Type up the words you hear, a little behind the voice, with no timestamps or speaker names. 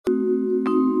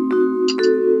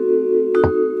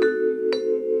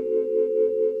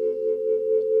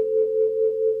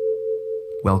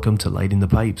Welcome to Lighting the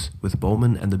Pipes with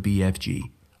Bowman and the BFG,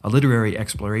 a literary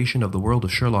exploration of the world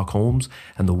of Sherlock Holmes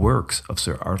and the works of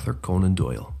Sir Arthur Conan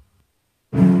Doyle.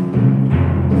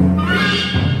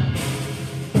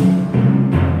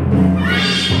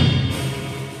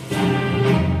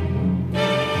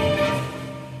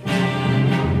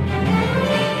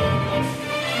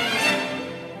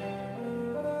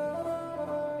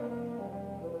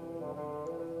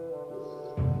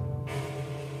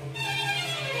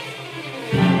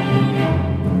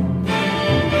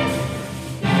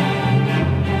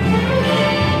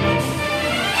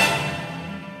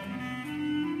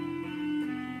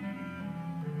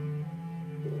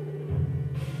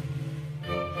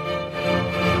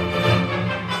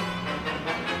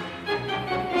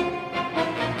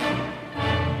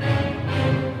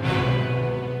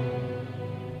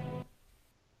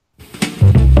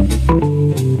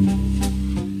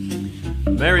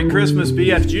 Merry Christmas,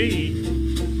 BFG.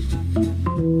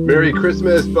 Merry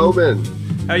Christmas, Bowman.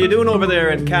 How you doing over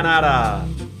there in Canada?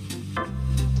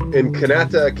 In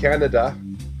Canada,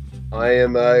 I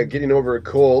am getting over a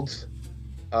cold.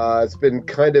 It's been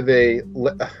kind of it's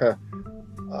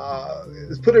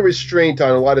put a restraint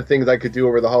on a lot of things I could do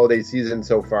over the holiday season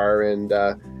so far, and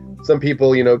some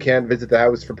people, can't visit the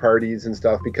house for parties and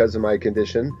stuff because of my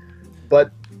condition.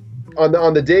 But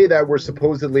on the day that we're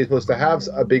supposedly supposed to have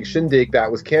a big shindig that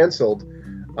was canceled,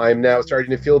 I'm now starting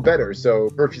to feel better. So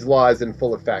Murphy's Law is in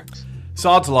full effect.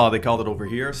 Sod's Law, they called it over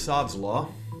here. Sod's Law.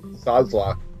 Sod's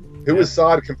Law. Who was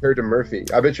Sod compared to Murphy?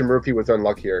 I bet you Murphy was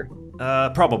unluckier.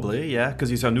 Probably, yeah, because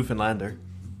he's a Newfoundlander.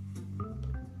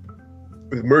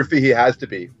 With Murphy, he has to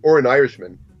be. Or an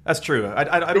Irishman. That's true.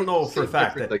 I don't know for a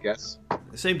fact. I guess.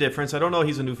 Same difference. I don't know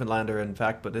he's a Newfoundlander, in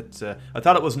fact, but it's. I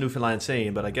thought it was a Newfoundland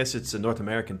saying, but I guess it's a North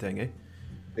American thing, eh?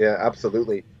 Yeah,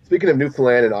 absolutely. Speaking of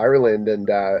Newfoundland and Ireland and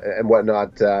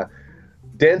whatnot,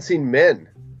 Dancing Men.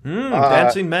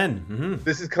 Dancing Men. Mm-hmm.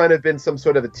 This has kind of been some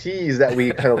sort of a tease that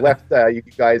we kind of left you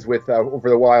guys with over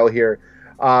the while here.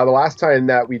 The last time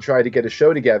that we tried to get a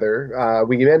show together,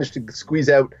 we managed to squeeze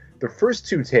out the first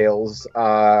two tales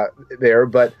there,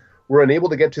 but we're unable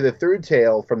to get to the third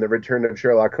tale from the Return of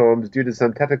Sherlock Holmes due to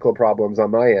some technical problems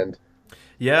on my end.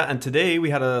 Yeah, and today we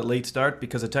had a late start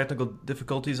because of technical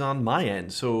difficulties on my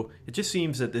end, so it just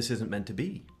seems that this isn't meant to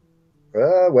be.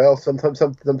 Well, sometimes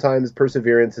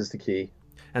perseverance is the key.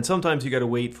 And sometimes you got to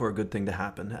wait for a good thing to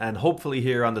happen. And hopefully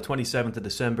here on the 27th of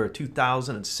December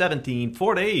 2017,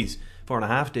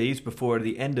 4.5 days before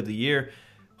the end of the year,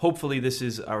 hopefully this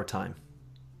is our time.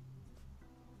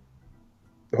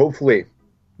 Hopefully.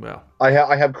 Well, I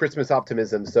have Christmas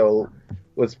optimism, so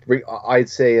I'd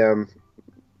say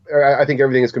I think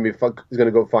everything is going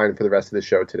to go fine for the rest of the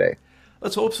show today.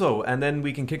 Let's hope so, and then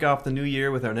we can kick off the new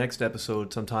year with our next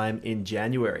episode sometime in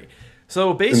January.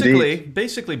 So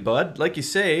basically, Bud, like you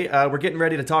say, we're getting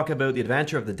ready to talk about The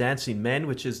Adventure of the Dancing Men,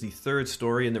 which is the third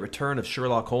story in the Return of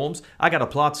Sherlock Holmes. I got a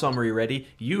plot summary ready.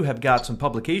 You have got some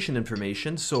publication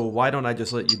information, so why don't I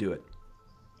just let you do it?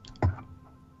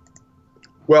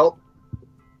 Well,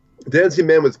 Dancing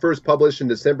Men was first published in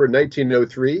December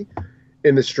 1903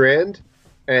 in The Strand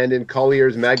and in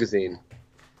Collier's Magazine.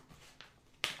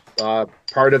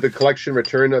 Part of the collection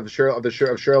Return of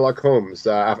Sherlock Holmes.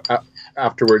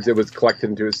 Afterwards, it was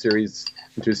collected into a series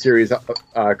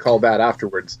called that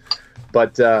afterwards.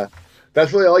 But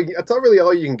that's not really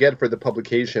all you can get for the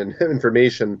publication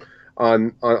information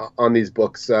on these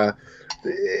books.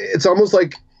 It's almost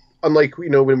like, unlike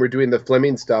when we're doing the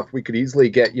Fleming stuff, we could easily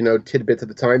get tidbits of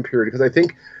the time period, because I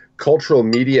think cultural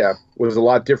media was a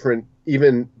lot different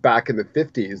even back in the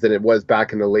 50s than it was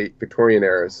back in the late Victorian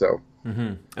era. So.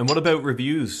 Mm-hmm. And what about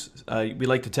reviews? We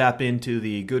like to tap into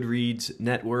the Goodreads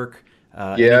network.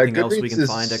 Anything else we can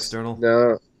find external?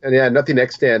 No, and nothing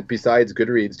extant besides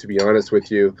Goodreads, to be honest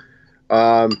with you.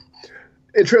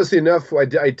 Interestingly enough, I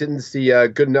didn't see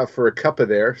good enough for a cuppa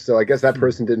there, so I guess that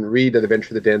person didn't read The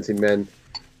Adventure of the Dancing Men.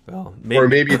 Well,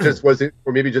 maybe it just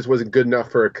wasn't good enough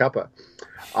for a cuppa.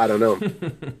 I don't know.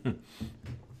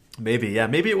 Maybe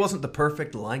it wasn't the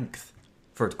perfect length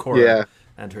for Cora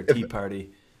and her tea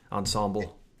party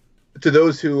ensemble. To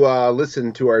those who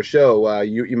listen to our show,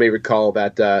 you may recall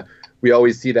that we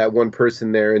always see that one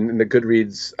person there in the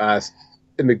Goodreads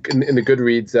in the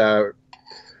Goodreads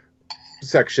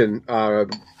section,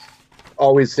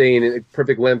 always saying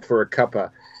perfect length for a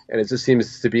cuppa, and it just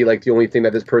seems to be like the only thing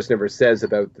that this person ever says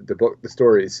about the book, the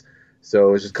stories.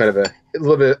 So it's just kind of a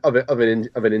little bit of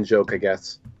an in joke, I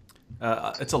guess.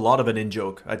 It's a lot of an in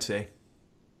joke, I'd say.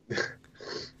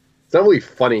 It's not really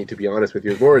funny, to be honest with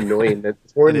you. It's more annoying.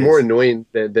 It's more annoying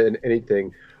than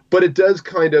anything. But it does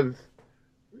kind of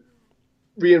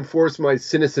reinforce my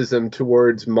cynicism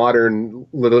towards modern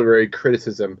literary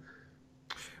criticism.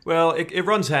 Well, it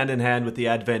runs hand in hand with the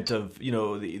advent of,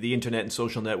 the internet and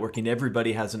social networking.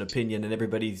 Everybody has an opinion, and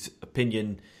everybody's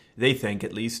opinion, they think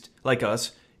at least, like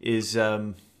us, is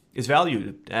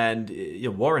valued and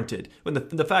warranted. When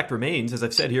the fact remains, as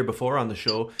I've said here before on the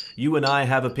show, you and I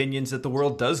have opinions that the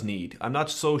world does need. I'm not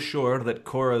so sure that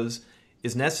Cora's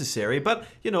is necessary, but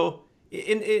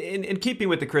in keeping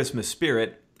with the Christmas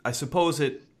spirit, I suppose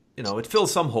it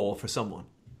fills some hole for someone.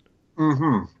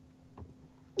 Mm-hmm.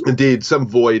 Indeed, some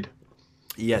void.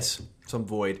 Yes, some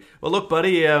void. Well, look,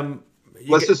 buddy.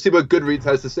 Let's just see what Goodreads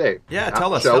has to say. Yeah,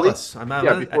 tell us. I'm on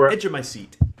the edge of my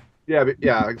seat. Yeah,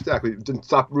 exactly.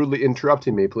 Stop rudely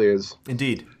interrupting me, please.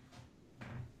 Indeed.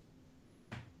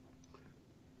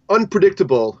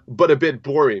 Unpredictable, but a bit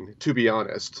boring, to be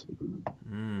honest.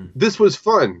 This was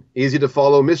fun, easy to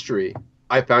follow mystery.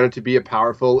 I found it to be a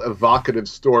powerful, evocative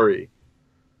story.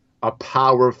 A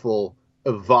powerful,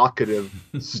 evocative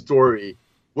story.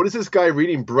 What is this guy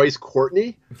reading? Bryce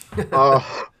Courtney? Yeah,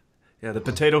 The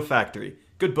Potato Factory.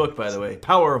 Good book, by the way.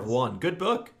 Power of One. Good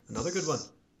book. Another good one.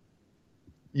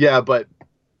 Yeah, but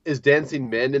is Dancing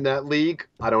Men in that league?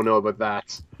 I don't know about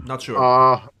that. Not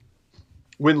sure.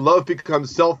 When love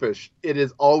becomes selfish, it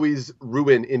is always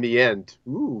ruin in the end.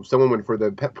 Ooh, someone went for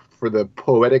the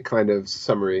poetic kind of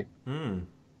summary.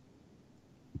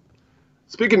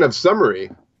 Speaking of summary.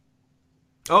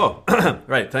 Oh,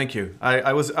 right. Thank you.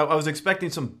 I was expecting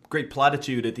some great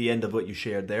platitude at the end of what you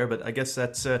shared there, but I guess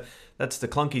that's the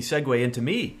clunky segue into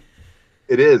me.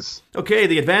 It is. Okay,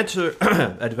 the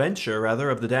adventure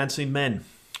of the Dancing Men.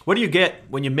 What do you get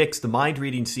when you mix the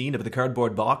mind-reading scene of the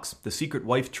cardboard box, the secret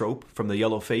wife trope from The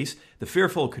Yellow Face, the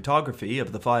fearful cartography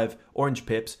of the 5 orange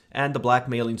pips, and the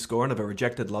blackmailing scorn of a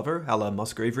rejected lover a la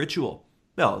Musgrave Ritual?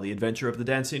 Well, the adventure of the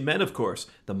Dancing Men, of course,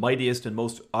 the mightiest and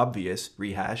most obvious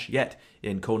rehash yet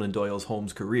in Conan Doyle's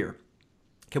Holmes career.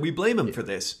 Can we blame him for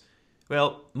this?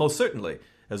 Well, most certainly,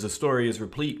 as the story is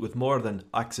replete with more than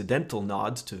accidental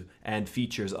nods to and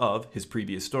features of his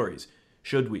previous stories.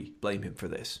 Should we blame him for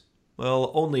this?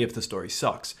 Well, only if the story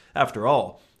sucks. After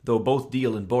all, though both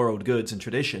deal in borrowed goods and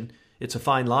tradition, it's a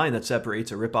fine line that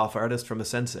separates a rip-off artist from a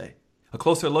sensei. A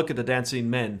closer look at the Dancing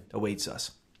Men awaits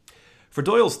us. For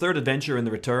Doyle's third adventure in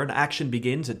The Return, action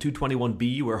begins at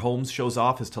 221B, where Holmes shows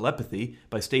off his telepathy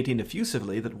by stating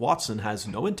effusively that Watson has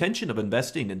no intention of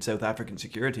investing in South African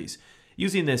securities.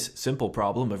 Using this simple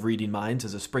problem of reading minds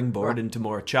as a springboard into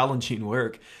more challenging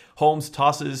work, Holmes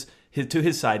tosses to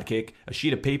his sidekick a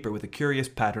sheet of paper with a curious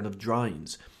pattern of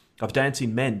drawings, of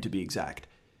dancing men to be exact.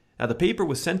 Now, the paper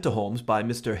was sent to Holmes by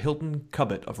Mr. Hilton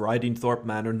Cubbott of Ridingthorpe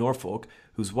Manor, Norfolk,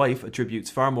 whose wife attributes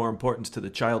far more importance to the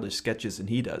childish sketches than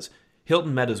he does.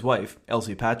 Hilton met his wife,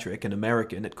 Elsie Patrick, an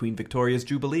American, at Queen Victoria's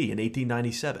Jubilee in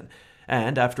 1897,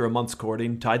 and, after a month's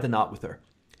courting, tied the knot with her.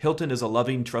 Hilton is a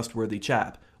loving, trustworthy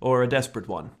chap, or a desperate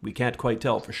one. We can't quite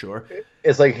tell for sure.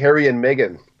 It's like Harry and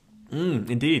Meghan.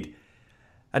 Indeed.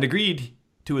 And agreed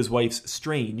to his wife's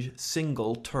strange,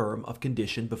 single term of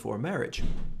condition before marriage,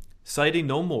 citing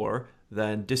no more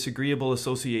than disagreeable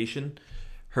associations,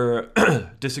 her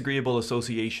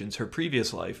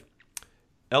previous life.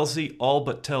 Elsie all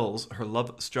but tells her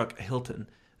love-struck Hilton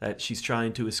that she's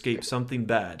trying to escape something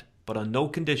bad, but on no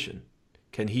condition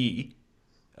can he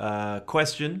but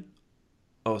on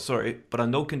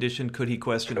no condition could he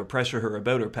question or pressure her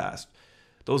about her past.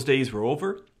 Those days were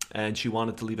over, and she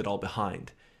wanted to leave it all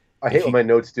behind. I hate when my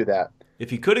notes do that. If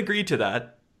he could agree to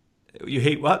that, you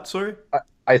hate what? Sorry?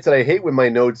 I said I hate when my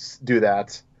notes do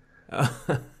that.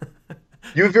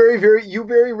 You very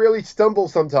rarely stumble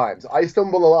sometimes. I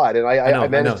stumble a lot, and I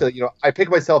manage to, I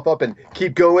pick myself up and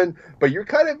keep going. But you're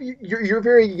you're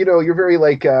very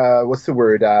like, what's the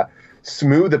word?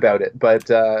 Smooth about it. But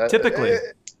typically,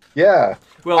 yeah.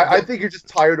 Well, I think you're just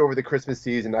tired over the Christmas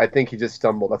season. I think you just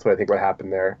stumbled. That's what I think what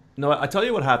happened there. No, I tell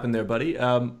you what happened there, buddy.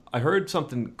 I heard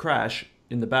something crash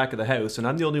in the back of the house, and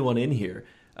I'm the only one in here.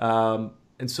 And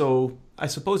so I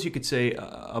suppose you could say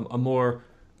a more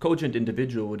cogent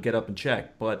individual would get up and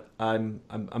check, but I'm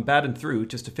batting through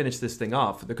just to finish this thing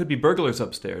off. There could be burglars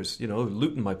upstairs,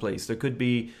 looting my place. There could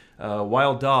be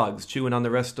wild dogs chewing on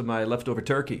the rest of my leftover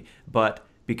turkey. But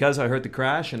because I heard the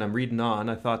crash and I'm reading on,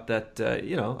 I thought that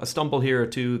a stumble here or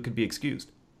two could be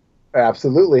excused.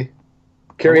 Absolutely.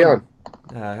 Carry on.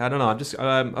 I don't know. I'm just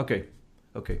okay.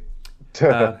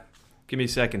 Give me a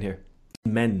second here.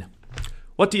 Men.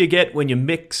 What do you get when you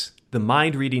mix the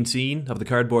mind-reading scene of the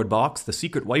cardboard box, the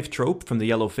secret wife trope from The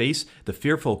Yellow Face, the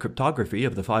fearful cryptography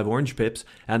of the 5 orange pips,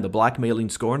 and the blackmailing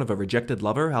scorn of a rejected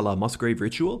lover a la Musgrave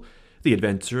Ritual? The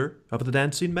Adventure of the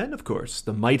Dancing Men, of course,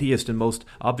 the mightiest and most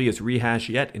obvious rehash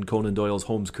yet in Conan Doyle's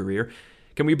Holmes career.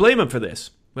 Can we blame him for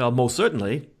this? Well, most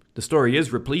certainly. The story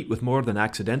is replete with more than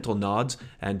accidental nods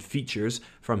and features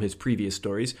from his previous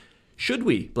stories. Should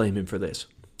we blame him for this?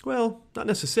 Well, not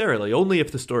necessarily, only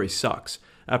if the story sucks.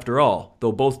 After all,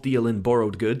 though both deal in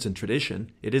borrowed goods and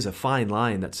tradition, it is a fine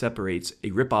line that separates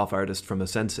a rip-off artist from a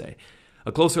sensei.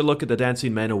 A closer look at the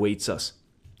Dancing Men awaits us.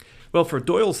 Well, for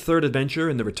Doyle's third adventure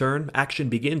in The Return, action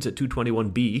begins at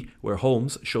 221B, where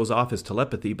Holmes shows off his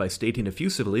telepathy by stating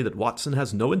effusively that Watson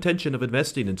has no intention of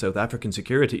investing in South African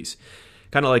securities.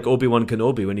 Kind of like Obi-Wan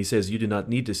Kenobi when he says, "You do not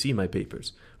need to see my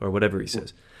papers," or whatever he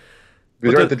says.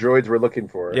 These aren't the droids we're looking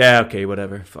for. Yeah, okay,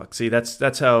 whatever. Fuck. See, that's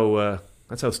how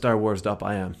Star Warsed up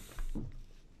I am.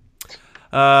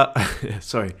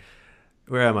 Sorry.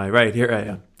 Where am I? Right, here I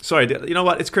am. Sorry, you know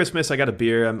what? It's Christmas. I got a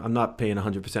beer. I'm not paying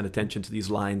 100% attention to these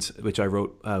lines, which I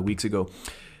wrote weeks ago.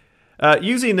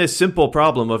 Using this simple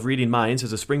problem of reading minds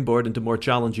as a springboard into more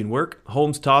challenging work,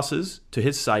 Holmes tosses to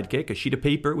his sidekick a sheet of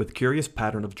paper with a curious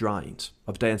pattern of drawings,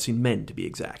 of dancing men to be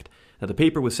exact. Now, the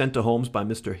paper was sent to Holmes by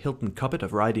Mr. Hilton Cubbott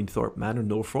of Ridingthorpe Manor,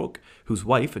 Norfolk, whose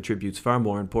wife attributes far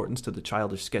more importance to the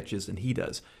childish sketches than he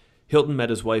does. Hilton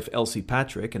met his wife Elsie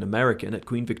Patrick, an American, at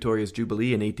Queen Victoria's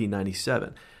Jubilee in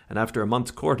 1897, and after a month's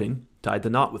courting, tied the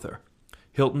knot with her.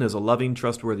 Hilton is a loving,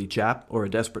 trustworthy chap, or a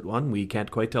desperate one, we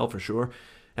can't quite tell for sure,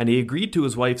 and he agreed to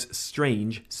his wife's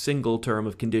strange, single term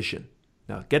of condition.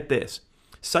 Now, get this.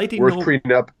 Worst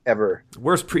prenup ever.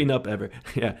 Worst prenup ever,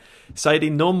 yeah.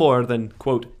 Citing no more than,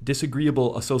 quote,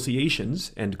 disagreeable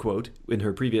associations, end quote, in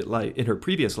her previous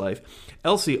life,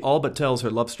 Elsie all but tells her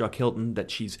love-struck Hilton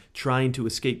that she's trying to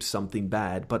escape something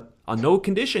bad, but on no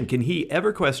condition can he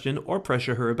ever question or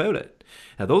pressure her about it.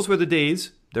 Now, those were the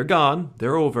days. They're gone.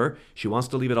 They're over. She wants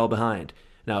to leave it all behind.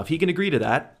 Now, if he can agree to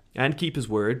that and keep his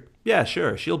word, yeah,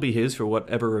 sure, she'll be his for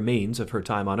whatever remains of her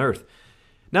time on Earth.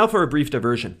 Now for a brief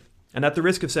diversion. And at the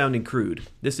risk of sounding crude,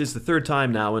 this is the third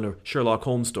time now in a Sherlock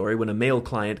Holmes story when a male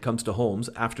client comes to Holmes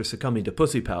after succumbing to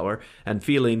pussy power and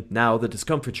feeling now the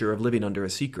discomfiture of living under a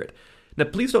secret. Now,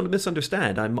 please don't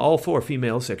misunderstand. I'm all for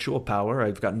female sexual power.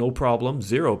 I've got no problem,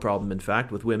 zero problem, in fact,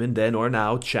 with women then or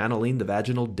now channeling the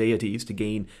vaginal deities to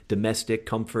gain domestic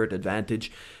comfort,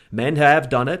 advantage. Men have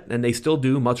done it, and they still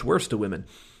do much worse to women.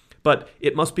 But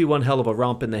it must be one hell of a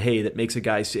romp in the hay that makes a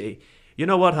guy say, "You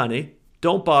know what, honey?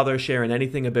 Don't bother sharing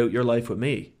anything about your life with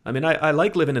me. I mean, I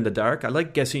like living in the dark. I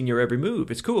like guessing your every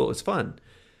move. It's cool. It's fun."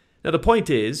 Now, the point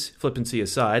is, flippancy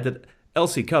aside, that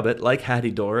Elsie Cubbott, like Hattie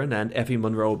Doran and Effie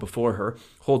Monroe before her,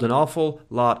 hold an awful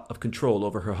lot of control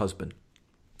over her husband.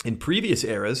 In previous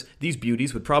eras, these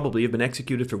beauties would probably have been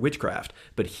executed for witchcraft.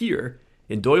 But here,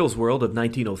 in Doyle's world of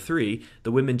 1903,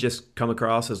 the women just come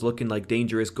across as looking like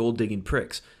dangerous gold-digging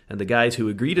pricks, and the guys who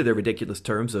agree to their ridiculous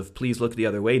terms of "please look the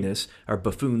other wayness" are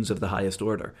buffoons of the highest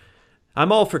order.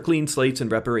 I'm all for clean slates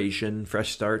and reparation,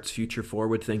 fresh starts,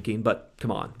 future-forward thinking, but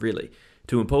come on, really.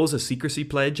 To impose a secrecy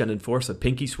pledge and enforce a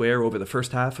pinky swear over the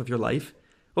first half of your life?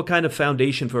 What kind of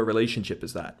foundation for a relationship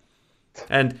is that?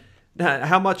 And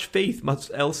how much faith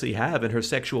must Elsie have in her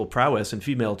sexual prowess and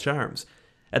female charms?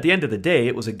 At the end of the day,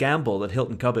 it was a gamble that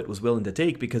Hilton Cubbott was willing to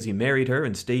take because he married her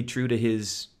and stayed true to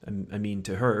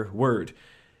to her word.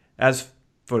 As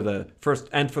for the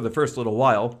first little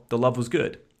while, the love was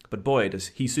good. But boy, does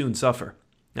he soon suffer.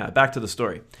 Now, back to the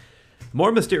story.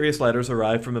 More mysterious letters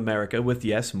arrived from America with,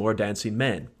 yes, more dancing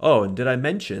men. Oh, and did I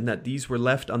mention that these were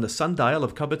left on the sundial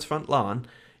of Cubbott's front lawn?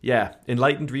 Yeah,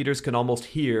 enlightened readers can almost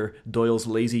hear Doyle's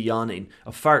lazy yawning,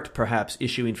 a fart perhaps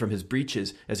issuing from his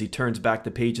breeches as he turns back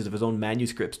the pages of his own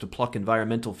manuscripts to pluck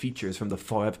environmental features from the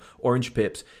 5 orange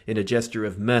pips in a gesture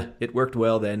of meh, it worked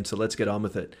well then, so let's get on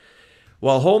with it.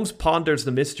 While Holmes ponders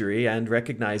the mystery and,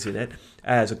 recognizing it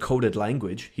as a coded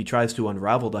language, he tries to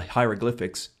unravel the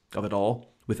hieroglyphics of it all,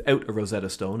 without a Rosetta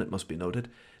Stone, it must be noted,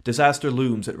 disaster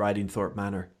looms at Ridingthorpe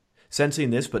Manor. Sensing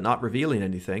this but not revealing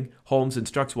anything, Holmes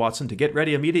instructs Watson to get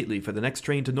ready immediately for the next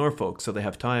train to Norfolk so they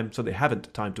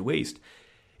haven't time to waste.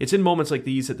 It's in moments like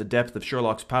these that the depth of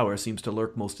Sherlock's power seems to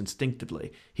lurk most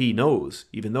instinctively. He knows,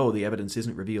 even though the evidence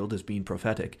isn't revealed as being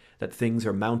prophetic, that things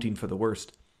are mounting for the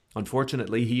worst.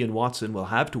 Unfortunately, he and Watson will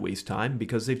have to waste time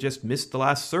because they've just missed the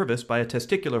last service by a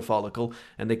testicular follicle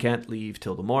and they can't leave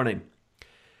till the morning.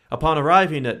 Upon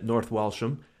arriving at North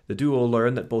Walsham, the duo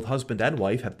learn that both husband and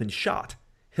wife have been shot.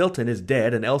 Hilton is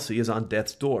dead and Elsie is on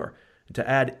death's door. And to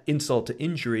add insult to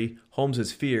injury,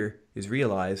 Holmes's fear is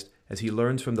realized as he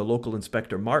learns from the local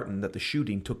Inspector Martin that the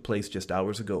shooting took place just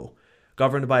hours ago.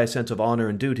 Governed by a sense of honor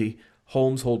and duty,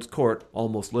 Holmes holds court,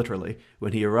 almost literally,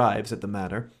 when he arrives at the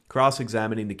manor,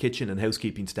 cross-examining the kitchen and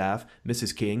housekeeping staff,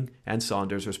 Mrs. King and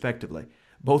Saunders respectively.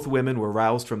 Both women were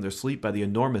roused from their sleep by the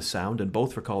enormous sound, and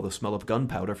both recall the smell of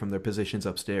gunpowder from their positions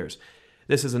upstairs.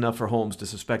 This is enough for Holmes to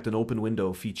suspect an open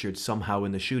window featured somehow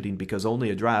in the shooting, because only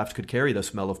a draft could carry the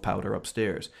smell of powder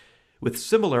upstairs. With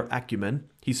similar acumen,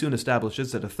 he soon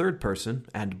establishes that a third person,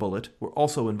 and Bullet, were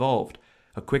also involved.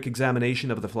 A quick examination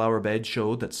of the flower bed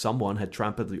showed that someone had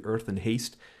trampled the earth in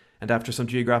haste, and after some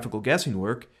geographical guessing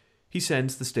work, he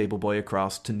sends the stable boy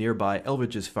across to nearby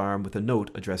Elridge's farm with a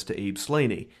note addressed to Abe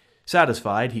Slaney.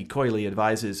 Satisfied, he coyly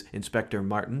advises Inspector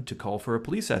Martin to call for a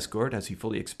police escort, as he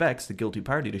fully expects the guilty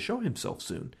party to show himself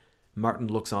soon. Martin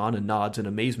looks on and nods in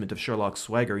amazement of Sherlock's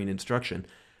swaggering instruction,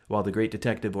 while the great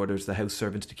detective orders the house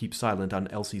servants to keep silent on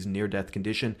Elsie's near-death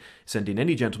condition, sending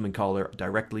any gentleman caller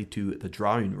directly to the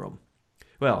drawing room.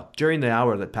 Well, during the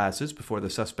hour that passes before the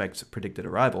suspect's predicted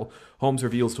arrival, Holmes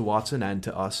reveals to Watson and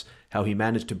to us how he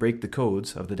managed to break the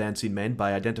codes of the dancing men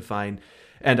by identifying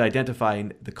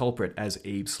the culprit as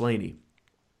Abe Slaney.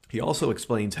 He also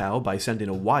explains how, by sending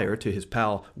a wire to his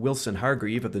pal Wilson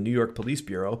Hargreave of the New York Police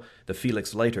Bureau, the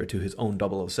Felix Leiter to his own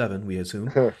 007, we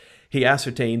assume, he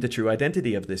ascertained the true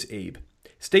identity of this Abe.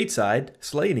 Stateside,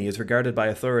 Slaney is regarded by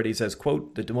authorities as,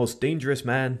 quote, the most dangerous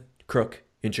man, crook,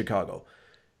 in Chicago,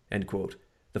 end quote.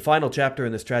 The final chapter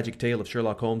in this tragic tale of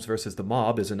Sherlock Holmes versus the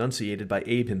mob is enunciated by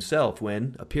Abe himself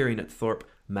when, appearing at Thorpe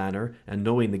Manor and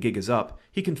knowing the gig is up,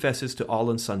 he confesses to all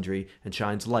and sundry and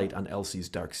shines light on Elsie's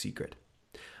dark secret.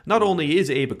 Not only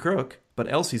is Abe a crook, but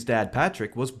Elsie's dad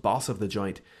Patrick was boss of the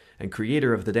joint and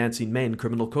creator of the Dancing Men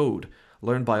criminal code.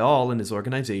 Learned by all in his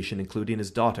organization, including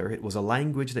his daughter, it was a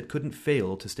language that couldn't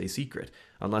fail to stay secret,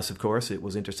 unless, of course, it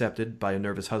was intercepted by a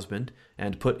nervous husband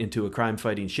and put into a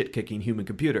crime-fighting, shit-kicking human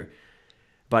computer.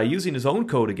 By using his own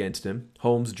code against him,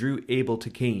 Holmes drew Abel to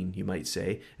Cain, you might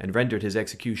say, and rendered his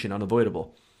execution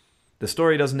unavoidable. The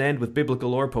story doesn't end with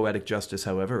biblical or poetic justice,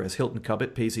 however, as Hilton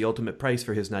Cubbett pays the ultimate price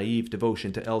for his naive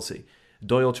devotion to Elsie.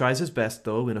 Doyle tries his best,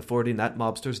 though, in affording that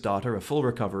mobster's daughter a full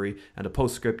recovery and a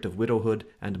postscript of widowhood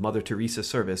and Mother Teresa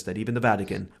service that even the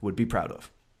Vatican would be proud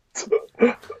of.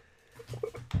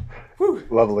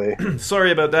 Lovely.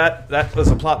 Sorry about that. That was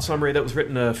a plot summary that was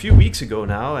written a few weeks ago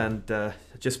now, and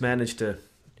just managed to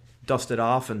dust it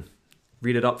off and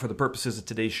read it up for the purposes of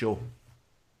today's show.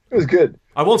 It was good.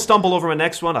 I won't stumble over my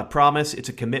next one. I promise. It's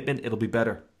a commitment. It'll be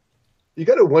better. You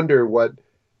got to wonder what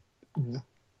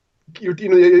you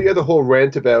had the whole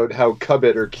rant about how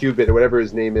Cubbett or Cubit or whatever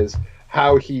his name is,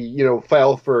 how he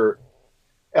fell for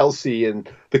Elsie and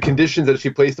the conditions that she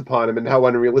placed upon him and how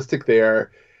unrealistic they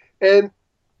are. And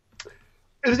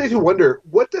it just makes me wonder,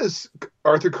 what does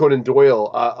Arthur Conan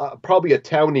Doyle, probably a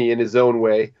townie in his own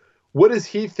way, what does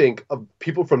he think of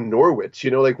people from Norwich?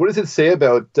 What does it say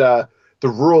about the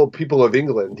rural people of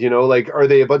England? Are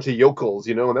they a bunch of yokels?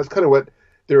 And that's kind of what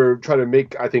they're trying to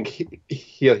make, I think,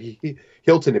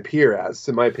 Hilton appear as,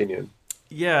 in my opinion.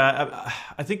 Yeah,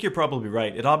 I think you're probably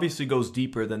right. It obviously goes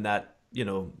deeper than that,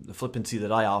 the flippancy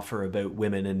that I offer about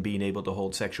women and being able to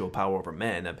hold sexual power over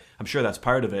men. I'm sure that's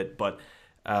part of it, but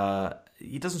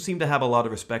he doesn't seem to have a lot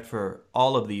of respect for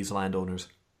all of these landowners.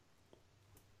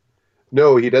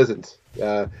 No, he doesn't.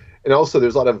 And also,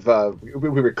 there's a lot of we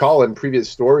recall in previous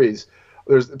stories.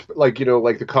 There's like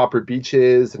the Copper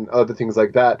Beeches and other things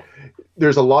like that.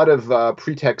 There's a lot of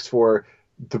pretext for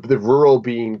the rural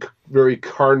being very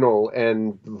carnal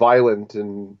and violent,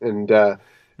 and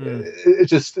it's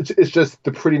just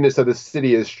the prettiness of the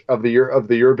city of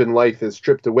the urban life is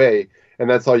stripped away, and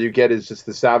that's all you get is just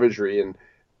the savagery and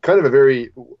kind of a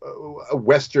very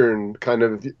Western kind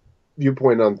of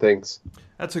viewpoint on things.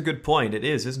 That's a good point. It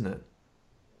is, isn't it?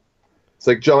 It's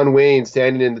like John Wayne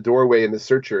standing in the doorway in The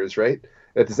Searchers, right?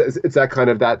 It's that kind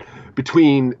of that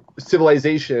between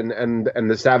civilization and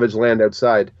the savage land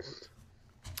outside.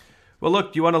 Well,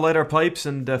 look, do you want to light our pipes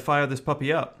and fire this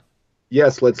puppy up?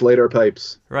 Yes, let's light our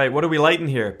pipes. Right, what are we lighting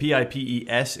here?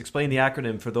 PIPES. Explain the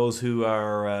acronym for those who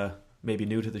are maybe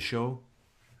new to the show.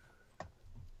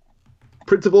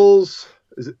 Principles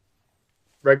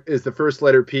is the first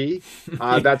letter P.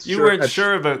 That's you weren't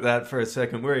sure about that for a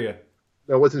second, were you?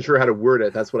 I wasn't sure how to word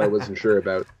it. That's what I wasn't sure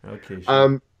about. Okay.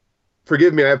 Sure.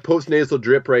 Forgive me. I have postnasal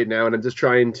drip right now, and I'm just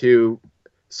trying to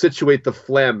situate the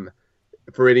phlegm.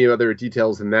 For any other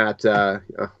details than that,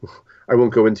 I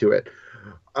won't go into it.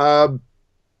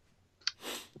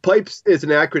 PIPES is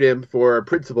an acronym for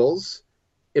Principles,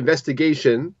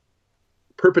 Investigation,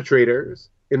 Perpetrators,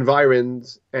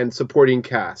 Environs, and Supporting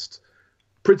Cast.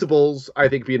 Principles, I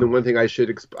think, being the one thing I should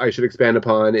expand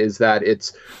upon is that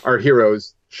it's our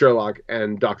heroes, Sherlock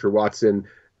and Dr. Watson,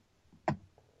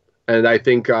 and I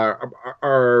think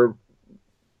our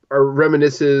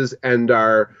reminiscences and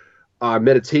our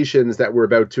meditations that we're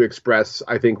about to express,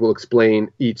 I think, will explain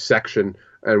each section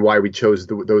and why we chose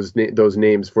those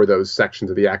names for those sections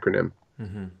of the acronym.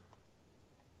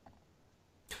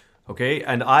 Okay,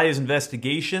 and I is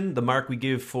investigation, the mark we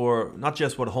give for not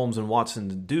just what Holmes and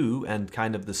Watson do and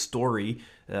kind of the story,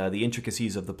 the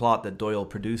intricacies of the plot that Doyle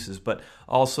produces, but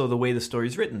also the way the story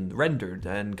is written, rendered,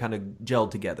 and kind of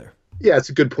gelled together. Yeah, it's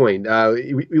a good point.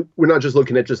 We're not just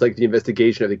looking at just like the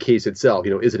investigation of the case itself.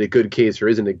 Is it a good case or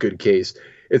isn't it a good case?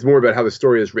 It's more about how the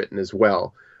story is written as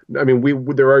well. I mean,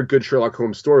 there are good Sherlock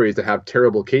Holmes stories that have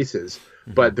terrible cases,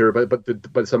 but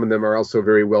some of them are also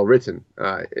very well written.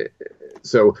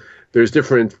 So there's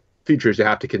different features you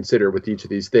have to consider with each of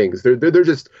these things. They're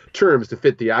just terms to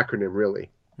fit the acronym, really.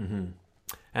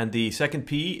 And the second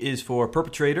P is for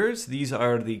perpetrators. These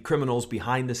are the criminals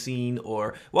behind the scene,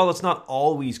 or, well, it's not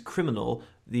always criminal.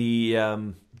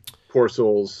 The poor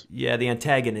souls. Yeah, the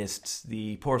antagonists,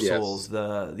 the poor souls,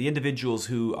 the individuals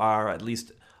who are at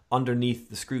least underneath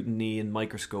the scrutiny and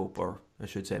microscope, or I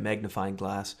should say magnifying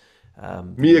glass.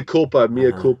 Mea culpa,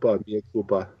 mea culpa, mea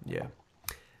culpa. Yeah.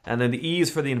 And then the E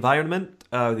is for the environment,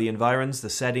 the environs, the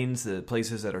settings, the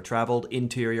places that are traveled,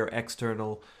 interior,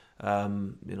 external,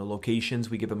 locations.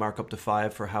 We give a mark up to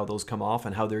 5 for how those come off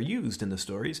and how they're used in the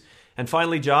stories. And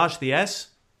finally, Josh, the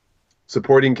S?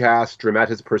 Supporting cast,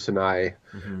 dramatis personae.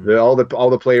 All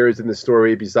the players in the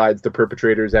story besides the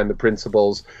perpetrators and the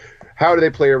principals. How do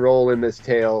they play a role in this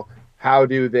tale? How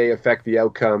do they affect the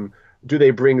outcome? Do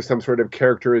they bring some sort of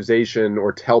characterization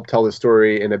or help tell the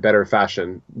story in a better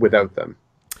fashion without them?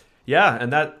 Yeah,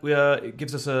 and that it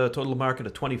gives us a total mark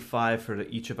of 25 for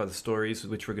each of the stories,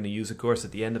 which we're going to use, of course,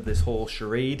 at the end of this whole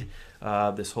charade,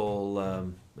 this whole,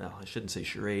 I shouldn't say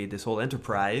charade, this whole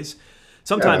enterprise.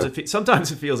 Sometimes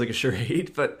it feels like a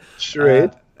charade, but...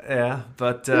 Charade? We're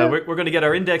going to get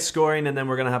our index scoring, and then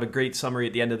we're going to have a great summary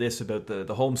at the end of this about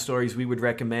the home stories we would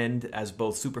recommend as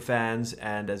both super fans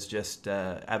and as just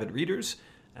avid readers.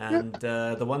 And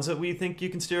the ones that we think you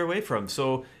can steer away from.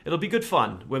 So it'll be good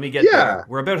fun when we get there.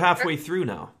 We're about halfway through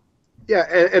now. Yeah,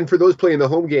 and for those playing the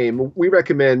home game, we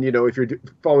recommend, if you're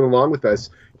following along with us,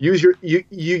 use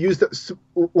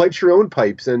light your own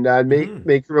pipes and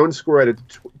make your own score out of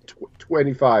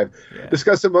 25. Yeah.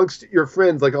 Discuss amongst your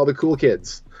friends like all the cool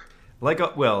kids. Like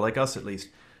us at least.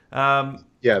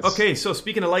 Yes. Okay, so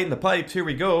speaking of lighting the pipes, here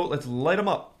we go. Let's light them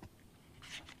up.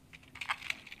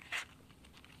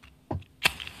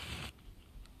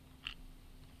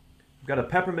 We've got a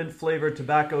peppermint flavored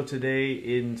tobacco today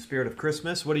in spirit of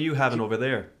Christmas. What are you having over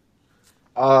there?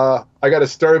 I got a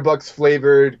Starbucks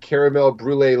flavored caramel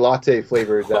brulee latte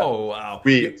flavored. Oh, wow.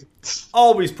 Weed.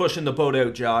 Always pushing the boat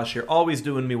out, Josh. You're always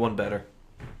doing me one better.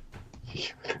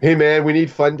 Hey, man, we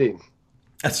need funding.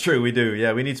 That's true. We do.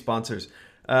 Yeah, we need sponsors.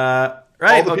 Right.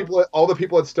 All the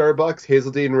people at Starbucks,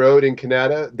 Hazeldean Road in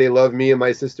Canada, they love me and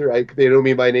my sister. They know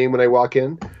me by name when I walk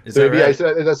in. Is so maybe right?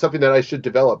 That's something that I should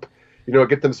develop.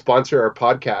 Get them sponsor our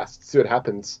podcast. See what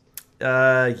happens.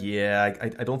 I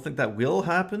don't think that will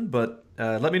happen, but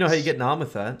let me know how you're getting on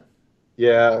with that.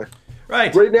 Yeah. Right.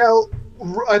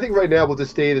 I think right now we'll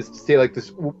just stay like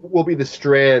this. We'll be the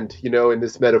strand, in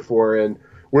this metaphor, and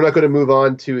we're not going to move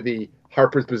on to the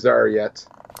Harper's Bazaar yet.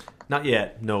 Not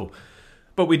yet, no.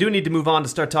 But we do need to move on to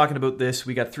start talking about this.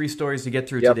 We got 3 stories to get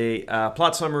through today.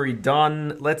 Plot summary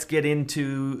done. Let's get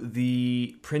into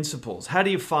the principles. How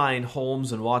do you find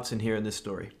Holmes and Watson here in this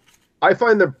story? I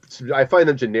find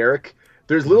them generic.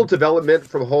 There's little development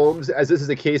from Holmes, as this is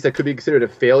a case that could be considered a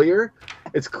failure.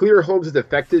 It's clear Holmes is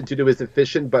affected due to his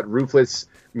efficient but ruthless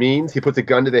means. He puts a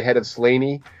gun to the head of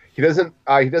Slaney. He doesn't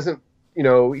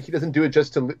do it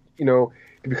just to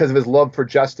because of his love for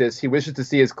justice. He wishes to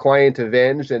see his client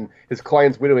avenged and his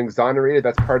client's widow exonerated.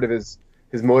 That's part of his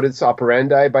modus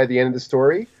operandi by the end of the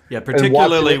story. Yeah,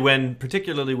 particularly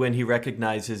when he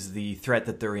recognizes the threat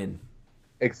that they're in.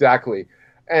 Exactly.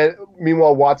 And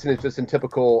meanwhile, Watson is just in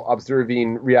typical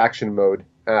observing reaction mode.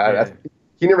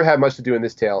 He never had much to do in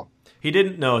this tale. He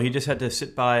didn't know. He just had to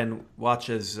sit by and watch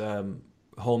as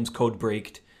Holmes code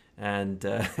breaked. And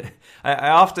I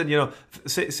often,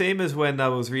 same as when I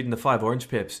was reading the 5 Orange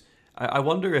Pips, I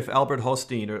wonder if Albert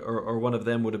Hosteen or one of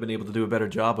them would have been able to do a better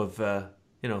job of,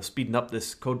 speeding up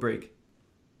this code break.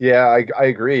 Yeah, I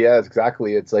agree. Yeah,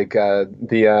 exactly. It's like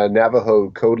the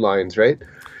Navajo code lines, right?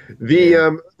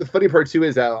 The funny part too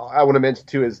is that I want to mention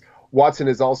too is Watson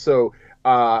is also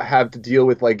have to deal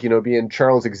with being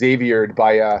Charles Xaviered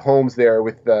by Holmes there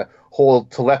with the whole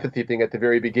telepathy thing at the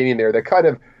very beginning there that kind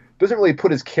of doesn't really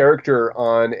put his character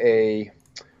on a,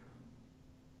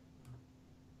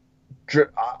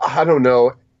 I don't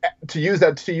know, to use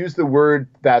the word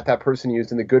that person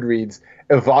used in the Goodreads,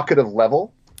 evocative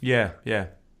level. Yeah.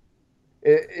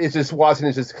 It's just Watson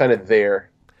is just kind of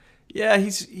there. Yeah,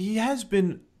 he has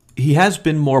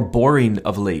been more boring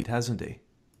of late, hasn't he?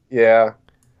 Yeah.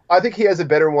 I think he has a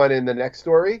better one in the next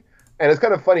story. And it's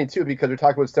kind of funny, too, because we're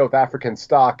talking about South African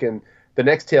stock, and the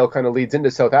next tale kind of leads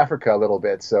into South Africa a little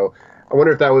bit. So I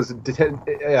wonder if that was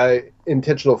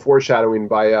intentional foreshadowing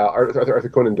by Arthur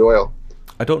Conan Doyle.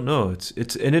 I don't know.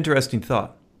 It's an interesting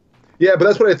thought. Yeah, but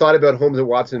that's what I thought about Holmes and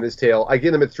Watson in this tale. I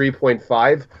give them a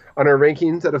 3.5 on our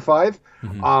rankings out of 5.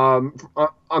 Mm-hmm.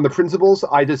 On the principles,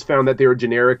 I just found that they were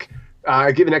generic.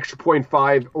 I give an extra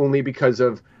 0.5 only because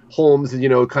of Holmes,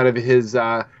 kind of his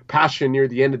passion near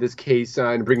the end of this case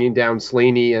and bringing down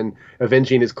Slaney and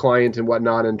avenging his client and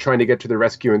whatnot and trying to get to the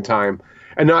rescue in time,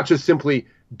 and not just simply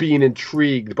being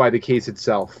intrigued by the case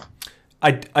itself.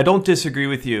 I don't disagree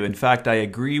with you. In fact, I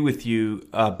agree with you.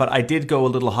 But I did go a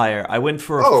little higher. I went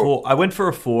for a 4. I went for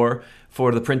a 4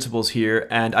 for the principles here,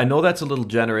 and I know that's a little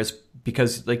generous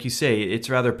because, like you say, it's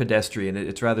rather pedestrian.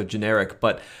 It's rather generic.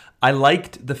 But I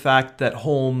liked the fact that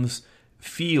Holmes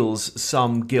feels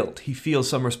some guilt. He feels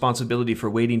some responsibility for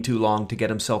waiting too long to get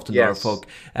himself to Norfolk.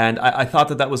 And I thought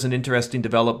that was an interesting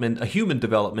development, a human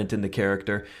development in the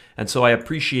character. And so I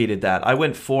appreciated that. I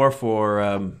went 4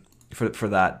 for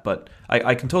that, but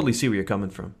I can totally see where you're coming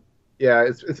from. Yeah,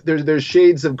 there's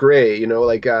shades of gray,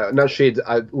 not shades,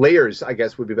 layers, I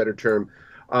guess would be a better term.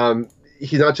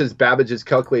 He's not just Babbage's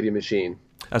calculating machine.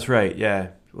 That's right. Yeah.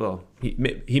 Well,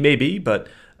 he may be, but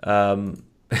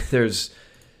there's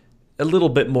a little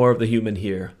bit more of the human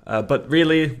here. But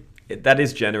really, that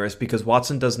is generous because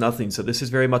Watson does nothing. So this is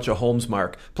very much a Holmes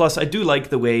mark. Plus, I do like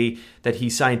the way that he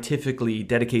scientifically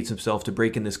dedicates himself to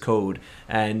breaking this code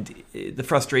and the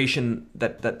frustration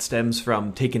that stems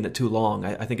from taking it too long.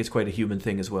 I think it's quite a human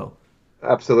thing as well.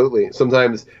 Absolutely.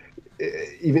 Sometimes,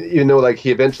 even though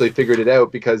he eventually figured it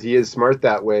out because he is smart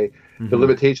that way, mm-hmm. The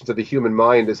limitations of the human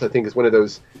mind is one of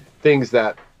those things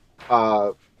that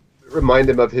remind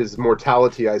him of his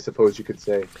mortality, I suppose you could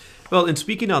say. Well, and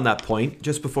speaking on that point,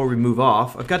 just before we move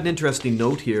off, I've got an interesting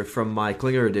note here from my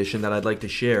Klinger edition that I'd like to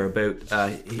share about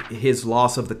his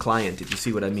loss of the client, if you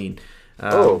see what I mean.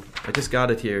 I just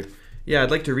got it here. Yeah,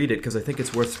 I'd like to read it because I think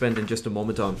it's worth spending just a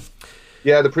moment on.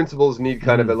 Yeah, the principles need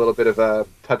kind of a little bit of a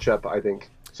touch-up, I think.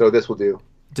 So this will do.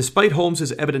 Despite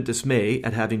Holmes's evident dismay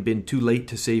at having been too late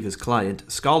to save his client,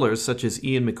 scholars such as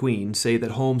Ian McQueen say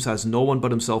that Holmes has no one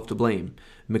but himself to blame.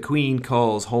 McQueen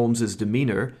calls Holmes's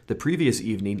demeanor the previous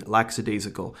evening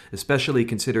lackadaisical, especially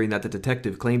considering that the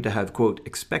detective claimed to have, quote,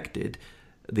 expected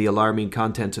the alarming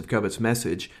contents of Cobbett's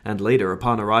message, and later,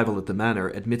 upon arrival at the manor,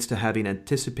 admits to having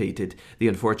anticipated the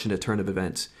unfortunate turn of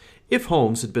events. If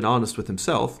Holmes had been honest with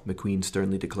himself, McQueen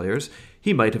sternly declares,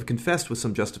 he might have confessed with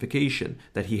some justification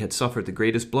that he had suffered the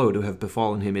greatest blow to have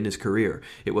befallen him in his career.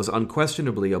 It was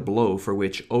unquestionably a blow for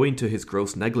which, owing to his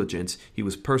gross negligence, he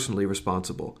was personally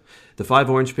responsible. The 5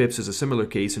 Orange Pips is a similar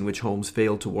case in which Holmes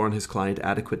failed to warn his client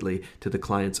adequately to the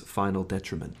client's final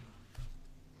detriment.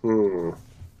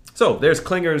 So there's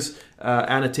Klinger's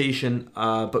annotation,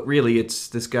 but really it's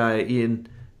this guy Ian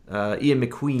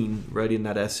McQueen writing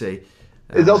that essay.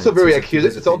 It's also very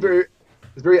accusatory.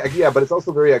 But it's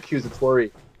also very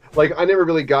accusatory. I never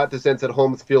really got the sense that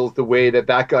Holmes feels the way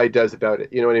that guy does about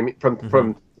it. You know what I mean?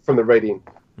 From the writing.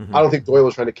 Mm-hmm. I don't think Doyle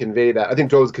was trying to convey that. I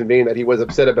think Doyle was conveying that he was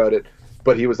upset about it,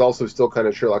 but he was also still kind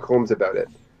of Sherlock Holmes about it.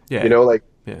 Yeah.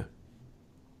 Yeah.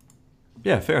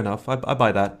 Yeah, fair enough. I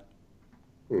buy that.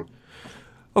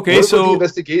 Okay, what so about the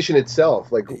investigation itself,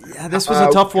 yeah, this was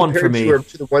a tough one for me.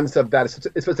 To the ones of that,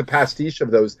 it's a pastiche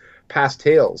of those past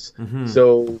tales. Mm-hmm.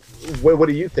 So, what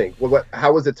do you think?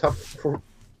 How was it tough for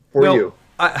you?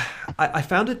 I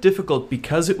found it difficult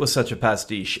because it was such a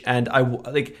pastiche, and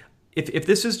if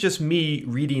this is just me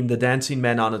reading The Dancing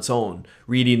Men on its own,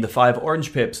 reading The 5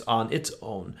 Orange Pips on its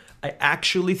own, I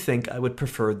actually think I would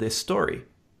prefer this story.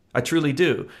 I truly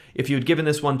do. If you had given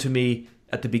this one to me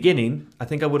at the beginning, I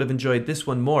think I would have enjoyed this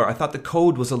one more. I thought the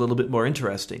code was a little bit more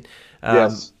interesting.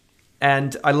 Yes.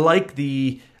 And I like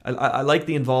the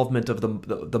involvement of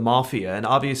the mafia. And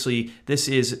obviously this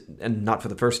is, and not for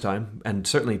the first time, and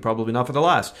certainly probably not for the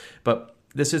last, but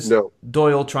this is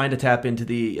Doyle trying to tap into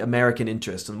the American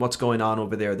interest and what's going on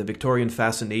over there, the Victorian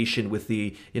fascination with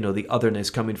the otherness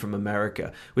coming from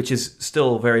America, which is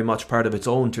still very much part of its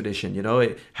own tradition.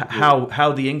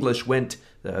 How the English went,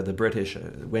 the British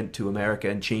went to America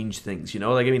and changed things.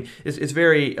 It's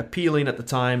very appealing at the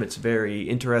time. It's very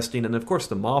interesting, and of course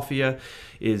the mafia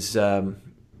is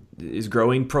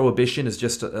growing. Prohibition is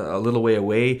just a little way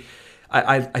away.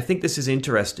 I think this is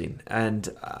interesting, and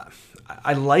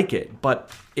I like it,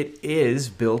 but it is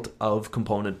built of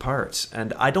component parts,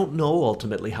 and I don't know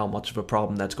ultimately how much of a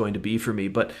problem that's going to be for me.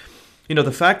 But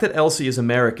the fact that Elsie is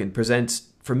American presents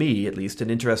for me at least, an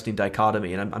interesting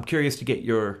dichotomy, and I'm curious to get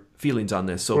your feelings on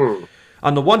this. So,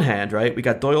 on the one hand, right, we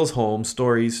got Doyle's Home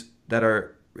stories that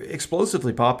are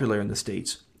explosively popular in the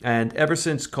States, and ever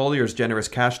since Collier's generous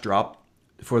cash drop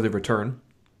for the return,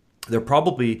 they're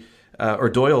probably, or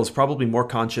Doyle's probably more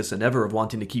conscious than ever of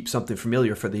wanting to keep something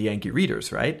familiar for the Yankee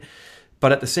readers, right?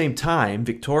 But at the same time,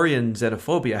 Victorian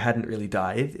xenophobia hadn't really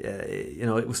died.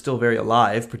 It was still very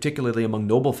alive, particularly among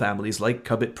noble families like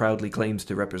Cubitt proudly claims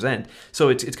to represent. So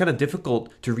it's kind of difficult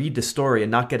to read the story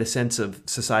and not get a sense of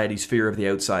society's fear of the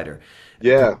outsider.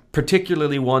 Yeah.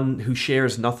 Particularly one who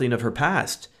shares nothing of her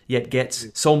past, yet gets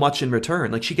so much in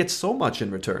return. Like, she gets so much in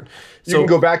return. You can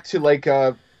go back to, like,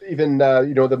 even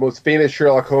the most famous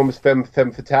Sherlock Holmes femme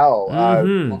fatale,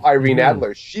 Irene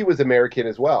Adler. She was American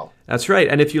as well. That's right.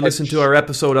 And if you listen to our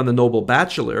episode on the Noble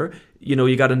Bachelor,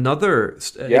 you got another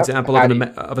example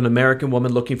of an American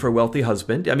woman looking for a wealthy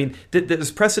husband. I mean,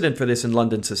 there's precedent for this in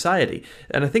London society.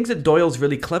 And I think that Doyle's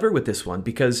really clever with this one,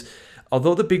 because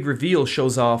although the big reveal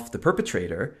shows off the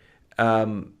perpetrator, I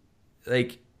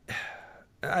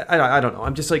don't know.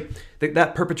 I'm just like,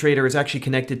 that perpetrator is actually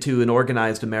connected to an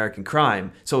organized American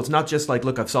crime. So it's not just like,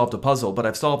 look, I've solved a puzzle, but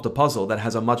I've solved a puzzle that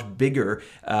has a much bigger,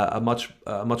 a much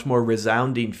more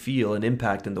resounding feel and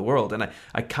impact in the world. And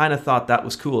I kind of thought that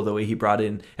was cool, the way he brought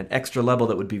in an extra level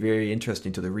that would be very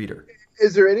interesting to the reader.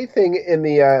 Is there anything in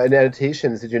the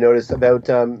annotations, did you notice, about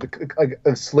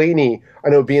Slaney, I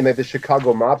know, being like the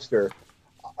Chicago mobster?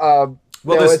 As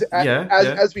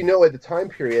we know at the time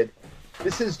period,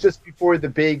 this is just before the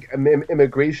big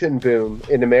immigration boom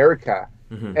in America.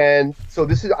 And so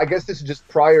this is just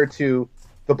prior to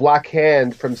the Black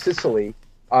Hand from Sicily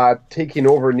taking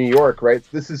over New York, right?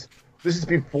 This is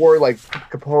before, like,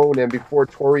 Capone and before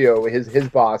Torrio, his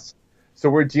boss. So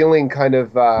we're dealing kind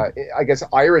of,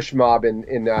 Irish mob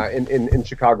in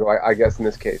Chicago, I guess, in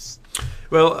this case.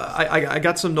 Well, I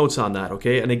got some notes on that,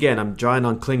 okay? And again, I'm drawing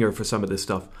on Klinger for some of this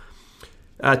stuff.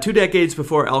 2 decades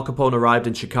before Al Capone arrived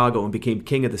in Chicago and became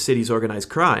king of the city's organized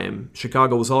crime,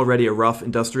 Chicago was already a rough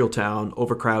industrial town,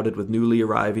 overcrowded with newly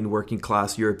arriving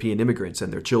working-class European immigrants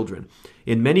and their children.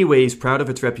 In many ways proud of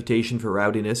its reputation for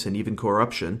rowdiness and even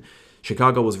corruption,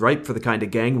 Chicago was ripe for the kind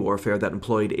of gang warfare that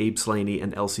employed Abe Slaney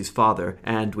and Elsie's father,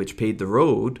 and which paved the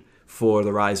road for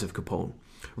the rise of Capone.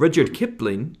 Rudyard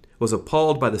Kipling was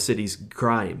appalled by the city's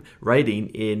crime, writing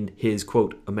in his,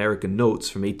 quote, American Notes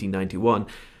from 1891,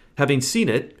 "Having seen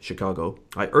it, Chicago,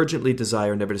 I urgently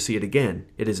desire never to see it again.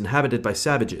 It is inhabited by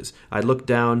savages. I look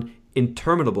down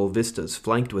interminable vistas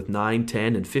flanked with 9,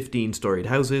 10, and 15-storied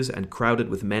houses and crowded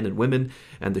with men and women,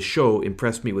 and the show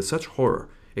impressed me with such horror.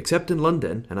 Except in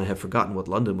London, and I have forgotten what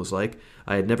London was like,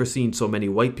 I had never seen so many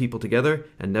white people together,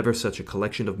 and never such a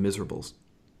collection of miserables."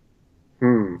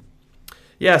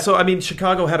 Yeah, so I mean,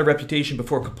 Chicago had a reputation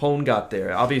before Capone got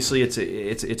there. Obviously,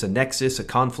 it's a nexus, a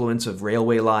confluence of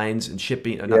railway lines and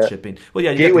shipping, not shipping. Well,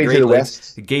 yeah, you gateway got the Great to the Lakes,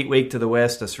 west. the gateway to the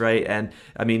west. That's right. And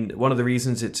I mean, one of the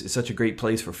reasons it's such a great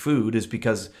place for food is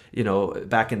because,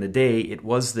 back in the day, it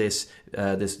was this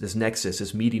nexus,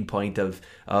 this meeting point of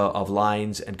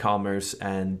lines and commerce,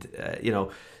 and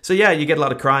So yeah, you get a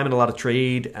lot of crime and a lot of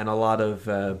trade and a lot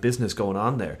of business going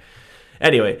on there.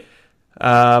 Anyway.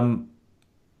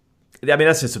 I mean,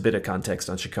 that's just a bit of context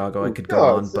on Chicago. I could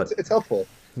go on, but it's helpful.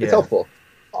 Yeah. It's helpful.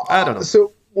 I don't know.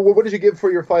 So, what did you give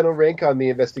for your final rank on the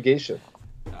investigation?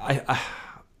 I'm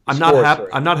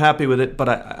not happy with it, but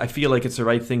I feel like it's the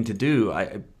right thing to do.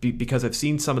 Because I've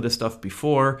seen some of this stuff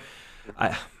before.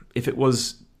 I went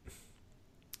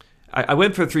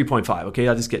for a 3.5. Okay,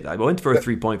 I went for a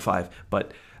 3.5,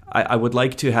 but I would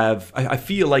like to have. I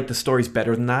feel like the story's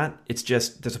better than that. It's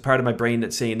just there's a part of my brain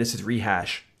that's saying this is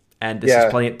rehash. And this is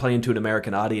playing to an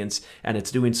American audience, and it's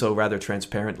doing so rather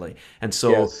transparently. And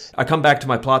so I come back to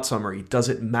my plot summary. Does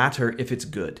it matter if it's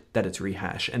good that it's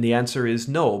rehash? And the answer is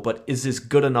no. But is this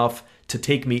good enough to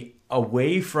take me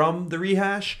away from the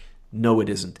rehash? No, it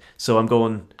isn't. So I'm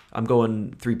going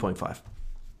 3.5.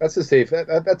 That's safe.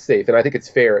 That's safe, and I think it's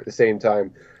fair at the same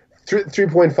time.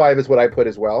 3.5 is what I put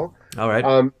as well. All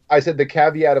right. I said the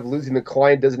caveat of losing the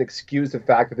client doesn't excuse the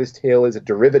fact that this tale is a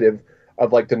derivative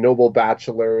of, like, the Noble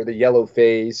Bachelor, the Yellow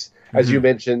Face, as you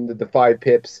mentioned, the Five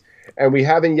Pips, and we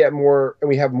have more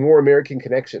American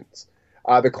connections.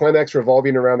 The climax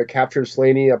revolving around the capture of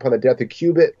Slaney upon the death of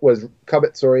Cubitt was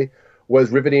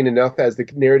riveting enough, as the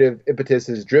narrative impetus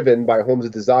is driven by Holmes'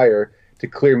 desire to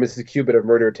clear Mrs. Cubitt of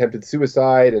murder, attempted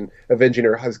suicide, and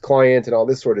avenging his client, and all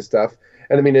this sort of stuff.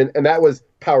 And I mean, and that was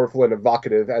powerful and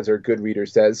evocative, as our good reader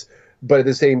says. But at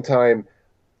the same time,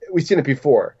 we've seen it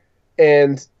before,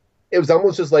 and it was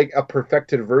almost just like a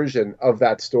perfected version of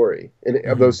that story,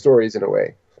 of those stories in a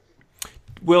way.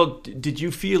 Well, did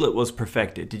you feel it was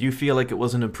perfected? Did you feel like it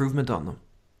was an improvement on them?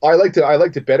 I liked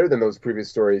it better than those previous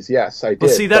stories. Yes, I did.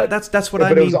 Well, see, that's what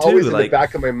I mean too. But it was always in like, the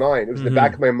back of my mind. It was in the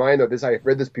back of my mind, though. I've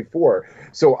read this before,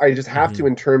 so I just have to,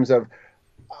 in terms of,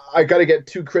 I got to get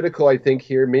too critical, I think,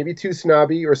 here. Maybe too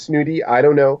snobby or snooty. I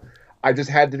don't know. I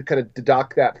just had to kind of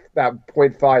deduct that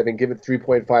 0.5 and give it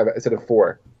 3.5 instead of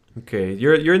 4. Okay,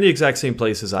 you're in the exact same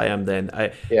place as I am then.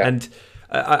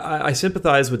 I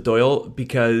sympathize with Doyle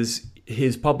because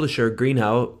his publisher,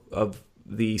 Greenhow of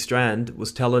the Strand,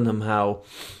 was telling him how,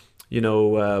 he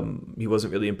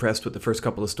wasn't really impressed with the first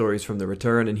couple of stories from The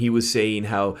Return, and he was saying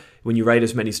how when you write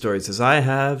as many stories as I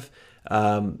have,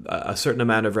 a certain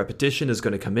amount of repetition is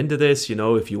going to come into this.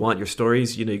 If you want your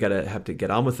stories, you have to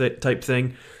get on with it type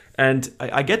thing. And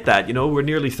I get that. We're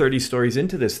nearly 30 stories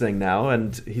into this thing now,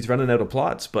 and he's running out of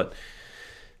plots. But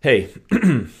hey,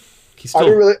 he's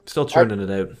still churning it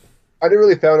out. I didn't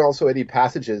really found also any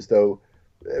passages, though.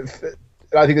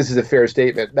 I think this is a fair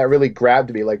statement, that really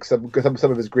grabbed me, like some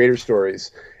of his greater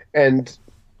stories, and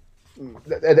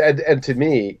to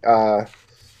me, I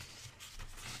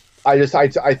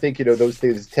think those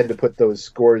things tend to put those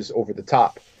scores over the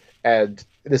top, and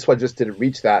this one just didn't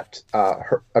reach that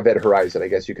event horizon, I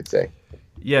guess you could say.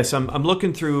 Yes, I'm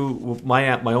looking through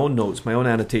my own notes, my own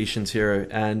annotations here,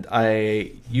 and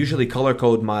I usually color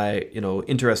code my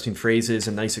interesting phrases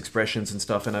and nice expressions and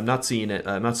stuff, and I'm not seeing it.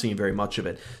 I'm not seeing very much of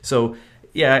it. So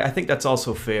yeah, I think that's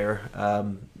also fair.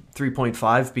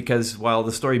 3.5, because while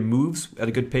the story moves at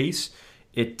a good pace,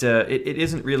 it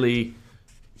isn't really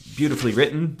beautifully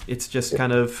written. It's just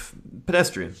kind of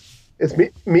pedestrian. It's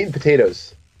meat and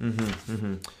potatoes.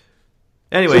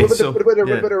 Anyway, what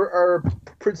about our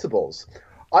principles?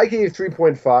 I gave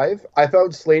 3.5. I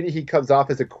found Slaney, he comes off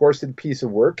as a coarse piece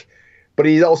of work, but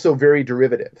he's also very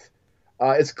derivative.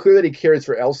 It's clear that he cares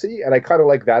for Elsie, and I kind of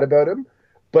like that about him.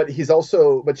 But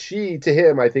she, to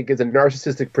him, I think, is a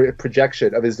narcissistic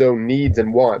projection of his own needs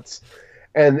and wants.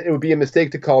 And it would be a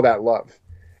mistake to call that love.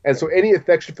 And so any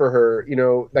affection for her,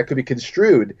 that could be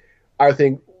construed, I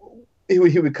think he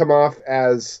would come off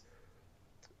as,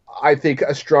 I think,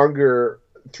 a stronger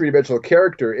three-dimensional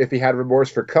character if he had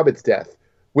remorse for Cubbitt's death,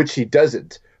 which he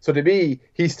doesn't. So to me,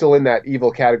 he's still in that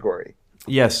evil category.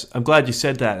 Yes, I'm glad you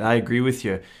said that. I agree with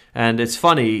you. And it's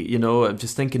funny, I'm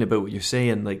just thinking about what you're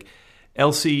saying. Like,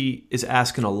 Elsie is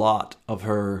asking a lot of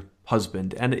her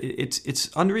husband, and it's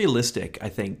unrealistic, I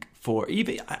think, for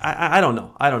even I don't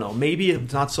know. Maybe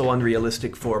it's not so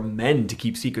unrealistic for men to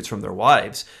keep secrets from their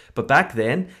wives, but back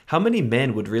then, how many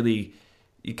men would really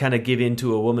kind of give in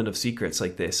to a woman of secrets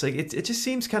like this? Like it just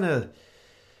seems kind of.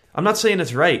 I'm not saying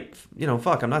it's right.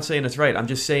 I'm not saying it's right. I'm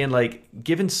just saying, like,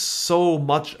 given so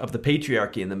much of the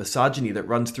patriarchy and the misogyny that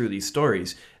runs through these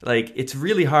stories, like, it's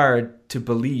really hard to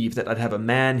believe that I'd have a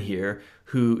man here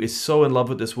who is so in love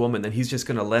with this woman that he's just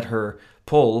going to let her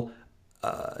pull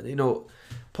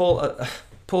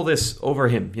this over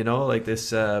him, like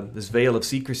this veil of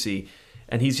secrecy,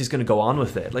 and he's just going to go on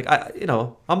with it. Like,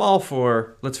 I'm all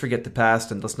for let's forget the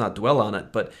past and let's not dwell on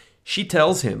it, but she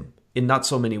tells him in not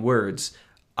so many words,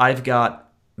 I've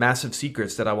got massive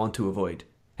secrets that I want to avoid.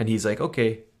 And he's like,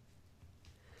 okay.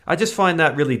 I just find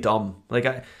that really dumb.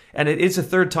 And it is the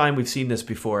third time we've seen this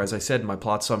before, as I said in my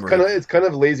plot summary. It's kind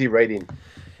of lazy writing.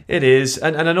 It is.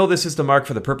 And I know this is the mark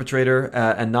for the perpetrator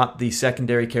and not the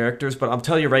secondary characters, but I'll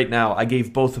tell you right now, I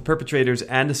gave both the perpetrators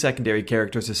and the secondary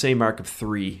characters the same mark of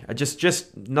 3.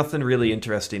 Just nothing really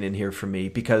interesting in here for me,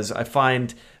 because I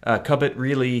find Cubbit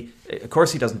really, of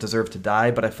course he doesn't deserve to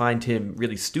die, but I find him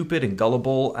really stupid and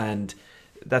gullible, and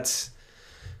that's,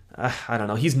 I don't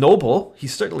know, he's noble.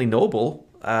 He's certainly noble,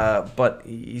 but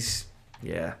he's,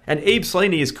 yeah. And Abe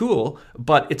Slaney is cool,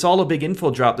 but it's all a big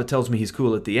info drop that tells me he's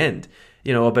cool at the end.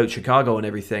 About Chicago and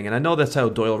everything. And I know that's how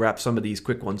Doyle wraps some of these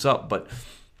quick ones up, but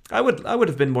I would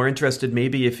have been more interested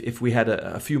maybe if we had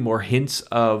a few more hints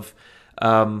of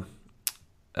Elsie's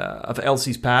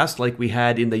past, like we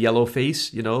had in the Yellow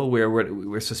Face, where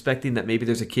we're suspecting that maybe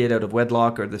there's a kid out of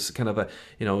wedlock, or this kind of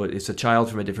it's a child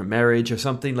from a different marriage or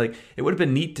something. Like, it would have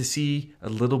been neat to see a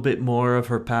little bit more of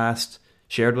her past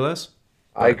shared with us.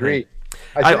 I agree.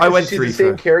 I went she's the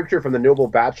same character from The Noble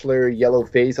Bachelor, Yellow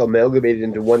Face, amalgamated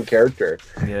into one character.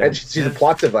 Yeah. And she's a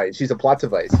plot device.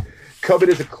 Cubbit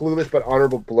is a clueless but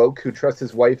honorable bloke who trusts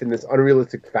his wife in this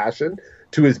unrealistic fashion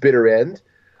to his bitter end.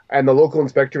 And the local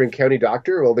inspector and county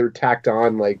doctor, well, they're tacked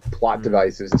on like plot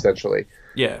devices, essentially.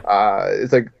 Yeah.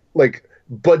 It's like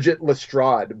budget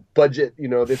Lestrade, budget,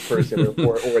 this person or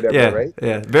whatever, yeah, right?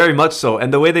 Yeah, very much so.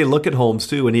 And the way they look at Holmes,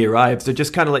 too, when he arrives, they're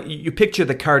just kind of like, you picture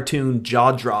the cartoon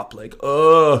jaw drop, like,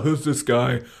 oh, who's this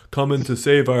guy coming to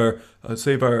save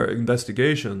our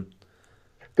investigation?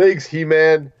 Thanks,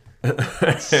 He-Man.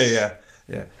 Yeah.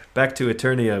 Back to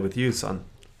Eternia with you, son.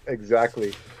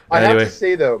 Exactly. I have to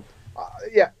say though,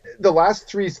 the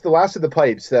last of the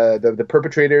pipes, the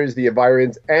perpetrators, the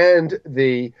environs, and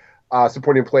the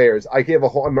supporting players, I get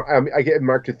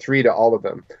marked a 3 to all of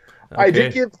them. Okay. I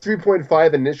did give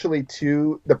 3.5 initially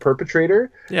to the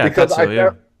perpetrator because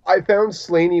I found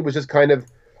Slaney was just kind of,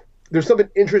 there's something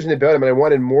interesting about him, and I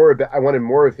wanted more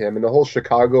of him, and the whole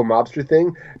Chicago mobster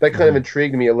thing that kind of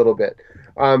intrigued me a little bit.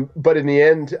 But in the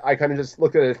end, I kind of just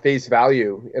looked at it at face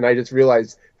value, and I just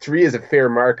realized 3 is a fair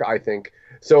mark, I think.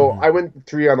 So I went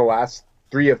 3 on the last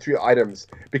 3 of 3 items,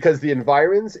 because the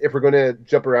environs, if we're going to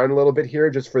jump around a little bit here,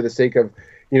 just for the sake of,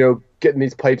 getting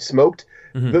these pipes smoked,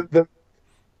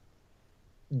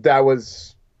 that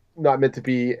was not meant to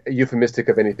be euphemistic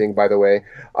of anything, by the way.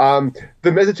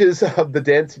 The messages of the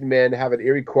Dancing Men have an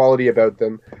eerie quality about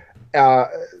them.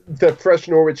 The fresh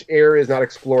Norwich air is not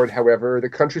explored, however. The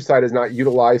countryside is not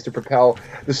utilized to propel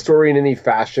the story in any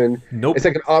fashion. Nope. It's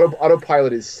like an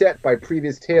autopilot is set by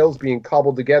previous tales being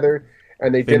cobbled together,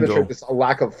 and they demonstrate this a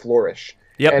lack of flourish.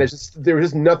 Yep. And there was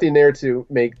just nothing there to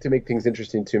make things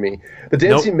interesting to me. The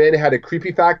Dancing Men had a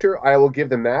creepy factor. I will give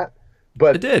them that.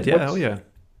 But it did, yeah. Oh, yeah.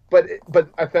 But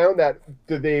I found that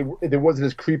it wasn't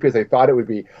as creepy as I thought it would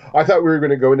be. I thought we were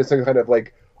going to go into some kind of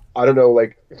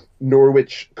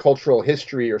Norwich cultural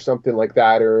history or something like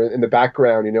that, or in the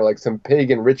background, like some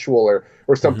pagan ritual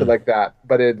or something like that.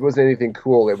 But it wasn't anything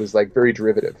cool. It was very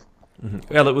derivative.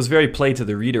 Mm-hmm. Well, it was very play to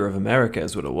the reader of America,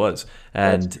 is what it was,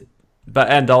 and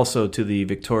also to the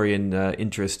Victorian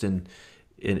interest in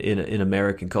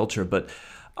American culture, but.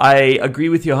 I agree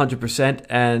with you 100%,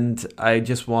 and I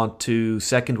just want to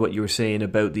second what you were saying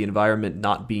about the environment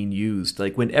not being used.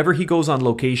 Like, whenever he goes on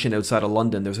location outside of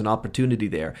London, there's an opportunity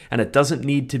there, and it doesn't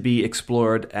need to be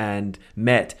explored and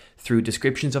met through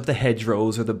descriptions of the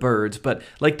hedgerows or the birds, but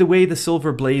like the way the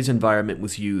Silver Blaze environment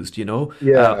was used,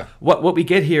 Yeah. What we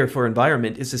get here for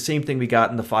environment is the same thing we got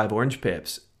in the 5 Orange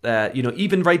Pips.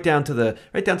 Even right down to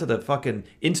the fucking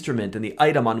instrument and the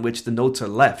item on which the notes are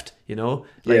left,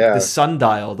 the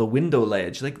sundial, the window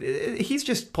ledge. Like, he's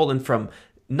just pulling from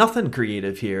nothing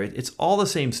creative here. It's all the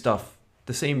same stuff,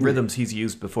 the same rhythms he's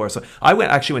used before. So I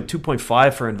actually went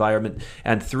 2.5 for environment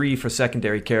and 3 for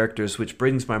secondary characters, which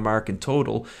brings my mark in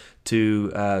total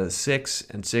to 6,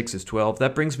 and 6 is 12.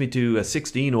 That brings me to a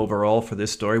 16 overall for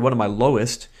this story, one of my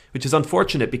lowest, which is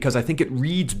unfortunate because I think it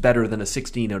reads better than a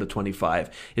 16 out of 25.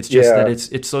 It's just that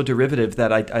it's so derivative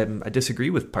that I disagree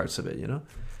with parts of it,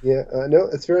 Yeah, no,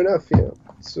 it's fair enough.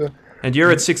 So, and you're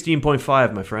at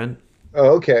 16.5, my friend.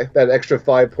 Oh, okay. That extra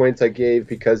 5 points I gave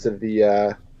because of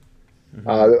the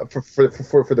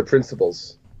for the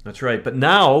principles. That's right. But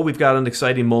now we've got an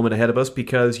exciting moment ahead of us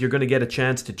because you're going to get a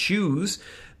chance to choose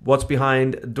what's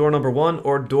behind door number 1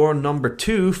 or door number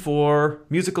 2 for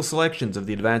musical selections of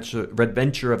the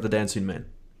Adventure of the Dancing Men.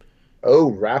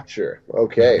 Oh, Rapture.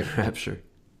 Okay. Rapture.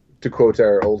 To quote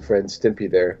our old friend Stimpy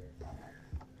there.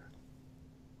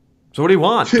 So what do you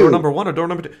want? 2. Door number 1 or door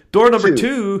number 2? Door number 2.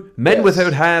 2, Men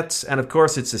Without Hats, and of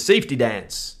course it's the safety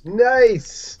dance.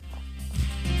 Nice.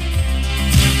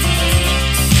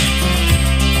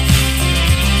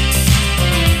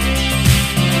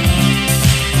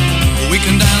 We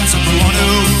can dance if we want to.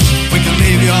 We can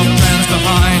leave your friends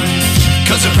behind.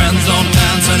 Cause your friends don't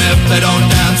dance, and if they don't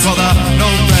dance, well, they're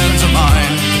no friends of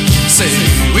mine. See,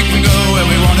 we can go where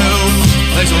we want to,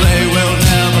 places they will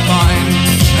never find.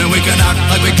 And we can act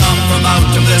like we come from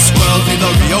out of this world, leave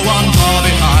the real one far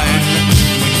behind.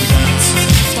 We can dance.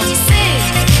 Don't you see?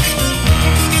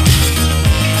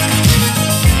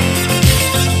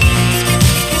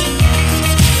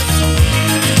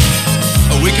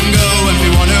 We can go if we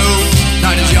want to.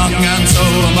 Night is young and so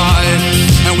am I.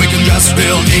 And we can dress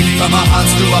real neat from our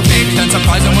hearts to our feet and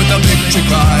surprise them with a victory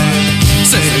cry.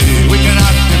 Say, we can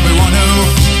act if we want to.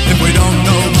 If we don't,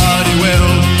 nobody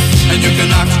will. And you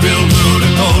can act real rude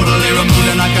and totally removed,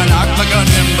 and I can act like an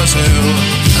imbecile.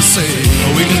 I say,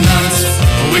 we can dance,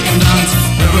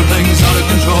 everything's out of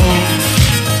control.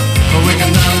 We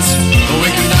can dance,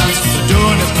 we're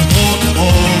doing it from pole to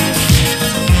pole.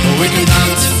 We can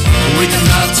dance,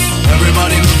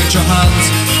 everybody look at your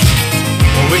hands.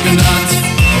 We can dance,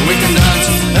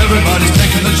 everybody's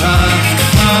taking the chance.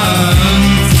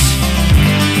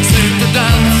 Safe to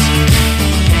dance,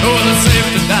 oh, it's safe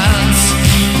to dance.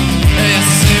 Yes,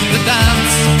 it's safe to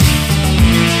dance.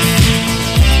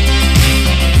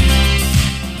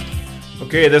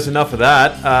 Okay, there's enough of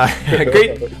that.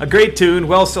 A great tune,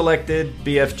 well selected,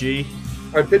 BFG.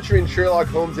 I'm picturing Sherlock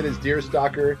Holmes and his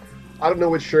deerstalker I don't know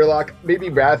what Sherlock, maybe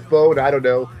Rathbone, I don't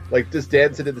know, like just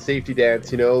dancing at the safety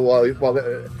dance, while I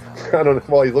don't know,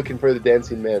 while he's looking for the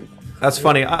dancing men. That's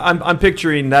funny. I'm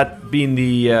picturing that being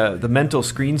the mental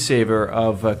screensaver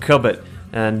of Cubbit,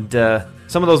 and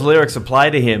some of those lyrics apply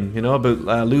to him.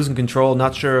 About losing control,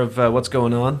 not sure of what's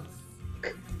going on.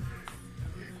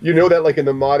 That, like in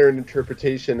the modern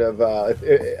interpretation of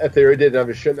if they did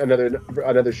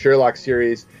another Sherlock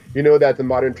series, that the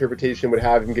modern interpretation would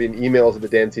have him getting emails of the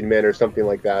dancing men or something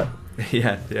like that.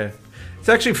 Yeah. It's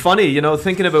actually funny,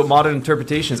 thinking about modern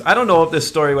interpretations. I don't know if this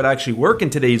story would actually work in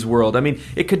today's world. I mean,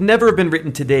 it could never have been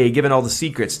written today, given all the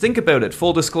secrets. Think about it.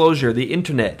 Full disclosure, the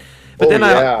internet. But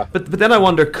then I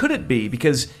wonder, could it be?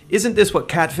 Because isn't this what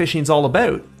catfishing's all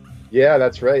about? Yeah,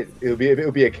 that's right. It would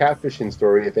be a catfishing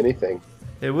story, if anything.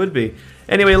 It would be.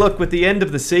 Anyway, look, with the end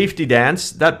of the safety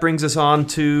dance, that brings us on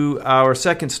to our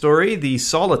second story, The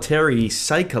Solitary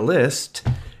Cyclist,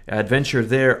 adventure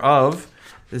thereof.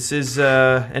 This is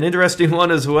an interesting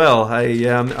one as well.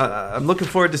 I'm looking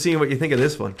forward to seeing what you think of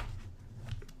this one.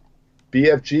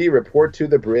 BFG, report to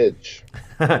the bridge.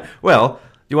 Well,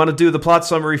 you want to do the plot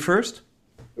summary first?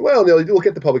 Well, no, we'll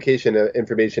get the publication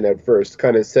information out first.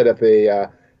 Kind of set up a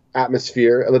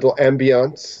atmosphere, a little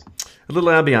ambiance. A little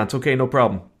ambiance, okay, no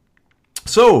problem.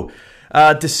 So,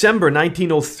 December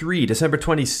 1903, December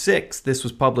 26th, this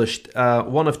was published.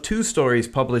 One of two stories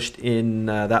published in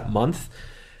that month.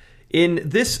 In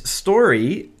this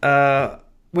story, well,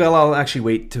 I'll actually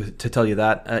wait to tell you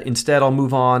that. Instead, I'll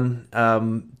move on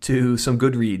to some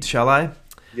Goodreads, shall I?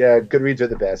 Yeah, Goodreads are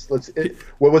the best. Was it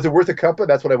worth a cuppa?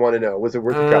 That's what I want to know. Was it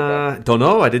worth a cuppa? Don't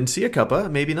know. I didn't see a cuppa.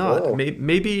 Maybe not. Oh.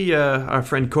 Maybe our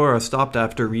friend Cora stopped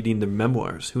after reading the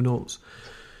memoirs. Who knows?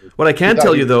 What I can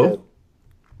tell you, though,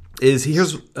 is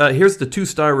here's the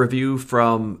 2-star review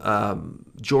from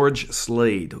George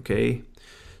Slade, okay?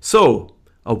 So,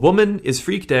 a woman is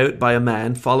freaked out by a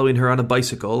man following her on a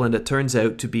bicycle, and it turns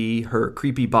out to be her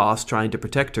creepy boss trying to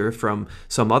protect her from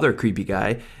some other creepy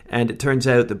guy, and it turns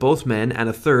out that both men and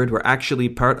a third were actually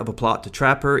part of a plot to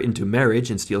trap her into marriage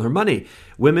and steal her money.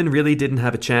 Women really didn't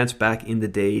have a chance back in the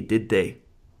day, did they?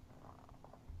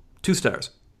 2 stars.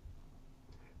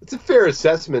 It's a fair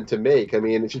assessment to make. I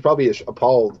mean, she's probably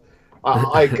appalled.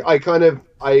 I kind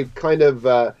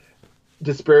of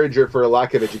disparage her for a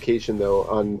lack of education, though,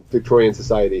 on Victorian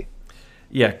society.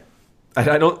 Yeah,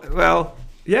 I don't. Well,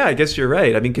 yeah, I guess you're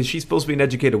right. I mean, because she's supposed to be an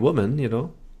educated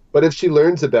woman, But if she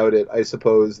learns about it, I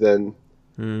suppose then.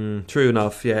 True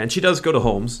enough. Yeah, and she does go to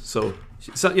Holmes, so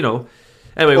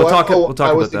Anyway, we'll talk about that.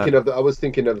 I was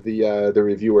thinking of the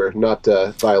reviewer, not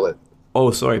Violet.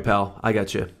 Oh, sorry, pal. I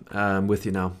got you. I'm with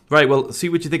you now. Right, well, see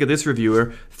what you think of this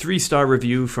reviewer. 3-star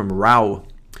review from Rao.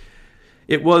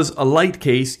 It was a light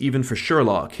case even for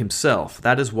Sherlock himself.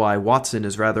 That is why Watson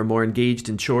is rather more engaged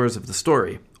in chores of the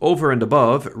story. Over and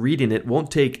above, reading it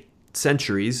won't take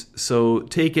centuries, so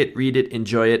take it, read it,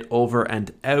 enjoy it, over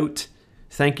and out.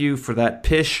 Thank you for that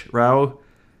pish, Rao.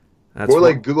 That's more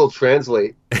like Google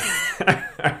Translate.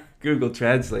 Google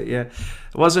Translate, yeah.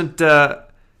 Wasn't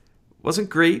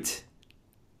great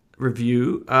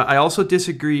review. I also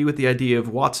disagree with the idea of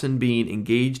Watson being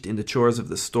engaged in the chores of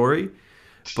the story,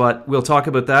 but we'll talk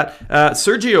about that.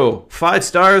 Sergio, 5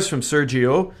 stars from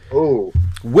Sergio. Oh.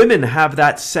 Women have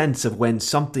that sense of when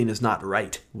something is not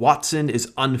right. Watson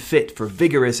is unfit for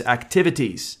vigorous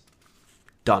activities.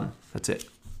 Done. That's it.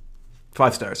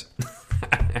 5 stars.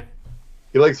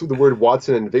 He likes the word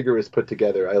Watson and vigorous put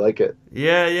together. I like it.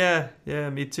 Yeah,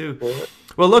 me too.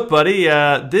 Well, look, buddy,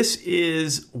 this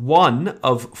is one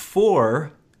of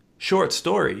 4 short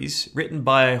stories written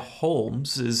by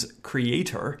Holmes's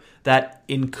creator that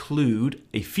include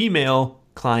a female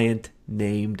client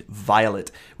named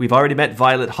Violet. We've already met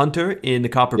Violet Hunter in the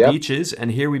Copper Beeches,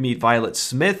 and here we meet Violet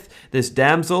Smith, this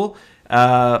damsel.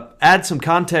 Add some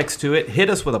context to it, hit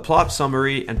us with a plot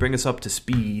summary, and bring us up to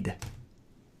speed.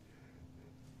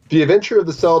 The Adventure of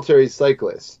the Solitary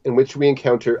Cyclist, in which we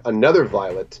encounter another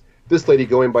Violet, this lady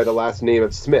going by the last name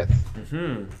of Smith.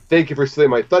 Mm-hmm. Thank you for stealing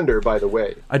my thunder, by the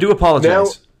way. I do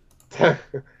apologize.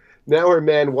 Now her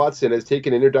man Watson has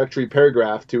taken an introductory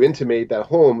paragraph to intimate that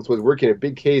Holmes was working a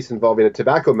big case involving a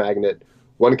tobacco magnate.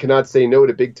 One cannot say no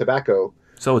to big tobacco.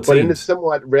 So it but seems. In a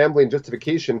somewhat rambling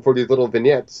justification for these little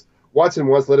vignettes, Watson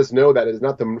wants to let us know that it is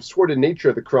not the sordid nature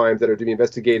of the crimes that are to be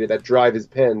investigated that drive his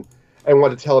pen and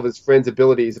want to tell of his friend's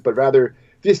abilities, but rather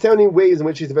the astounding ways in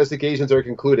which these investigations are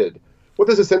concluded. What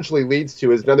this essentially leads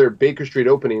to is another Baker Street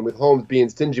opening, with Holmes being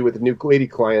stingy with a new lady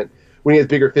client when he has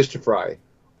bigger fish to fry.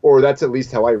 Or that's at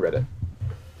least how I read it.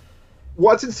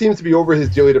 Watson seems to be over his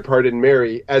dearly departed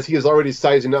Mary, as he is already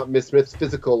sizing up Miss Smith's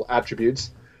physical attributes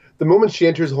the moment she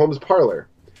enters Holmes' parlor.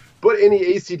 But any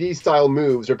ACD-style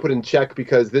moves are put in check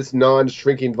because this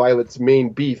non-shrinking Violet's main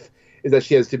beef is that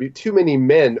she has too many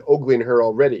men ogling her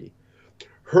already.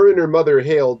 Her and her mother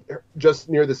hail just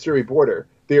near the Surrey border.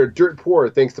 They are dirt poor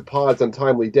thanks to Pod's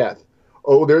untimely death.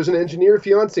 Oh, there's an engineer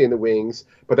fiancé in the wings,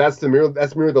 but that's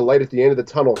merely the light at the end of the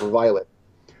tunnel for Violet.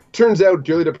 Turns out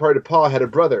dearly departed Pa had a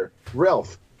brother,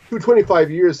 Ralph, who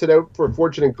 25 years set out for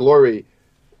fortune and glory,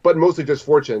 but mostly just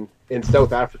fortune, in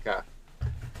South Africa.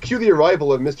 Cue the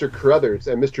arrival of Mr. Carruthers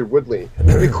and Mr. Woodley,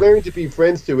 declaring to be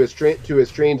friends to his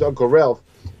strange Uncle Ralph,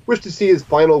 wish to see his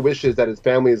final wishes that his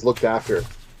family is looked after.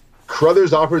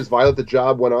 Carruthers offers Violet the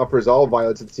job one offers all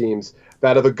Violets, it seems,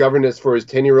 that of a governess for his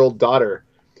 10-year-old daughter.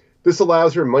 This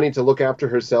allows her money to look after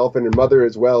herself and her mother,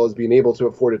 as well as being able to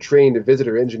afford a train to visit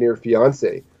her engineer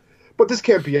fiancé. But this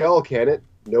can't be all, can it?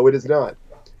 No, it is not.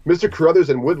 Mr.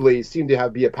 Carruthers and Woodley seem to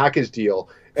be a package deal,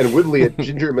 and Woodley a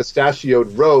ginger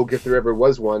mustachioed rogue if there ever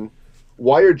was one.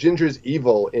 Why are gingers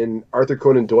evil in Arthur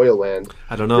Conan Doyle land?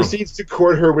 I don't know. Proceeds to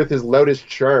court her with his loudest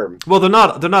charm. Well, they're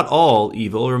not all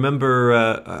evil. Remember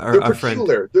our friend.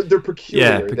 They're peculiar.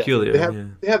 Yeah, peculiar.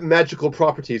 They have magical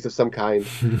properties of some kind.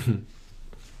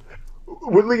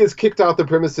 Woodley is kicked off the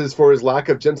premises for his lack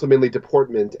of gentlemanly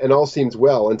deportment, and all seems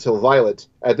well until Violet,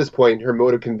 at this point her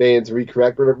mode of conveyance and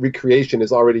recreation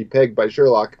is already pegged by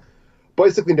Sherlock,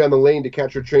 bicycling down the lane to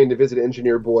catch her train to visit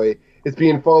Engineer Boy, is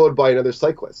being followed by another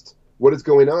cyclist. What is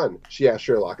going on? She asks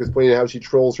Sherlock, explaining how she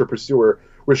trolls her pursuer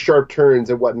with sharp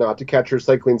turns and whatnot to catch her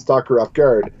cycling stalker off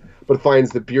guard, but finds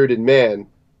the bearded man,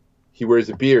 he wears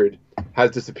a beard,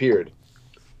 has disappeared.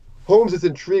 Holmes is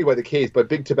intrigued by the case, but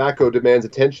Big Tobacco demands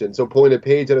attention, so pulling a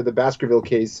page out of the Baskerville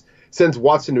case, sends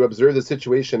Watson to observe the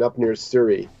situation up near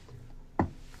Surrey.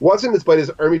 Watson, despite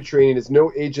his army training, is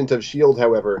no agent of S.H.I.E.L.D.,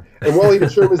 however, and while he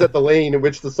determines that the lane in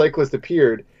which the cyclist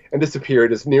appeared and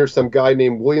disappeared is near some guy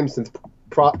named Williamson's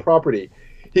property,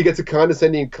 he gets a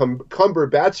condescending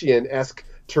Cumberbatchian-esque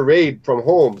tirade from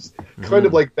Holmes, kind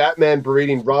of like Batman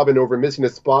berating Robin over missing a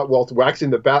spot whilst waxing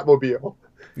the Batmobile.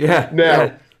 Yeah. Now...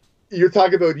 Yeah. You're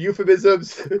talking about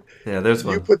euphemisms. Yeah, there's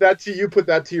one. You put that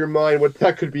to your mind. What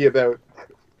that could be about.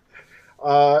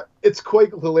 It's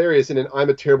quite hilarious in an "I'm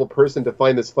a terrible person" to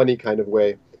find this funny kind of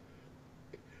way.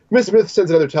 Miss Smith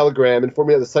sends another telegram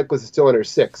informing that the cyclist is still on her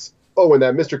 6. Oh, and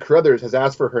that Mr. Carruthers has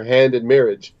asked for her hand in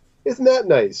marriage. Isn't that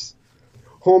nice?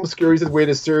 Holmes scurries his way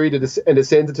to Surrey and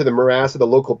descends into the morass of the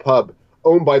local pub,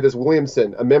 owned by this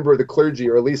Williamson, a member of the clergy,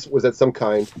 or at least was at some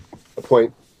kind a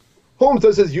point. Holmes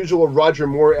does his usual Roger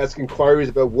Moore-esque inquiries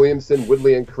about Williamson,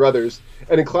 Woodley, and Carruthers,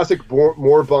 and in classic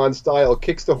Moore-Bond style,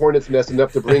 kicks the hornet's nest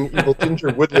enough to bring evil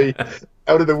Ginger Woodley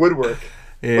out of the woodwork.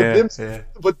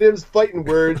 But them's fighting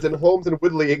words, and Holmes and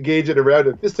Woodley engage in a round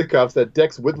of fisticuffs that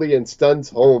decks Woodley and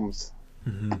stuns Holmes.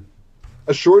 Mm-hmm.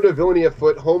 Assured of villainy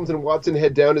afoot, Holmes and Watson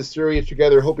head down to Surrey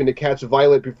together, hoping to catch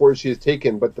Violet before she is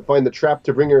taken, but to find the trap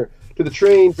to bring her to the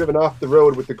train driven off the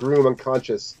road with the groom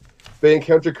unconscious. They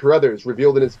encounter Carruthers,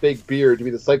 revealed in his fake beard to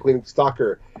be the cycling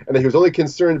stalker, and that he was only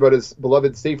concerned about his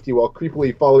beloved's safety while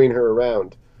creepily following her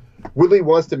around. Woodley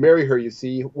wants to marry her, you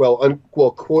see,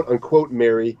 quote-unquote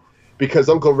marry, because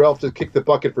Uncle Ralph just kicked the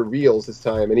bucket for reals this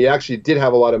time, and he actually did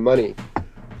have a lot of money.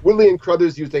 Woodley and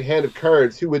Carruthers used a hand of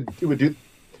cards. Woodley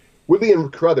and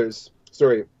Carruthers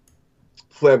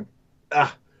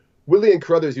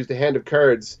used a hand of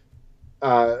cards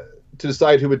to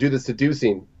decide who would do the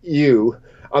seducing.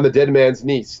 On the dead man's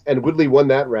niece, and Woodley won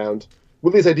that round.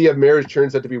 Woodley's idea of marriage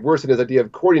turns out to be worse than his idea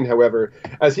of courting, however,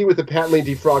 as he with the patently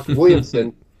defrocked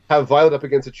Williamson have Violet up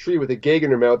against a tree with a gag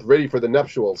in her mouth ready for the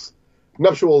nuptials.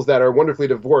 Nuptials that are wonderfully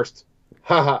divorced.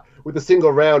 With a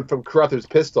single round from Carruthers'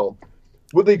 pistol.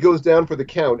 Woodley goes down for the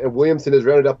count, and Williamson is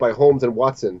rounded up by Holmes and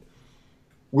Watson.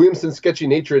 Williamson's sketchy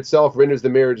nature itself renders the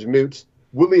marriage moot.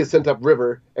 Woodley is sent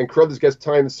upriver, and Carruthers gets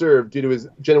time served due to his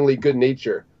generally good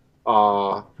nature.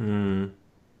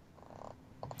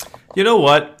 You know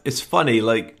what? It's funny,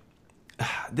 like,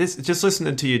 this, just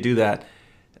listening to you do that,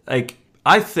 like,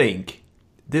 I think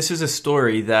this is a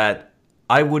story that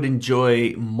I would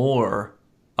enjoy more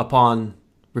upon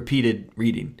repeated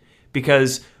reading.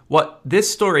 Because what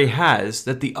this story has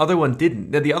that the other one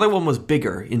didn't, that the other one was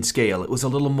bigger in scale. It was a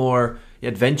little more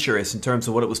adventurous in terms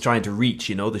of what it was trying to reach,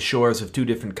 you know, the shores of 2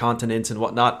 different continents and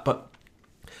whatnot. But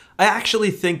I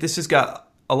actually think this has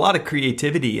got a lot of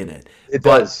creativity in it. It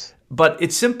does. But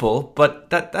it's simple, but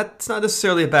that's not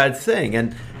necessarily a bad thing.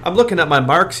 And I'm looking at my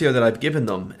marks here that I've given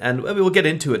them, and we'll get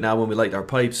into it now when we light our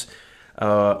pipes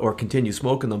or continue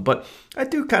smoking them. But I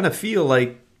do kind of feel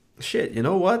like, shit, you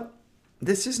know what?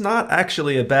 This is not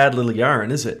actually a bad little yarn,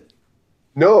 is it?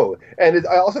 No, and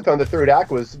I also found the third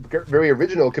act was very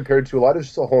original compared to a lot of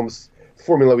Holmes'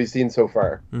 formula we've seen so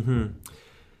far. Mm-hmm.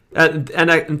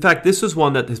 In fact, this was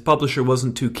one that his publisher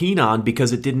wasn't too keen on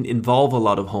because it didn't involve a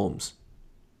lot of Holmes.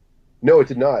 No, it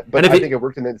did not. But I think it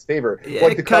worked in his favor.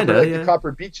 Yeah, the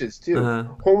Copper Beeches, too.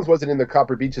 Holmes wasn't in the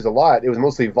Copper Beeches a lot. It was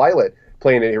mostly Violet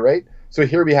playing it, right? So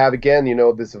here we have, again,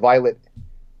 this Violet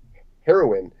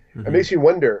heroine. Mm-hmm. It makes you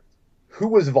wonder, who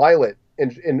was Violet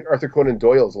in Arthur Conan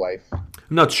Doyle's life? I'm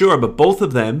not sure, but both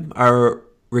of them are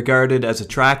regarded as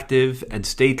attractive and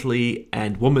stately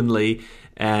and womanly.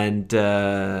 And,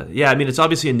 it's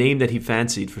obviously a name that he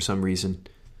fancied for some reason.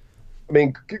 I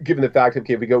mean, given the fact,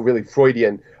 okay, if we go really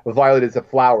Freudian, Violet is a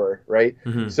flower, right?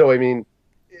 Mm-hmm. So, I mean,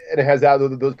 and it has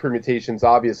those permutations,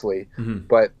 obviously. Mm-hmm.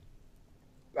 But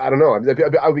I don't know.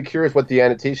 I would be curious what the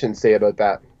annotations say about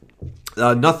that.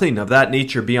 Nothing of that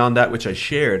nature beyond that which I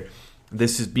shared.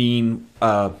 This has been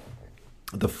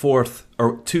the fourth,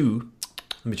 or two,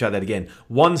 let me try that again.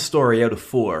 One story out of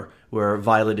four where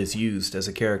Violet is used as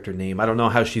a character name. I don't know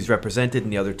how she's represented in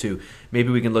the other two. Maybe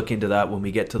we can look into that when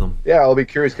we get to them. Yeah, I'll be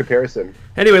curious comparison.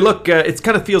 Anyway, look, it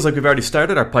kind of feels like we've already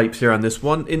started our pipes here on this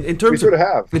one. In terms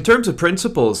of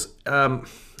principles,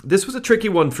 this was a tricky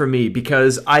one for me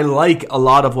because I like a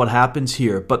lot of what happens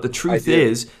here, but the truth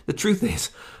is,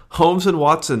 Holmes and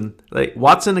Watson,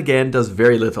 Watson again does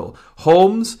very little.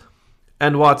 Holmes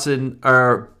and Watson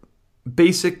are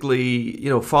basically,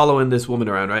 following this woman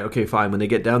around, right? Okay, fine, when they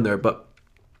get down there, but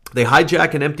they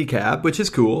hijack an empty cab, which is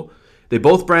cool. They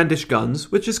both brandish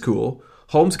guns, which is cool.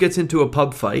 Holmes gets into a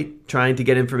pub fight trying to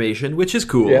get information, which is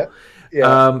cool.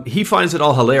 Yeah. He finds it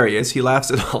all hilarious. He laughs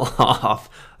it all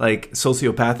off, like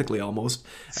sociopathically almost.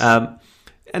 And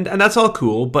that's all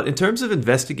cool, but in terms of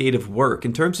investigative work,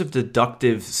 in terms of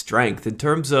deductive strength, in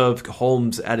terms of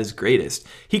Holmes at his greatest,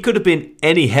 he could have been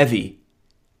any heavy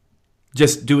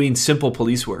just doing simple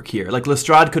police work here. Like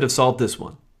Lestrade could have solved this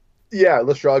one. Yeah,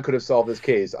 Lestrade could have solved this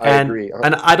case. I agree.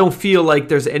 And I don't feel like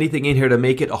there's anything in here to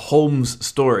make it a Holmes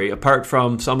story, apart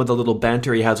from some of the little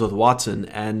banter he has with Watson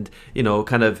and,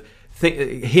 kind of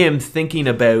him thinking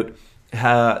about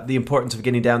the importance of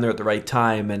getting down there at the right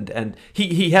time. And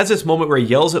he has this moment where he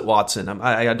yells at Watson.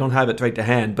 I don't have it right to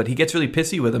hand, but he gets really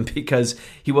pissy with him because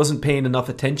he wasn't paying enough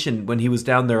attention when he was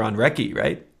down there on Recce,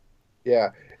 right?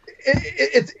 Yeah.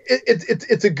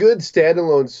 It's a good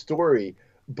standalone story,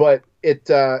 but it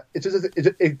doesn't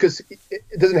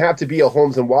have to be a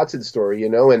Holmes and Watson story,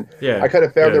 And I kind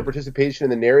of found their participation in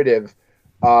the narrative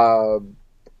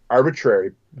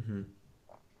arbitrary. Mm-hmm.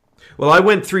 Well, I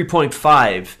went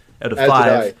 3.5 out of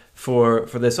 5 for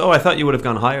this. Oh, I thought you would have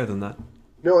gone higher than that.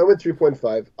 No, I went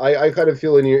 3.5. I kind of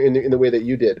feel in the way that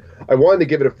you did. I wanted to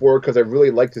give it a 4 because I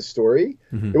really liked the story.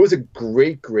 Mm-hmm. It was a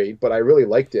great, but I really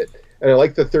liked it. And I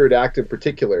like the third act in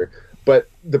particular, but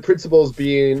the principles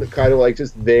being kind of like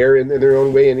just there in their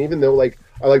own way. And even though I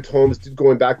liked Holmes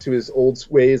going back to his old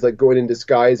ways, like going in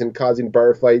disguise and causing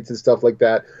bar fights and stuff like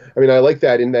that. I mean, I like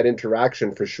that in that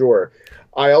interaction for sure.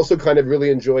 I also kind of really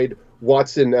enjoyed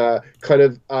Watson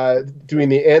doing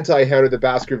the anti-Hound of the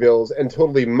Baskervilles and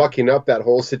totally mucking up that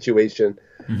whole situation.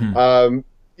 Mm-hmm.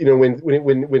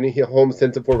 When Holmes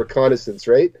sent him for reconnaissance,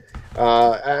 right?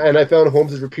 And I found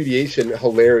Holmes's repudiation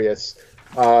hilarious.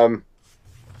 Well,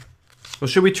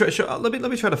 should we try? Let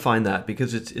me try to find that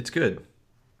because it's good.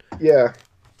 Yeah.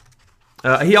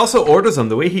 He also orders them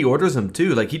the way he orders them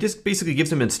too. Like he just basically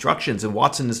gives him instructions, and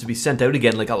Watson is to be sent out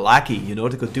again like a lackey, to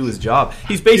go do his job.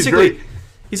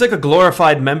 He's like a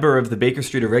glorified member of the Baker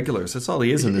Street Irregulars. That's all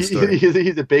he is in this story.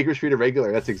 He's a Baker Street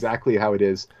Irregular. That's exactly how it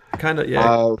is. Kind of,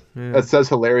 yeah. That sounds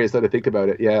hilarious now to think about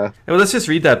it, yeah. Well, let's just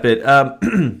read that bit.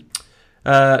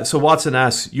 So Watson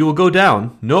asks, "You will go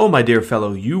down?" "No, my dear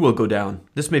fellow, you will go down.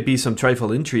 This may be some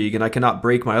trifle intrigue, and I cannot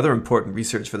break my other important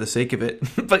research for the sake of it.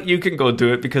 But you can go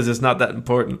do it because it's not that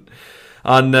important."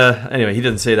 Anyway, he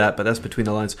didn't say that, but that's between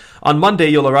the lines. "On Monday,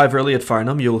 you'll arrive early at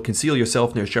Farnham. You will conceal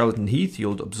yourself near Charlton Heath.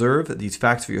 You'll observe these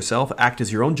facts for yourself. Act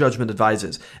as your own judgment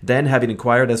advises. Then, having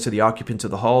inquired as to the occupants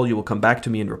of the hall, you will come back to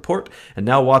me and report. And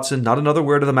now, Watson, not another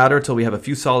word of the matter till we have a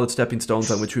few solid stepping stones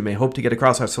on which we may hope to get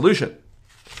across our solution."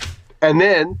 And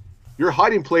then, your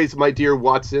hiding place, my dear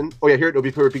Watson. Oh yeah, here it will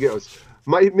before it begins.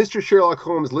 Mr. Sherlock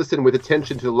Holmes listened with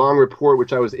attention to the long report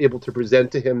which I was able to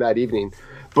present to him that evening,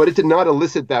 but it did not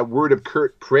elicit that word of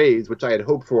curt praise which I had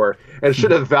hoped for and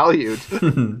should have valued.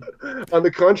 On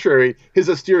the contrary, his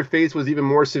austere face was even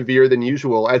more severe than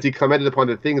usual as he commented upon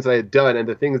the things I had done and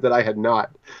the things that I had not.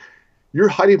 "Your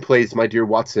hiding place, my dear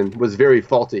Watson, was very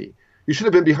faulty. You should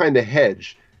have been behind the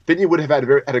hedge. Then you would have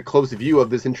had a close view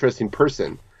of this interesting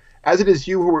person. As it is,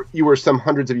 you were some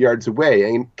hundreds of yards away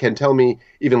and can tell me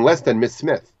even less than Miss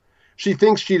Smith. She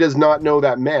thinks she does not know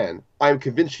that man. I am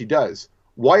convinced she does.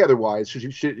 Why otherwise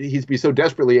should he be so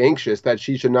desperately anxious that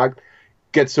she should not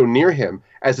get so near him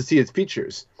as to see his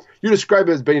features. You describe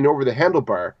it as bending over the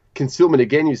handlebar. Concealment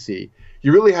again, you see.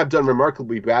 You really have done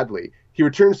remarkably badly. He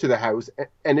returns to the house,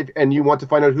 and you want to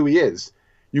find out who he is.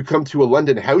 You come to a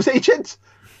London house agent?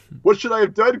 What should I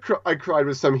have done? I cried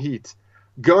with some heat.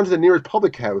 Gone to the nearest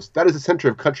public house. That is the center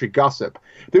of country gossip.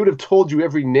 They would have told you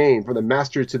every name, from the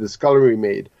masters to the scullery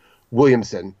maid.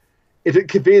 Williamson. It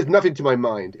conveys nothing to my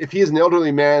mind. If he is an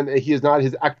elderly man, he is not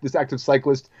this active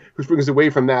cyclist who springs away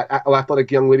from that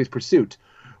athletic young lady's pursuit.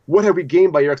 What have we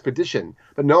gained by your expedition?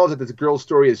 The knowledge that this girl's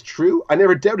story is true? I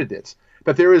never doubted it.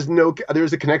 That there is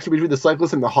a connection between the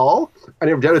cyclist and the hall? I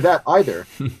never doubted that either.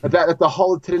 that the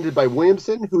hall is tenanted by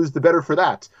Williamson? Who is the better for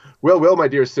that? Well, my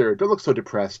dear sir, don't look so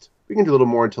depressed. We can do a little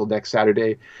more until next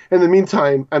Saturday. In the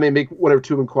meantime, I may make one or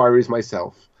two inquiries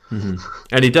myself. Mm-hmm.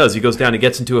 And he does. He goes down and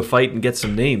gets into a fight and gets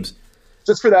some names.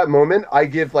 Just for that moment, I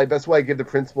give that's why I give the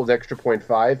principals extra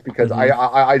 0.5 because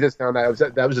I just found that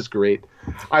was just great.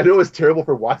 I know it was terrible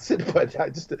for Watson, but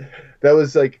that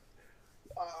was like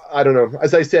I don't know.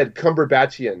 As I said,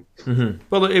 Cumberbatchian. Mm-hmm.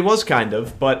 Well, it was kind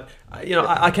of, but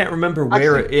I can't remember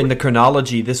where in the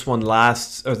chronology this one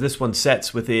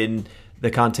sets within the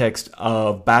context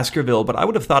of Baskerville. But I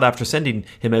would have thought after sending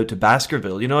him out to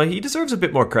Baskerville, he deserves a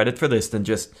bit more credit for this than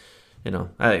just.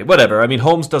 Whatever. I mean,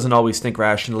 Holmes doesn't always think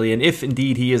rationally, and if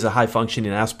indeed he is a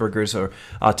high-functioning Asperger's or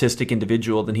autistic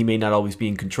individual, then he may not always be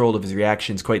in control of his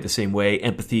reactions quite the same way.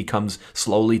 Empathy comes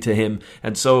slowly to him,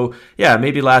 and so, yeah,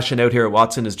 maybe lashing out here at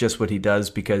Watson is just what he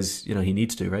does because, he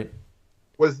needs to, right?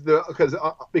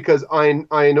 Because I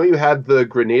know you had the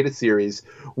Grenada series.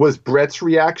 Was Brett's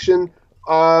reaction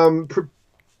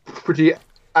pretty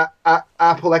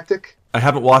apoplectic? I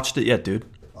haven't watched it yet, dude.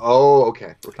 Oh,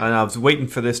 okay. And I was waiting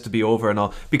for this to be over and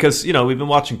all because we've been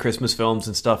watching Christmas films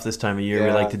and stuff this time of year. Yeah.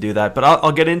 We like to do that, but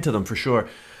I'll get into them for sure.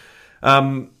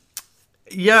 So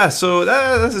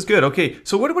this is good. Okay,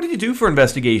 so what did you do for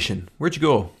investigation? Where'd you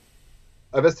go?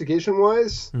 Investigation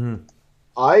wise,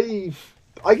 I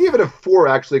gave it a 4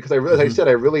 actually because I said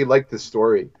I really liked this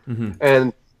story,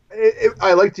 and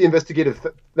I liked the investigative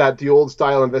that the old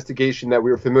style investigation that we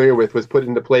were familiar with was put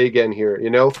into play again here.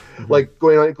 Like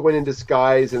going in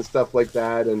disguise and stuff like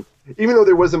that. And even though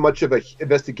there wasn't much of an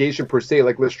investigation per se,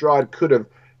 like Lestrade could have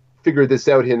figured this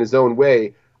out in his own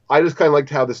way. I just kind of liked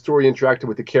how the story interacted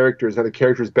with the characters, how the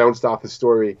characters bounced off the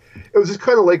story. It was just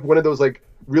kind of like one of those like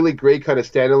really great kind of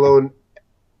standalone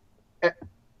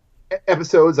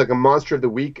episodes, like a Monster of the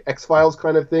Week X-Files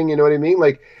kind of thing. You know what I mean?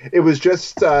 Like it was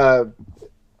just.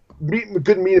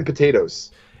 Good meat and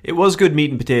potatoes. It was good meat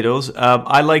and potatoes.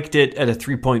 I liked it at a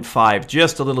 3.5,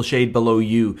 just a little shade below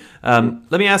you.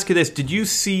 Let me ask you this. Did you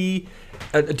think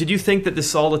that the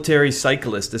solitary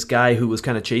cyclist, this guy who was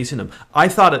kind of chasing him, I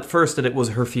thought at first that it was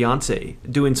her fiance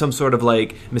doing some sort of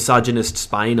like misogynist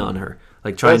spying on her,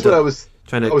 like trying to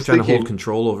hold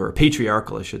control over her.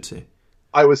 Patriarchal, I should say.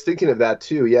 I was thinking of that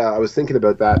too. Yeah, I was thinking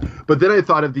about that. But then I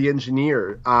thought of the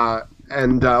engineer,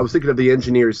 and I was thinking of the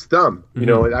engineer's thumb.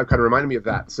 That kind of reminded me of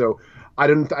that. So I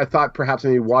thought perhaps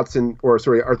maybe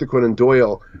Arthur Conan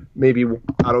Doyle. Maybe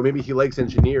he likes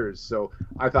engineers. So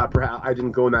I thought perhaps I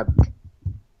didn't go in that.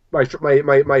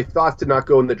 My thoughts did not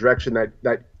go in the direction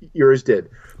that yours did.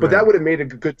 But That would have made a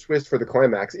good twist for the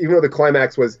climax, even though the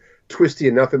climax was twisty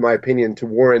enough, in my opinion, to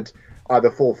warrant the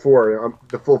full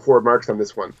 4 marks on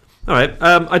this one. All right,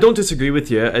 I don't disagree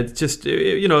with you. It's just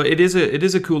it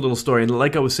is a cool little story, and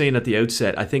like I was saying at the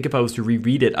outset, I think if I was to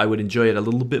reread it, I would enjoy it a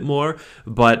little bit more.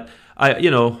 But I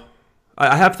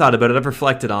have thought about it, I've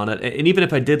reflected on it, and even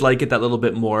if I did like it that little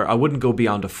bit more, I wouldn't go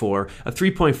beyond a 4. A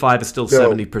 3.5 is still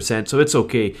 70%, so it's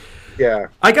okay. Yeah.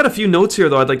 I got a few notes here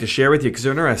though I'd like to share with you because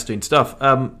they're interesting stuff.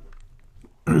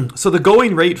 So the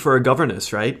going rate for a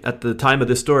governess, right, at the time of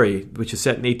this story, which is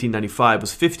set in 1895,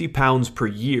 was £50 per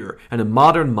year. And in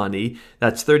modern money,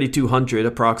 that's $3,200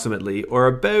 approximately, or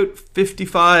about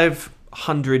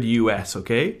 $5,500 US,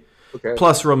 okay?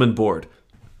 Plus room and board.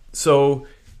 So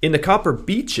in the Copper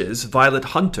Beeches, Violet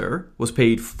Hunter was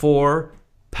paid £4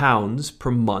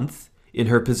 per month in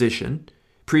her position,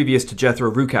 previous to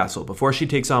Jethro Rucastle. Before she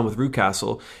takes on with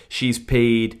Rucastle, she's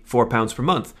paid £4 per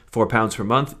month. £4 per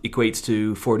month equates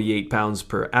to £48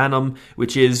 per annum,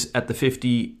 which is at the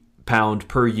 £50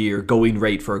 per year going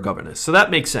rate for a governess. So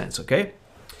that makes sense, okay?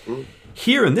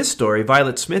 Here in this story,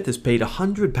 Violet Smith is paid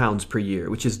 £100 per year,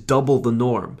 which is double the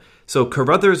norm. So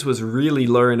Carruthers was really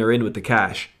luring her in with the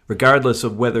cash, regardless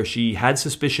of whether she had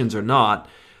suspicions or not.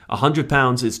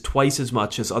 £100 is twice as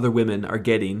much as other women are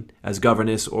getting as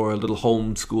governess or a little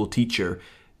homeschool teacher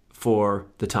for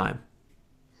the time.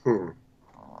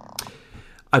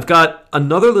 I've got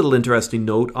another little interesting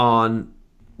note on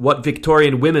what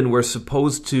Victorian women were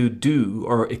supposed to do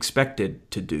or expected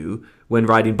to do when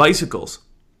riding bicycles.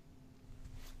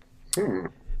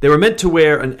 They were meant to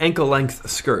wear an ankle-length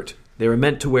skirt. They were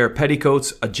meant to wear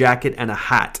petticoats, a jacket, and a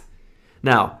hat.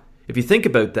 Now, if you think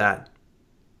about that,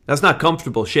 that's not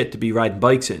comfortable shit to be riding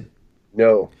bikes in.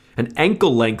 No. An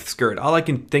ankle-length skirt. All I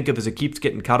can think of is it keeps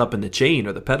getting caught up in the chain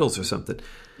or the pedals or something.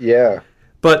 Yeah.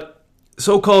 But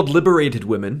so-called liberated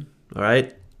women, all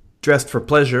right, dressed for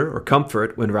pleasure or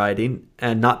comfort when riding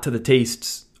and not to the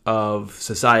tastes of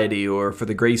society or for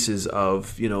the graces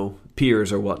of,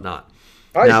 peers or whatnot.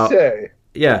 I say.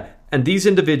 Yeah, and these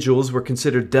individuals were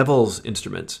considered devil's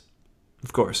instruments,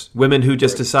 of course. Women who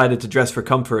just decided to dress for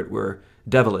comfort were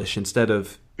devilish instead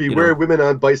of... Beware women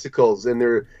on bicycles in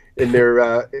their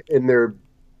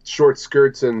short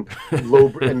skirts and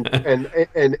low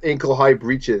and ankle high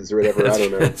breeches or whatever. I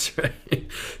don't know. That's right.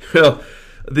 Well,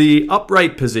 the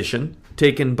upright position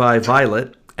taken by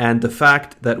Violet and the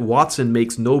fact that Watson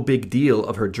makes no big deal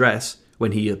of her dress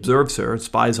when he observes her,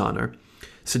 spies on her,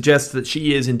 suggests that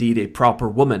she is indeed a proper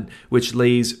woman, which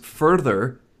lays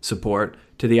further support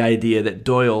to the idea that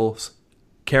Doyle's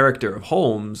character of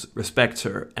Holmes respects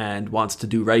her and wants to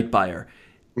do right by her.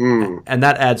 And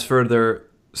that adds further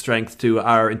strength to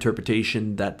our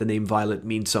interpretation that the name Violet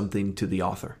means something to the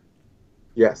author.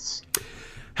 Yes.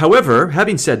 However,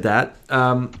 having said that,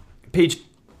 I've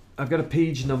got a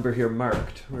page number here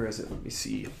marked. Where is it? Let me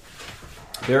see.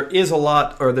 There's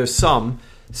some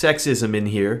sexism in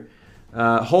here.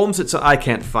 Holmes, I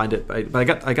can't find it, but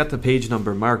I got the page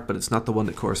number marked, but it's not the one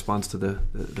that corresponds to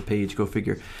the page. Go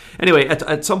figure. Anyway,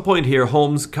 at some point here,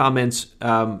 Holmes comments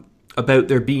about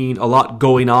there being a lot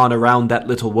going on around that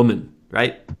little woman,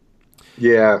 right?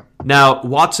 Yeah. Now,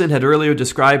 Watson had earlier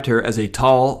described her as a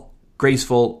tall,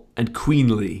 graceful, and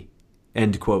queenly,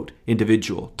 end quote,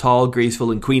 individual. Tall,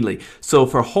 graceful, and queenly. So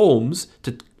for Holmes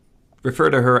to refer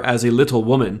to her as a little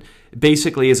woman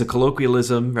basically is a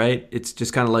colloquialism, right? It's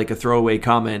just kind of like a throwaway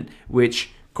comment,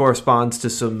 which corresponds to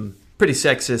some pretty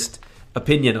sexist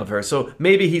opinion of her. So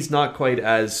maybe he's not quite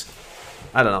as...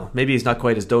 I don't know. Maybe he's not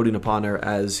quite as doting upon her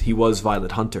as he was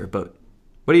Violet Hunter. But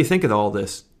what do you think of all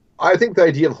this? I think the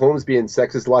idea of Holmes being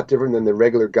sexist is a lot different than the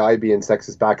regular guy being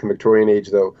sexist back in the Victorian age,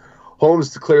 though.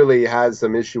 Holmes clearly has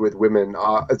some issue with women.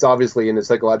 It's obviously in his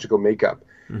psychological makeup.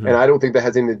 Mm-hmm. And I don't think that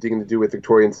has anything to do with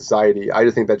Victorian society. I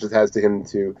just think that just has to him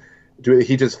to do it.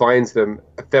 He just finds them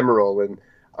ephemeral and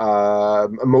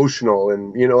emotional.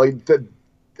 And,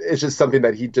 it's just something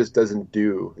that he just doesn't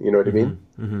do. You know what I mean?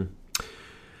 Mm-hmm.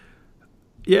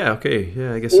 Yeah. Okay.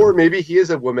 Yeah. I guess. Or maybe he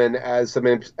is a woman, as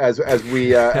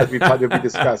we probably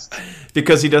discussed,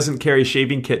 because he doesn't carry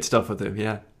shaving kit stuff with him.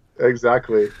 Yeah.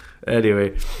 Exactly.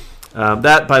 Anyway,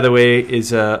 that, by the way,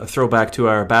 is a throwback to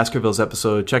our Baskervilles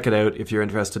episode. Check it out if you're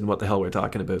interested in what the hell we're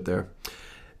talking about there.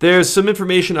 There's some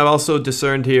information I've also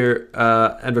discerned here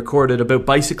and recorded about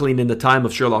bicycling in the time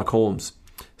of Sherlock Holmes.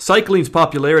 Cycling's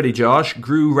popularity, Josh,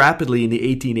 grew rapidly in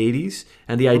the 1880s,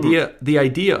 and the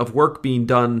idea of work being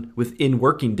done within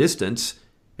working distance,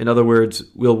 in other words,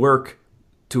 we'll work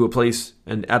to a place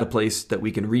and at a place that we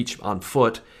can reach on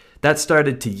foot, that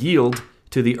started to yield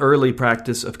to the early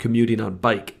practice of commuting on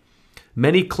bike.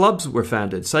 Many clubs were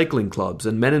founded, cycling clubs,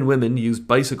 and men and women used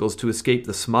bicycles to escape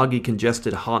the smoggy,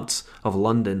 congested haunts of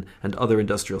London and other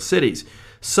industrial cities.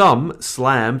 Some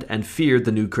slammed and feared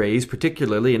the new craze,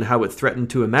 particularly in how it threatened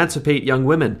to emancipate young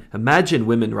women. Imagine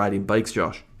women riding bikes,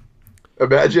 Josh.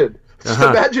 Imagine.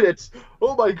 Imagine it.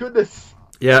 Oh, my goodness.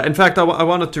 Yeah, in fact, I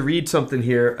wanted to read something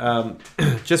here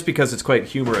just because it's quite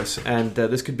humorous, and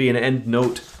this could be an end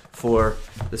note for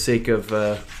the sake of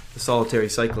the solitary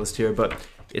cyclist here, but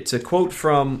it's a quote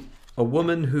from a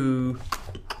woman who...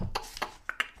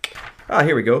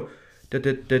 here we go.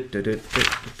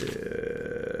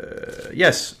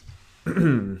 Yes.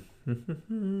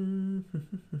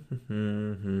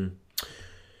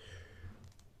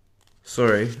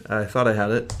 Sorry, I thought I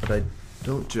had it, but I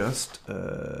don't just.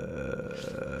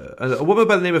 A woman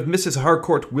by the name of Mrs.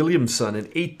 Harcourt Williamson in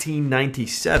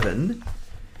 1897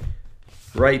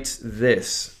 writes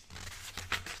this.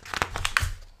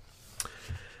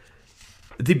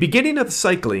 The beginning of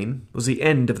cycling was the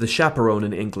end of the chaperone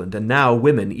in England, and now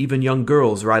women, even young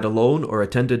girls, ride alone or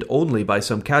attended only by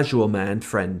some casual man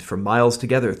friend for miles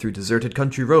together through deserted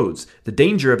country roads. The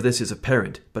danger of this is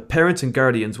apparent, but parents and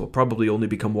guardians will probably only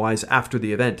become wise after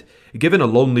the event. Given a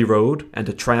lonely road, and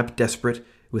a tramp desperate,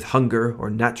 with hunger or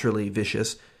naturally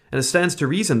vicious, and it stands to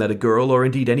reason that a girl, or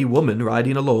indeed any woman,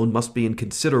 riding alone must be in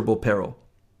considerable peril.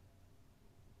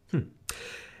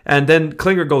 And then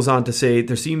Klinger goes on to say,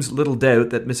 there seems little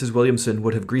doubt that Mrs. Williamson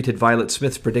would have greeted Violet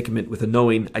Smith's predicament with a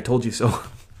knowing, I told you so.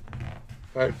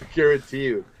 I guarantee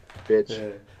you.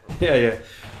 bitch. Yeah.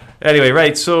 Anyway,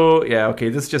 right. So yeah, okay.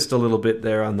 This is just a little bit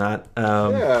there on that.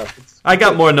 I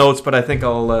got more notes, but I think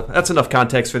I'll. That's enough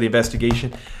context for the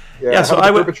investigation. Yeah. So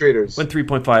I went perpetrators. Went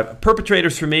 3.5.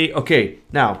 Perpetrators for me. Okay,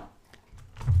 now.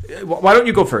 Why don't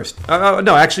you go first?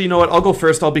 No, actually, you know what? I'll go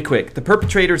first. I'll be quick. The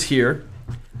perpetrators here.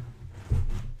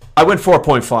 I went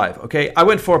 4.5. Okay, I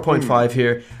went 4.5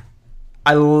 here.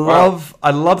 I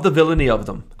love the villainy of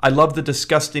them. I love the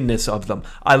disgustingness of them.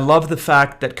 I love the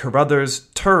fact that Carruthers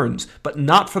turns, but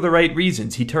not for the right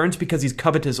reasons. He turns because he's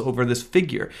covetous over this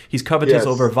figure. He's covetous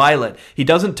over Violet. He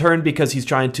doesn't turn because he's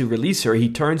trying to release her. He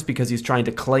turns because he's trying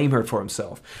to claim her for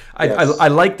himself. I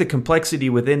like the complexity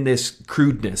within this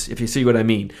crudeness, if you see what I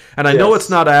mean. And I know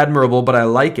it's not admirable, but I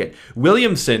like it.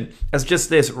 Williamson as just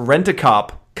this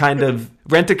rent-a-cop kind of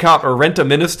rent-a-cop or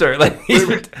rent-a-minister. Like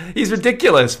he's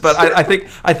ridiculous, but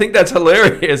I think that's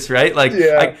hilarious, right? Like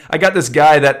I got this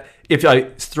guy that if I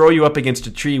throw you up against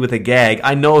a tree with a gag,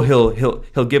 I know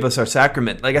he'll give us our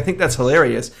sacrament. Like I think that's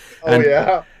hilarious. And,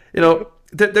 you know,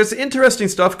 there's interesting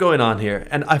stuff going on here,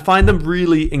 and I find them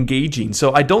really engaging.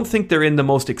 So I don't think they're in the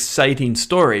most exciting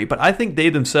story, but I think they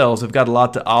themselves have got a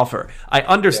lot to offer. I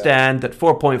understand that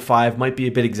 4.5 might be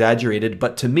a bit exaggerated,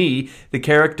 but to me, the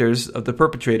characters of the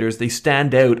perpetrators, they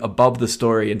stand out above the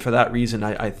story, and for that reason,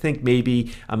 I think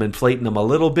maybe I'm inflating them a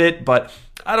little bit, but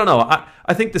I don't know.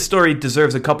 I think the story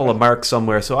deserves a couple of marks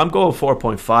somewhere, so I'm going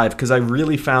 4.5 because I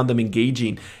really found them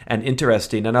engaging and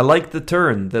interesting, and I like the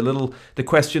turn, the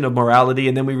question of morality,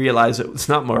 and then we realize it's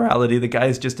not morality. The guy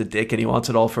is just a dick, and he wants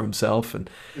it all for himself, and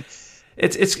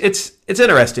it's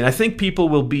interesting. I think people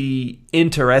will be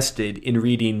interested in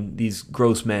reading these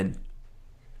gross men.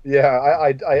 Yeah,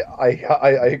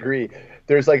 I agree.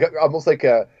 There's like almost like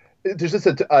there's just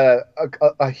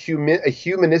a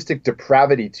humanistic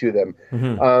depravity to them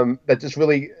that just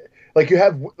really, like, you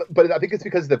have, but I think it's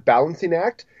because of the balancing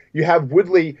act. You have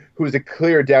Woodley, who's a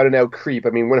clear down and out creep. I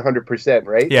mean, 100%,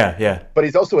 right? Yeah. But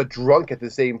he's also a drunk at the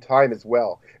same time as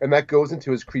well, and that goes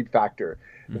into his creep factor.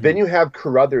 Then you have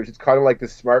Carruthers. It's kind of like the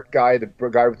smart guy, the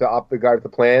guy with the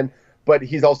plan, but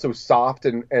he's also soft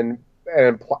and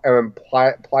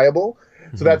pliable.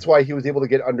 So that's why he was able to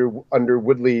get under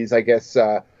Woodley's, I guess,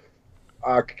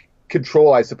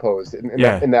 control, I suppose,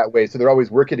 in that way. So they're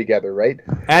always working together, right?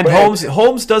 And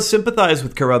Holmes does sympathize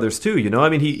with Carruthers too. You know, I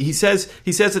mean, he says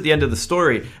at the end of the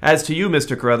story, "As to you,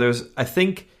 Mr. Carruthers, I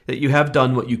think that you have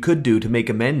done what you could do to make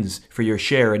amends for your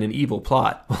share in an evil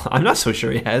plot." Well, I'm not so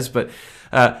sure he has, but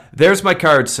there's my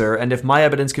card, sir, and if my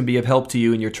evidence can be of help to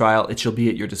you in your trial, it shall be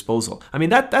at your disposal. I mean,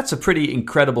 that's a pretty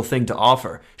incredible thing to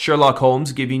offer. Sherlock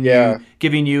Holmes giving you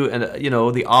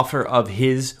the offer of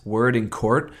his word in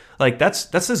court. Like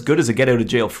that's as good as a get out of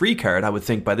jail free card, I would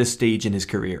think, by this stage in his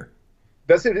career.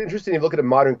 That's interesting. You look at a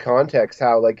modern context,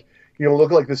 how, like, you know,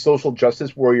 look at like the social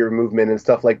justice warrior movement and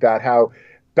stuff like that. How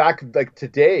back, like,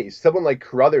 today, someone like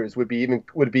Carruthers would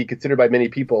be considered by many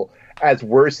people as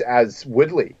worse as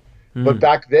Woodley. But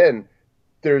back then,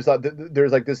 there's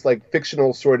like this like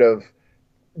fictional sort of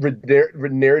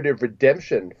narrative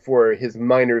redemption for his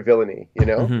minor villainy, you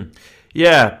know? Mm-hmm.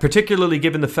 Yeah, particularly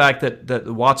given the fact that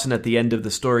Watson at the end of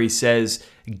the story says,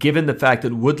 given the fact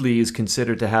that Woodley is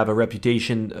considered to have a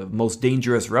reputation of most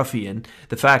dangerous ruffian,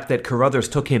 the fact that Carruthers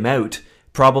took him out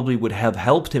probably would have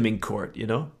helped him in court, you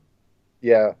know?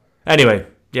 Yeah. Anyway,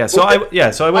 so I went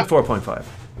 4.5.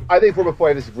 I think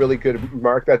 4.5 is a really good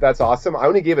mark. That's awesome. I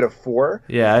only gave it a 4.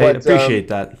 Yeah, I appreciate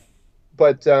that.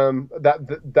 But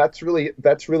that's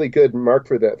really good mark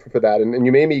for that. And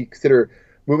you made me consider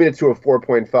moving it to a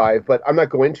 4.5, but I'm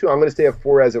not going to. I'm going to stay a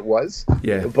 4 as it was.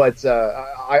 Yeah. But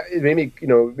it made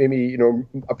me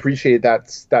appreciate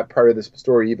that part of this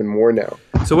story even more now.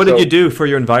 So what did you do for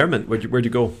your environment? Where'd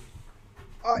you go?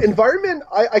 Environment,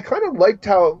 I kind of liked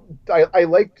how I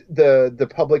liked the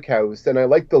public house, and I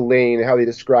liked the lane, how they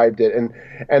described it,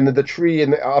 and the tree,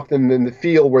 and often in the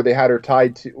field where they had her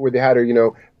tied to, where they had her, you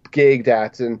know, gagged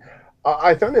at, and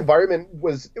I found the environment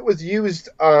was used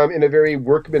in a very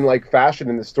workmanlike fashion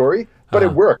in the story, but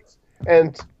it worked,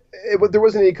 and there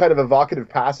wasn't any kind of evocative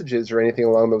passages or anything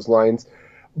along those lines,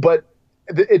 but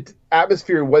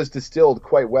atmosphere was instilled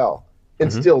quite well,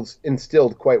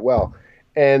 quite well,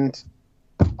 and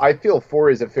I feel 4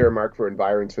 is a fair mark for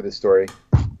environs for this story.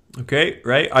 Okay,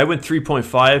 right. I went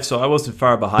 3.5, so I wasn't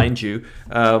far behind you.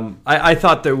 I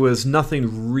thought there was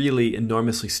nothing really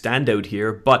enormously standout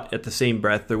here, but at the same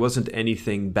breath, there wasn't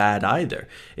anything bad either.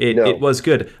 It was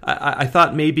good. I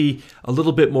thought maybe a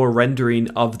little bit more rendering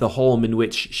of the home in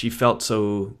which she felt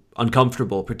so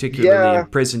uncomfortable, particularly in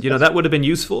prison. That would have been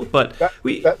useful, but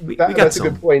we got that's some. a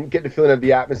good point. Getting a feeling of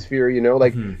the atmosphere,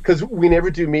 like, because we never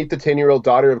do meet the 10-year-old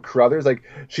daughter of Carruthers. Like,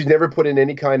 she's never put in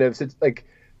any kind of, like,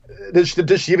 does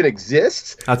she even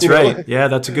exist? That's right. Yeah,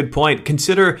 that's a good point.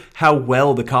 Consider how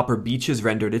well the Copper Beach has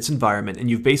rendered its environment, and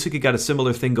you've basically got a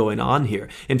similar thing going on here.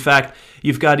 In fact,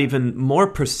 you've got even more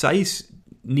precise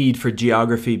need for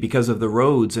geography because of the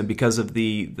roads and because of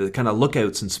the kind of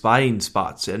lookouts and spying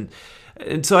spots. And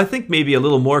so I think maybe a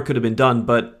little more could have been done,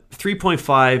 but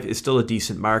 3.5 is still a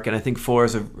decent mark, and I think 4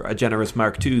 is a generous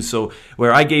mark too. So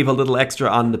where I gave a little extra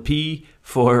on the P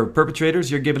for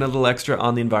perpetrators, you're giving a little extra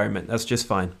on the environment. That's just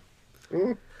fine.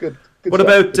 Good what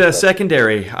about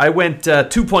secondary? I went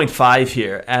 2.5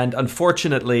 here, and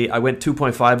unfortunately I went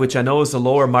 2.5, which I know is the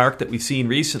lower mark that we've seen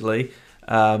recently.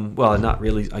 Well, not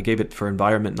really. I gave it for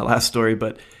environment in the last story,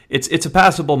 but it's a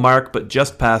passable mark, but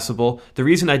just passable. The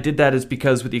reason I did that is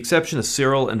because, with the exception of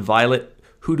Cyril and Violet,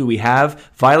 who do we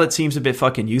have? Violet seems a bit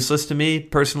fucking useless to me,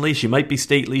 personally. She might be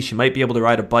stately, she might be able to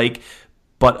ride a bike,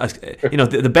 but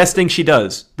the best thing she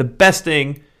does,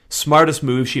 smartest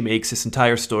move she makes this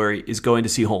entire story is going to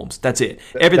see Holmes. That's it.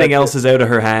 Everything else is out of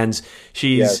her hands.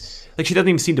 She's like, she doesn't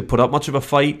even seem to put up much of a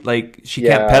fight. Like, she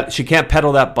can't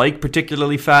pedal that bike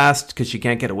particularly fast because she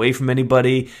can't get away from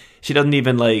anybody. She doesn't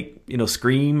even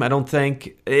scream, I don't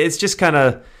think. It's just kind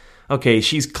of, okay,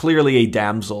 she's clearly a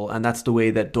damsel, and that's the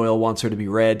way that Doyle wants her to be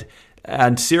read.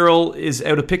 And Cyril is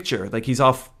out of picture. Like, he's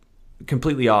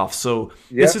completely off. So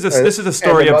this is a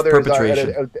story of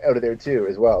perpetration. Out of there too,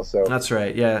 as well. So that's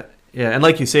right. Yeah. And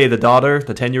like you say, the daughter,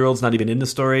 the 10-year-old's not even in the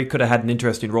story. Could have had an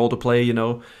interesting role to play,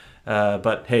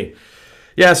 But hey,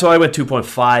 yeah. So I went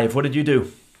 2.5. What did you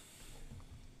do?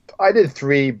 I did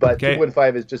 3, but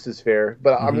 2.5 is just as fair.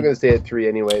 But I'm going to stay at 3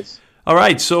 anyways. All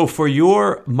right, so for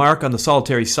your mark on the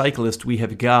Solitary Cyclist, we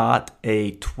have got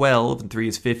a 12, and 3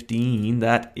 is 15.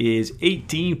 That is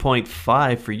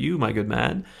 18.5 for you, my good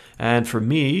man. And for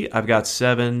me, I've got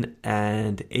 7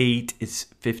 and 8. It's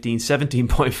 15,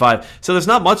 17.5. So there's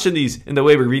not much in the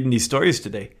way we're reading these stories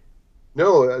today.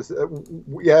 No,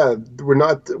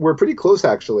 we're pretty close,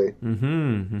 actually.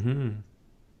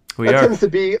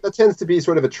 That tends to be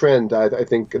sort of a trend, I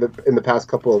think, in the past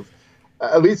couple of,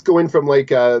 at least going from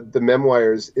the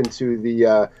memoirs into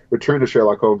the Return to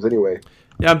Sherlock Holmes anyway.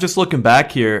 Yeah, I'm just looking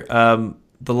back here.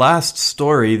 The last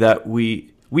story that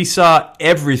we saw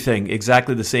everything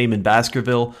exactly the same in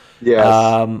Baskerville.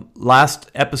 Yes. Last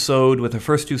episode with the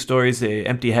first 2 stories, the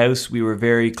Empty House, we were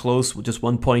very close with just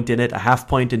 1 point in it, a half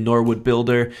point in Norwood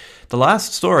Builder. The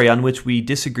last story on which we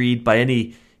disagreed by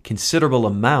any considerable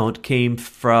amount came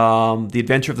from The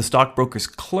Adventure of the Stockbroker's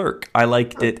Clerk. I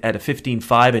liked it at a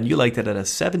 15.5, and you liked it at a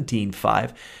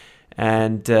 17.5.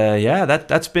 And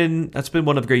that's been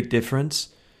one of great difference.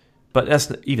 But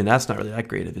that's not really that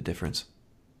great of a difference.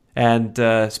 And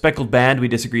Speckled Band we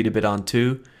disagreed a bit on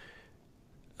too.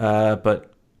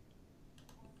 But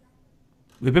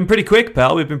we've been pretty quick,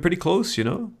 pal. We've been pretty close,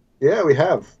 Yeah, we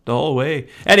have. The whole way.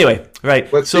 Anyway,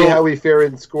 right. Let's see how we fare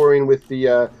in scoring with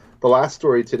the last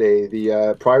story today,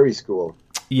 the Priory School.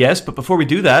 Yes, but before we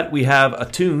do that, we have a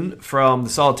tune from the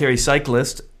Solitary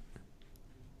Cyclist.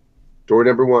 Door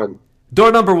number 1.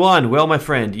 Door number 1. Well, my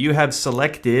friend, you have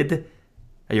selected...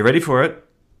 Are you ready for it?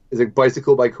 Is it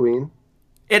Bicycle by Queen?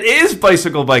 It is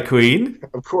Bicycle by Queen.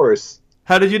 Of course.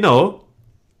 How did you know?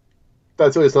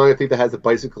 That's the only song I think that has a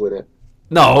bicycle in it.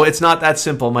 No, it's not that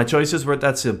simple. My choices weren't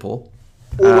that simple.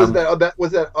 Or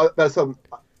that's some...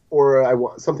 Or I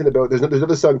want something about. There's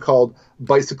another song called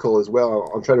 "Bicycle" as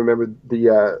well. I'm trying to remember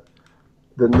the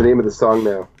name of the song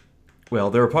now. Well,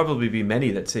 there will probably be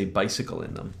many that say "bicycle"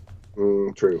 in them.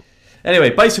 True. Anyway,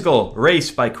 "Bicycle"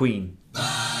 Race by Queen.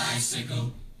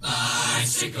 Bicycle,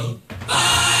 bicycle,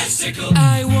 bicycle.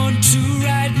 I want to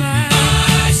ride my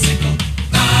bicycle,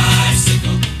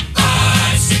 bicycle,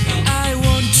 bicycle. I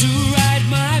want to ride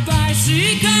my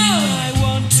bicycle. I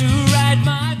want to ride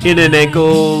my. In an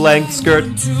ankle-length skirt.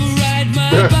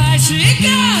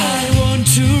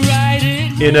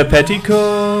 In a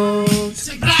petticoat. I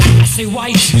say black, I say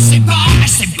white, I say bar, I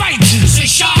say bite, I say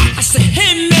shark, I say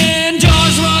him and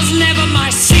Jaws was never my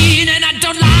scene, and I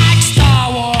don't like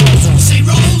Star Wars. I say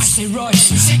Rose, I say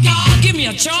Royce, I say God, give me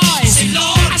a choice. I say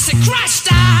Lord, I say Christ,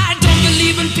 I don't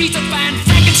believe in Peter Pan,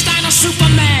 Frankenstein or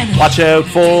Superman. Watch out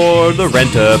for the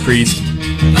rent-a-priest.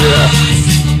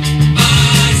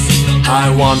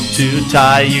 I want to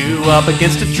tie you up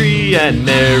against a tree and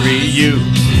marry you.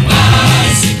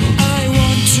 Bicycle. I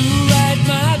want to ride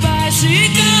my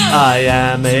bicycle. I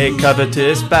am a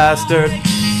covetous bastard.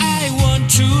 I want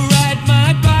to ride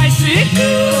my bicycle.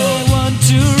 I want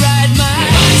to ride my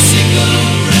bicycle.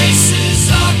 Races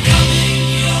are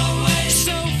coming your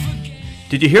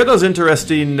Did you hear those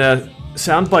interesting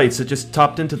sound bites that just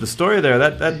topped into the story there?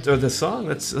 That or the song?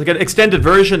 That's like an extended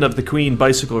version of the Queen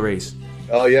bicycle race.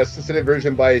 Oh yes, it's a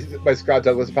version by Scott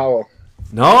Douglas Powell.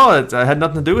 No, it had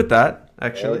nothing to do with that,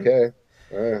 actually. Okay.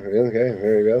 Okay.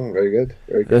 There you go. Very good.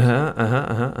 Very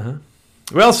good.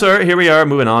 Well, sir, here we are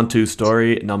moving on to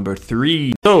story number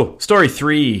 3. So, story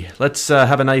 3. Let's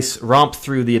have a nice romp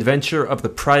through the adventure of the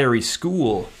Priory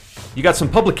School. You got some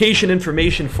publication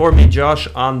information for me, Josh,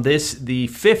 on this, the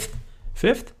fifth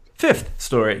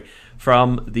story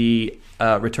from the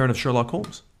Return of Sherlock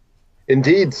Holmes.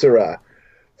 Indeed, sirrah.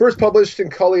 First published in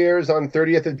Collier's on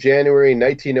 30th of January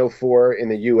 1904 in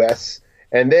the U.S.,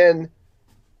 and then,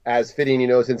 as fitting,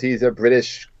 since he's a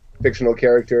British fictional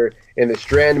character, in the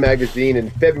Strand magazine in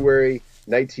February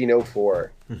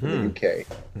 1904 in the UK.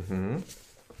 Mm-hmm.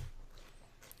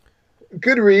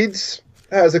 Goodreads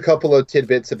has a couple of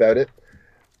tidbits about it.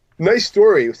 Nice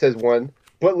story, says one,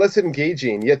 but less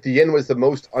engaging, yet the end was the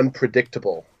most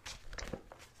unpredictable.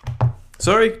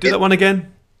 Sorry, do that one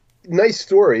again. Nice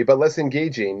story, but less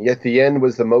engaging, yet the end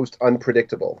was the most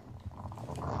unpredictable.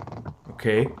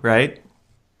 Okay, right.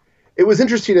 It was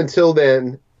interesting until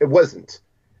then, it wasn't.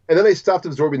 And then I stopped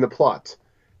absorbing the plot.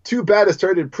 Too bad it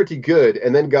started pretty good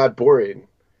and then got boring.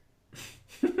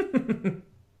 And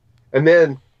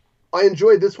then, I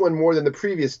enjoyed this one more than the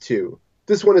previous two.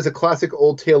 This one is a classic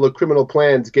old tale of criminal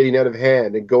plans getting out of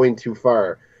hand and going too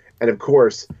far. And of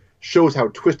course, shows how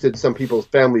twisted some people's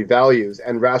family values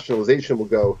and rationalization will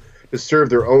go to serve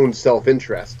their own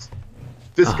self-interests.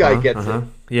 This guy gets it.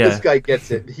 Yeah. This guy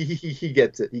gets it. He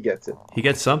gets it. He gets it. He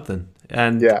gets something.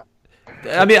 And yeah.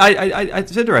 I mean,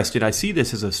 it's interesting. I see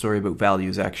this as a story about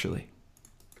values, actually.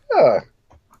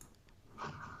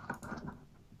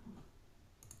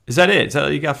 Is that it? Is that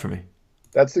all you got for me?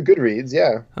 That's the Goodreads,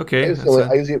 yeah. Okay.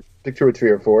 I usually pick 2 or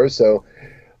 3 or 4. So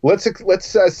let's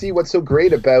see what's so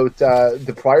great about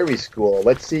the Priory School.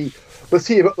 Let's see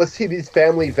these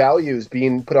family values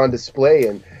being put on display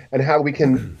and how we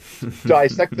can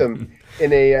dissect them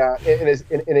in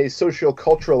a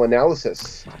socio-cultural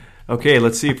analysis. Okay,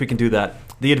 let's see if we can do that.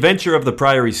 The Adventure of the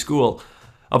Priory School.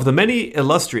 Of the many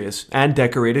illustrious and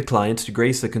decorated clients to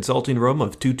grace the consulting room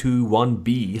of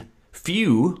 221B,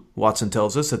 few, Watson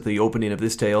tells us at the opening of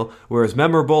this tale, were as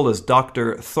memorable as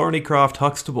Dr. Thornycroft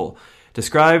Huxtable,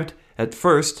 described at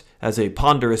first as a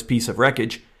ponderous piece of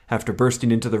wreckage. After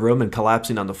bursting into the room and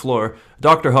collapsing on the floor,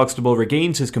 Dr. Huxtable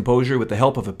regains his composure with the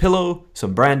help of a pillow,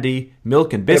 some brandy,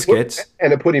 milk and biscuits.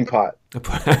 And a pudding pot. A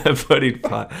pudding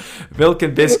pot. Milk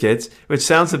and biscuits, which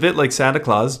sounds a bit like Santa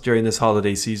Claus during this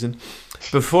holiday season,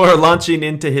 before launching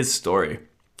into his story.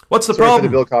 What's the problem? For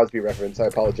the Bill Cosby reference. I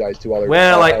apologize to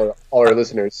all our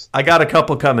listeners. I got a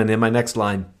couple coming in my next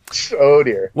line. Oh,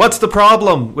 dear. What's the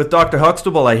problem with Dr.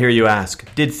 Huxtable, I hear you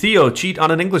ask? Did Theo cheat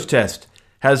on an English test?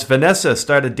 Has Vanessa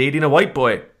started dating a white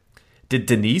boy? Did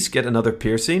Denise get another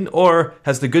piercing? Or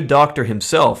has the good doctor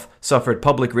himself suffered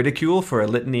public ridicule for a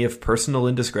litany of personal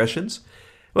indiscretions?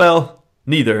 Well,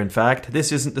 neither, in fact.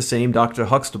 This isn't the same Dr.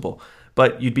 Huxtable,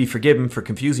 but you'd be forgiven for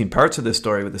confusing parts of this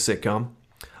story with a sitcom.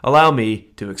 Allow me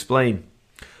to explain.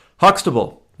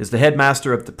 Huxtable is the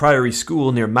headmaster of the Priory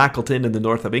School near Mackleton in the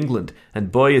north of England,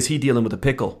 and boy is he dealing with a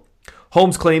pickle.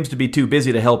 Holmes claims to be too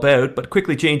busy to help out, but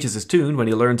quickly changes his tune when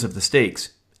he learns of the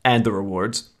stakes and the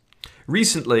rewards.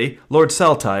 Recently, Lord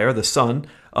Saltire, the son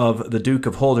of the Duke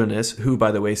of Holderness, who,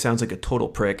 by the way, sounds like a total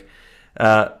prick,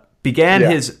 began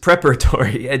his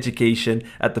preparatory education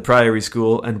at the Priory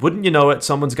School, and wouldn't you know it,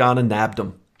 someone's gone and nabbed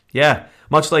him. Yeah,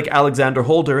 much like Alexander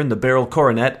Holder in the Beryl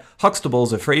Coronet,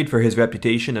 Huxtable's afraid for his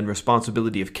reputation and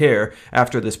responsibility of care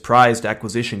after this prized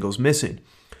acquisition goes missing.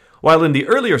 While in the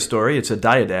earlier story it's a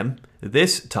diadem,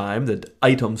 this time the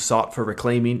item sought for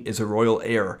reclaiming is a royal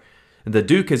heir. And the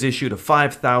Duke has issued a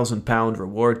 £5,000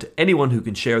 reward to anyone who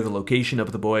can share the location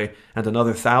of the boy, and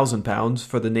another £1,000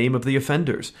 for the name of the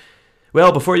offenders.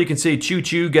 Well, before you can say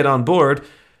choo-choo, get on board,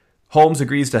 Holmes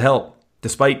agrees to help,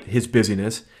 despite his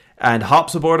busyness, and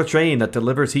hops aboard a train that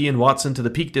delivers he and Watson to the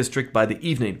Peak District by the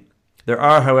evening. There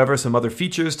are, however, some other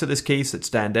features to this case that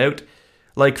stand out,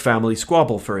 like family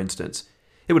squabble, for instance.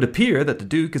 It would appear that the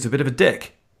Duke is a bit of a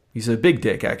dick. He's a big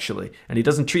dick, actually, and he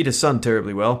doesn't treat his son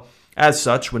terribly well. As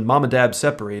such, when Mom and Dad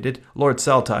separated, Lord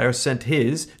Saltire sent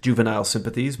his juvenile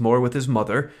sympathies more with his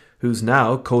mother, who's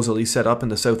now cozily set up in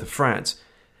the south of France.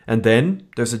 And then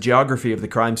there's a geography of the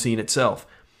crime scene itself.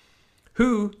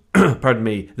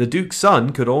 The Duke's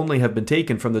son could only have been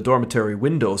taken from the dormitory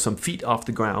window some feet off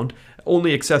the ground,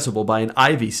 only accessible by an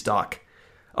ivy stalk.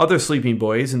 Other sleeping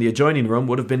boys in the adjoining room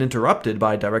would have been interrupted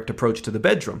by direct approach to the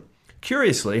bedroom.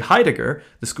 Curiously, Heidegger,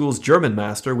 the school's German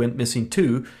master, went missing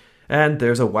too, And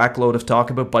there's a whackload of talk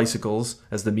about bicycles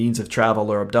as the means of travel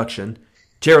or abduction.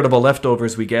 Charitable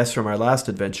leftovers, we guess, from our last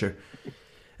adventure.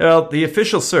 Well, the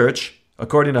official search,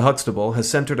 according to Huxtable, has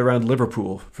centered around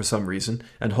Liverpool for some reason,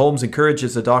 and Holmes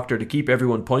encourages the Doctor to keep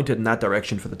everyone pointed in that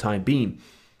direction for the time being.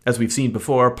 As we've seen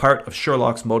before, part of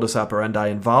Sherlock's modus operandi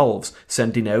involves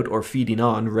sending out or feeding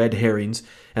on red herrings,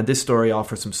 and this story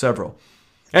offers him several.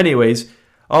 Anyways,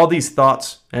 all these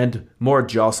thoughts and more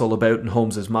jostle about in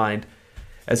Holmes's mind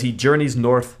as he journeys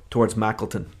north towards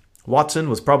Mackleton. Watson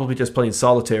was probably just playing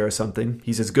solitaire or something.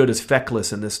 He's as good as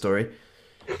feckless in this story.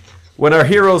 When our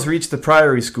heroes reach the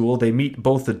Priory School, they meet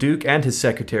both the Duke and his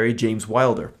secretary, James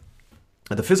Wilder.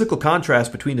 And the physical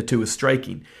contrast between the two is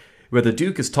striking. Where the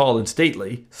Duke is tall and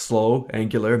stately, slow,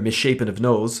 angular, misshapen of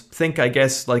nose, think, I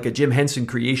guess, like a Jim Henson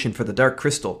creation for the Dark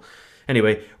Crystal.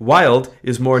 Anyway, Wilde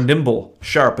is more nimble,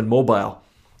 sharp, and mobile.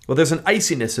 Well, there's an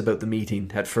iciness about the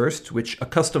meeting at first, which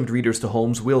accustomed readers to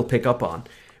Holmes will pick up on.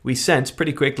 We sense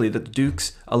pretty quickly that the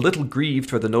Duke's a little grieved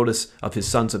for the notice of his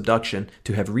son's abduction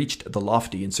to have reached the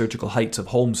lofty and surgical heights of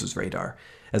Holmes's radar,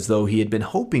 as though he had been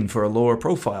hoping for a lower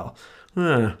profile.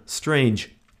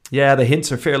 Strange. Yeah, the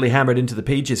hints are fairly hammered into the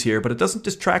pages here, but it doesn't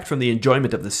distract from the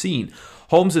enjoyment of the scene.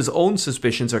 Holmes's own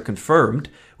suspicions are confirmed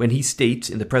when he states,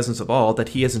 in the presence of all, that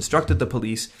he has instructed the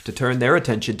police to turn their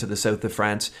attention to the south of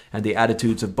France, and the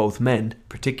attitudes of both men,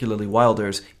 particularly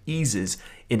Wilder's, eases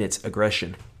in its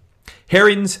aggression.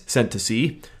 Herrings sent to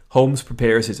sea, Holmes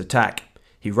prepares his attack.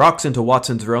 He rocks into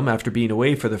Watson's room after being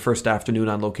away for the first afternoon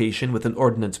on location with an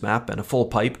ordnance map and a full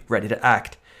pipe, ready to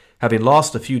act. Having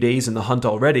lost a few days in the hunt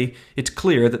already, it's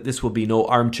clear that this will be no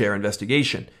armchair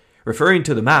investigation. Referring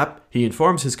to the map, he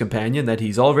informs his companion that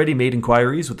he's already made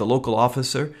inquiries with the local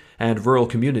officer and rural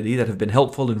community that have been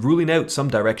helpful in ruling out some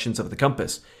directions of the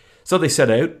compass. So they set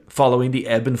out, following the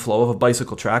ebb and flow of a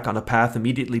bicycle track on a path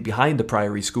immediately behind the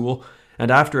Priory School,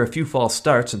 and after a few false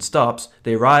starts and stops,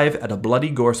 they arrive at a bloody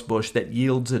gorse bush that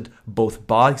yielded both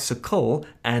bicycle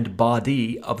and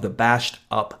body of the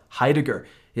bashed-up Heidegger.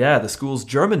 Yeah, the school's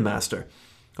German master.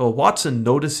 Well, Watson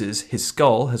notices his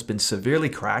skull has been severely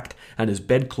cracked and his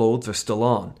bedclothes are still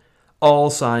on. All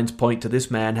signs point to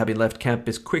this man having left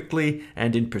campus quickly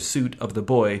and in pursuit of the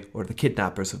boy or the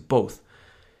kidnappers of both.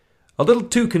 A little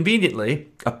too conveniently,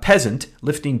 a peasant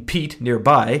lifting Pete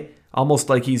nearby, almost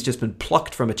like he's just been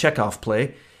plucked from a Chekhov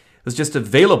play, was just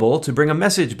available to bring a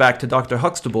message back to Dr.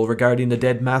 Huxtable regarding the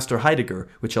dead Master Heidegger,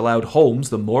 which allowed Holmes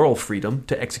the moral freedom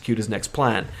to execute his next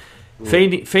plan.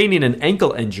 Feigning an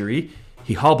ankle injury,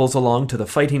 he hobbles along to the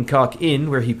Fighting Cock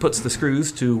Inn, where he puts the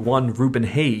screws to one Reuben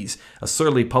Hayes, a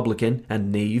surly publican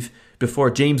and knave, before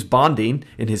James Bonding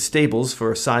in his stables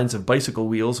for signs of bicycle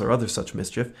wheels or other such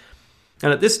mischief.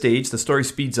 And at this stage, the story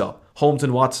speeds up. Holmes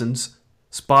and Watson's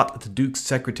spot the Duke's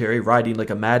secretary riding like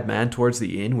a madman towards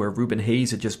the inn where Reuben Hayes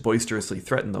had just boisterously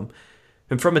threatened them.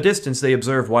 And from a distance they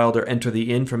observe Wilder enter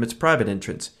the inn from its private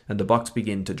entrance, and the bucks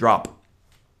begin to drop.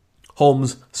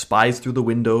 Holmes spies through the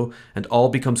window, and all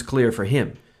becomes clear for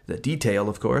him. The detail,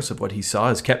 of course, of what he saw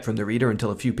is kept from the reader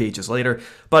until a few pages later,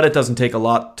 but it doesn't take a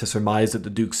lot to surmise that the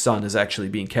Duke's son is actually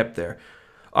being kept there.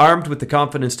 Armed with the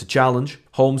confidence to challenge,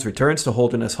 Holmes returns to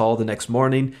Holderness Hall the next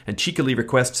morning and cheekily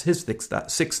requests his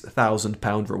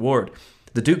 £6,000 reward.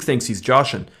 The Duke thinks he's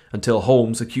joshing, until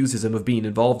Holmes accuses him of being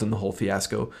involved in the whole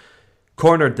fiasco.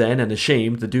 Cornered then and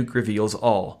ashamed, the Duke reveals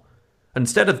all.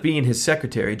 Instead of being his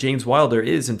secretary, James Wilder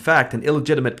is, in fact, an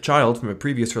illegitimate child from a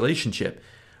previous relationship.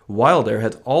 Wilder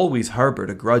had always harboured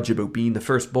a grudge about being the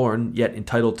firstborn, yet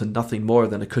entitled to nothing more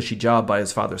than a cushy job by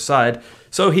his father's side,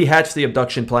 so he hatched the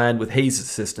abduction plan with Hayes'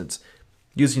 assistance.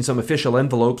 Using some official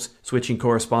envelopes, switching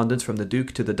correspondence from the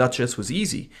Duke to the Duchess was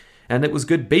easy, and it was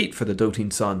good bait for the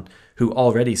doting son, who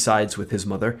already sides with his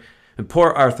mother, and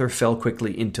poor Arthur fell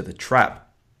quickly into the trap.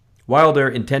 Wilder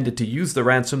intended to use the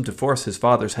ransom to force his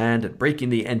father's hand at breaking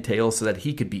the entail so that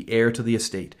he could be heir to the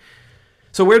estate.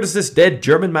 So where does this dead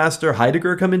German master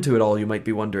Heidegger come into it all, you might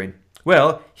be wondering?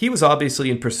 Well, he was obviously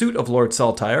in pursuit of Lord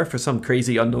Saltire for some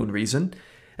crazy unknown reason,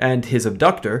 and his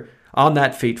abductor, on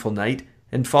that fateful night,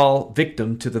 and fall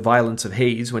victim to the violence of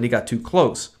Hayes when he got too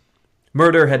close.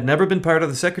 Murder had never been part of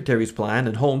the secretary's plan,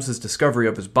 and Holmes's discovery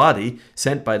of his body,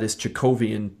 sent by this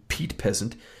Chekhovian Pete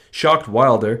peasant, shocked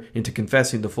Wilder into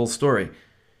confessing the full story.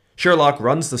 Sherlock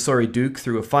runs the sorry Duke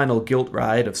through a final guilt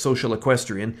ride of social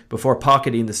equestrian before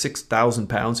pocketing the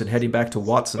 £6,000 and heading back to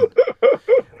Watson.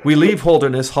 We leave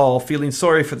Holderness Hall feeling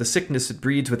sorry for the sickness it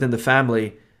breeds within the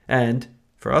family and,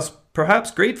 for us,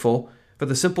 perhaps grateful for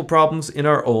the simple problems in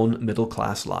our own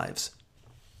middle-class lives.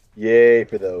 Yay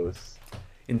for those.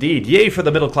 Indeed, yay for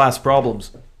the middle-class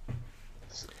problems.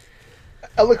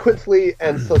 Eloquently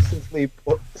and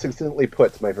succinctly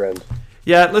put, my friend.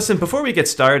 Yeah, listen, before we get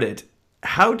started,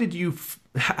 how did you...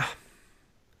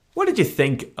 what did you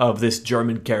think of this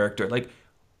German character? Like,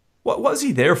 what was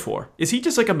he there for? Is he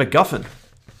just like a MacGuffin?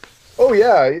 Oh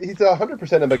yeah, he's 100%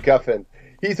 a MacGuffin.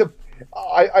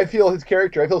 I feel his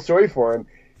character. I feel sorry for him.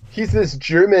 He's this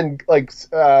German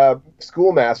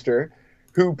schoolmaster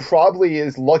who probably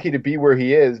is lucky to be where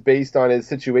he is based on his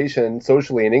situation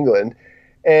socially in England,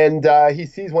 and he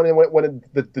sees one of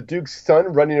the Duke's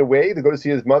son running away to go to see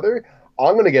his mother.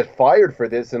 I'm going to get fired for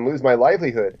this and lose my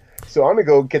livelihood. So I'm going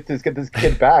to go get this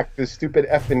kid back, this stupid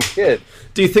effing kid.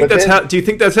 Do you think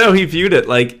that's how he viewed it?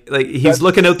 Like he's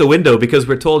looking out the window because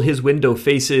we're told his window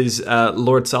faces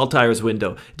Lord Saltire's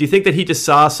window. Do you think that he just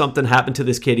saw something happen to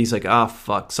this kid? He's like,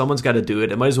 fuck, someone's got to do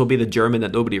it. It might as well be the German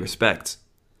that nobody respects.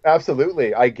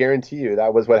 Absolutely. I guarantee you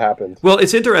that was what happened. Well,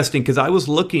 it's interesting because I was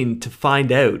looking to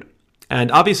find out. And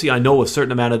obviously I know a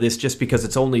certain amount of this just because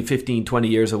it's only 15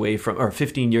 years away from the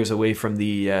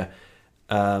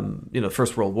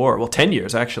First World War. Well, 10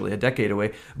 years, actually, a decade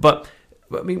away. But,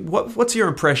 I mean, what's your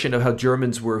impression of how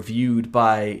Germans were viewed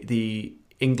by the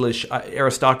English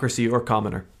aristocracy or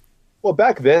commoner? Well,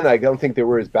 back then, I don't think they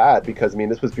were as bad because, I mean,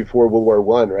 this was before World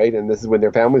War I, right? And this is when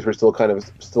their families were still kind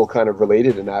of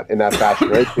related in that fashion,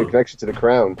 right? The connection to the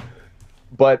crown.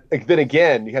 But then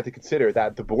again, you have to consider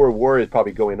that the Boer War is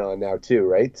probably going on now too,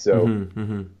 right? So,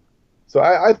 so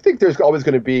I think there's always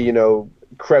going to be,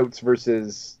 Krauts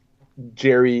versus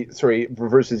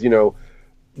versus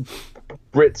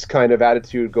Brits kind of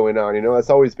attitude going on. That's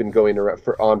always been going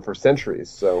on for centuries.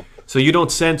 So you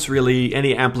don't sense really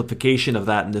any amplification of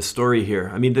that in this story here.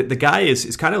 I mean, the guy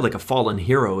is kind of like a fallen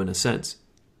hero in a sense.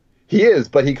 He is,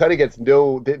 but he kind of gets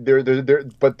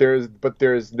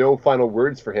there's no final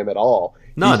words for him at all.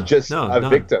 None. He's just a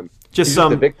victim. Just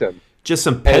a victim. Just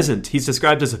some peasant. He's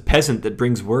described as a peasant that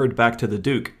brings word back to the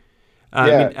Duke. I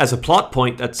mean, as a plot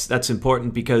point, that's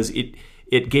important because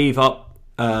it gave up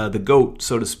the goat,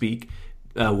 so to speak.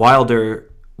 Wilder,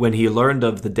 when he learned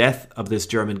of the death of this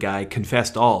German guy,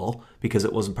 confessed all because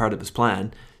it wasn't part of his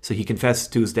plan. So he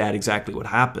confessed to his dad exactly what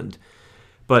happened.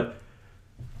 But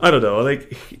I don't know,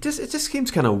 like it just seems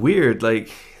kind of weird.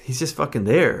 Like he's just fucking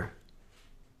there.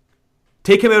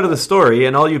 Take him out of the story,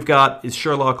 and all you've got is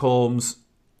Sherlock Holmes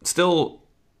still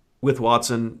with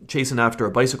Watson chasing after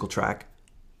a bicycle track.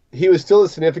 He was still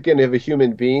as significant of a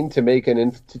human being to make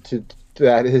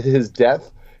that his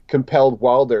death compelled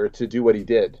Wilder to do what he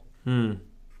did. But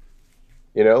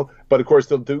of course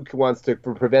the Duke wants to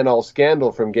prevent all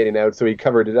scandal from getting out, so he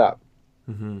covered it up.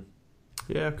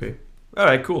 Yeah. Okay. All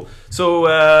right, cool.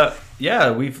 So,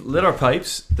 we've lit our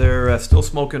pipes. They're still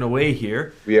smoking away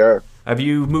here. We are. Have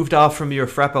you moved off from your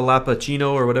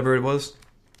Frappa-Lappuccino or whatever it was?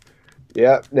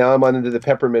 Yeah, now I'm on into the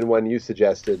peppermint one you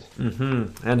suggested.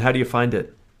 And how do you find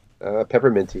it?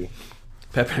 Pepperminty.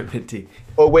 Pepperminty.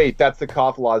 Oh, wait, that's the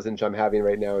cough lozenge I'm having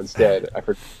right now instead.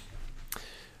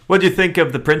 What do you think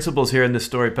of the principals here in this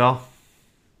story, pal?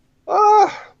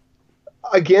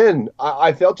 Again,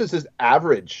 I felt just as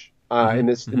average. In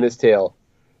this tale,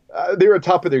 they were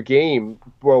top of their game.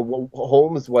 Well,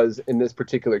 Holmes was in this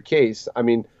particular case. I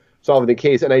mean, solving the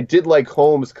case, and I did like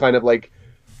Holmes kind of like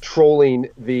trolling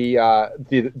the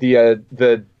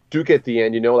Duke at the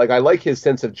end. Like I like his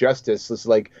sense of justice. It's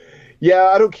like, yeah,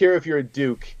 I don't care if you're a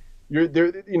Duke. You're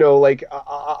there. Like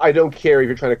I don't care if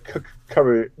you're trying to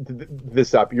cover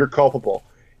this up. You're culpable.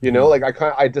 Like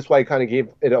that's why I kind of gave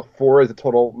it a 4 as a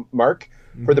total mark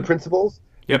for the principals.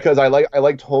 Yep. Because I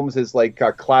liked Holmes's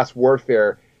class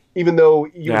warfare, even though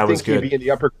you would think he'd be in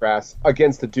the upper class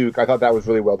against the Duke. I thought that was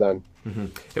really well done.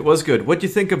 It was good. What do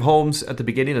you think of Holmes at the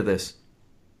beginning of this?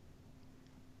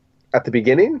 At the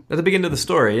beginning? At the beginning of the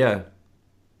story, yeah.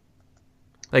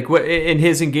 Like in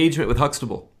his engagement with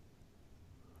Huxtable.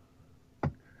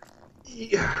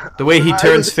 Yeah, the way he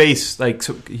turns face,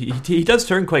 so he does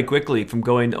turn quite quickly from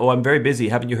going, "Oh, I'm very busy.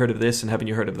 Haven't you heard of this? And haven't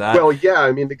you heard of that?" Well, yeah.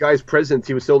 I mean, the guy's presence,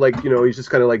 he was so he's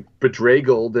just kind of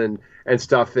bedraggled and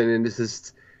stuff, and this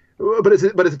is, but it's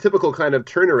a typical kind of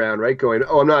turnaround, right? Going,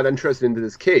 "Oh, I'm not interested in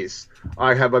this case.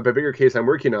 I have a bigger case I'm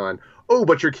working on." Oh,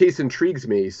 but your case intrigues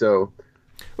me, so.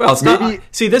 Well, it's maybe, not.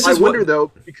 See, this is. I wonder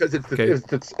though, because it's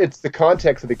the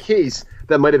context of the case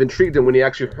that might have intrigued him when he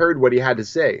actually heard what he had to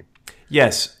say.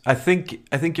 Yes, I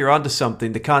think you're onto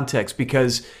something. The context,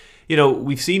 because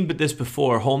we've seen this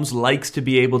before. Holmes likes to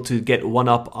be able to get one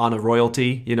up on a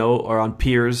royalty, or on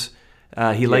peers.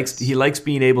 He likes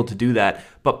being able to do that.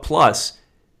 But plus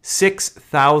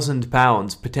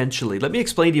 £6,000 potentially. Let me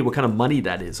explain to you what kind of money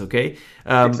that is. Okay,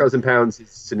 £6,000 is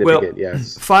significant.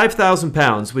 Yes,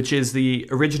 £5,000, which is the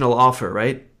original offer,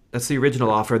 right? That's the original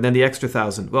offer, and then the extra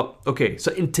 1,000. Well, okay.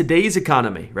 So in today's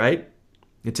economy, right?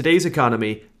 In today's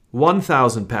economy,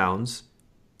 £1,000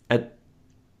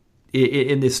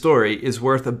 in this story is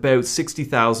worth about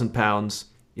 £60,000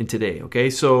 in today. Okay,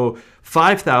 so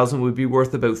 5,000 would be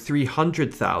worth about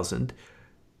 300,000,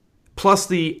 plus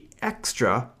the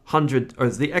extra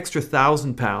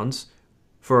 £1,000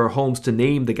 for Holmes to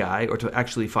name the guy or to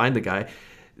actually find the guy.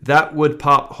 That would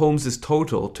pop Holmes's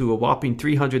total to a whopping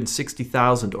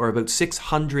 $360,000, or about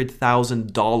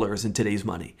 $600,000 in today's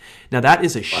money. Now that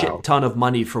is a shit ton of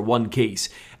money for one case.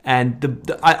 And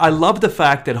I love the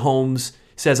fact that Holmes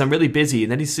says, I'm really busy.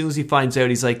 And then as soon as he finds out,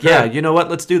 he's like, yeah, you know what?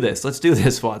 Let's do this,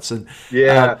 Watson.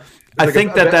 Yeah. I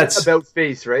think that's about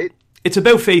face, right? It's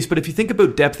about face, but if you think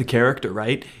about depth of character,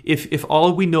 right? If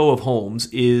all we know of Holmes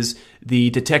is the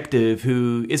detective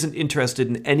who isn't interested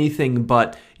in anything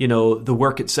but, the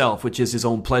work itself, which is his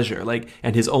own pleasure,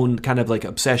 and his own kind of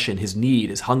obsession, his need,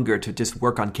 his hunger to just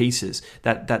work on cases,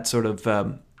 that sort of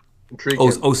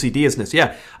OCD-isness.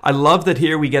 Yeah. I love that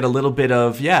here we get a little bit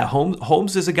of,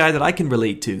 Holmes is a guy that I can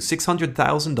relate to.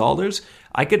 $600,000.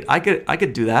 I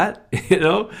could do that.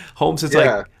 Holmes is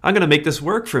like, I'm going to make this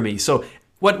work for me. So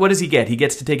what does he get? He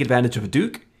gets to take advantage of a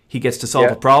duke. He gets to solve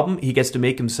a problem. He gets to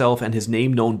make himself and his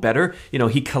name known better.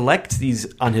 He collects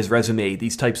these on his resume,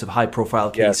 these types of high-profile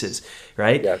cases,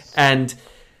 right? Yes. And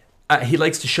he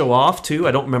likes to show off, too.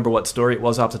 I don't remember what story it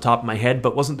was off the top of my head,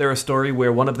 but wasn't there a story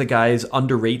where one of the guys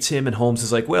underrates him and Holmes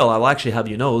is like, well, I'll actually have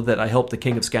you know that I helped the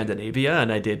king of Scandinavia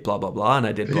and I did blah, blah, blah, and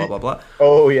I did blah, blah, blah.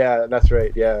 Oh, yeah, that's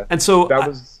right, yeah. And so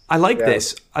I like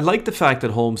this. I like the fact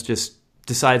that Holmes just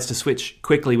decides to switch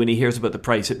quickly when he hears about the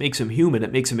price. It makes him human.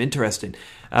 It makes him interesting.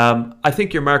 I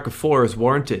think your mark of 4 is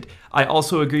warranted. I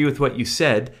also agree with what you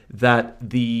said that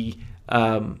the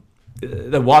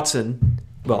Watson...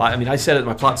 Well, I said it in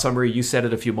my plot summary. You said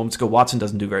it a few moments ago. Watson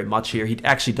doesn't do very much here. He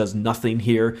actually does nothing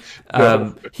here.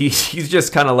 He's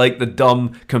just kind of like the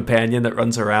dumb companion that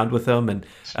runs around with him. And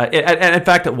in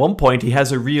fact, at one point, he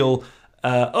has a real,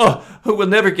 who will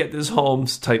never get this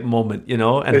Holmes type moment,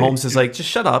 And Holmes is like, just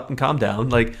shut up and calm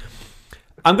down.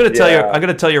 I'm going to tell you. I'm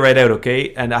going to tell you right out,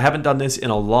 okay? And I haven't done this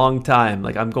in a long time.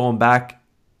 I'm going back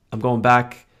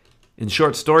in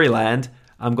short story land.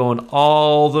 I'm going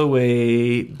all the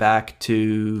way back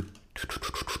to,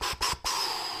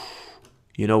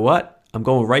 you know what? I'm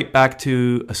going right back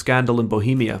to A Scandal in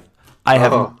Bohemia. I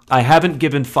haven't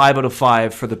given 5 out of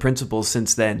 5 for the principals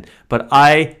since then, but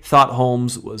I thought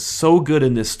Holmes was so good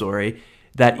in this story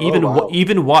that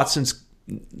even Watson's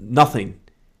nothing,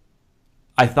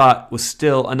 I thought was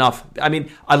still enough.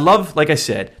 I love, like I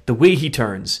said, the way he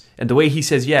turns and the way he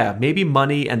says, maybe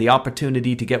money and the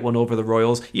opportunity to get one over the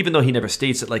Royals, even though he never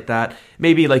states it like that.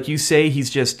 Maybe, like you say, he's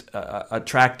just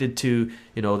attracted to,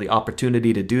 the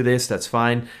opportunity to do this. That's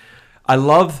fine. I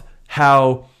love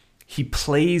how he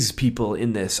plays people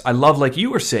in this. I love, like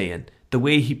you were saying, the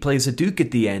way he plays a duke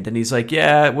at the end. And he's like,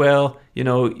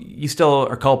 you still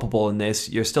are culpable in this.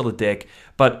 You're still a dick.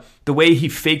 But the way he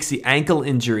fakes the ankle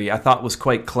injury, I thought was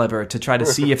quite clever to try to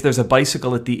see if there's a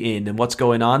bicycle at the inn and what's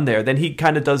going on there. Then he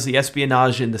kind of does the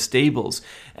espionage in the stables.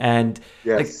 And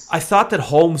I thought that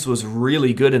Holmes was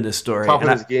really good in this story. Top of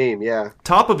his game, yeah.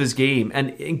 Top of his game,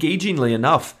 and engagingly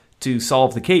enough to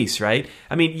solve the case, right?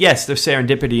 Yes, there's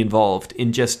serendipity involved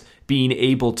in just being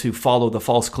able to follow the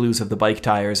false clues of the bike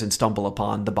tires and stumble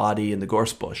upon the body in the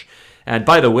gorse bush. And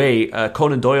by the way,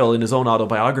 Conan Doyle, in his own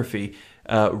autobiography,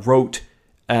 wrote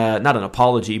not an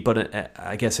apology, but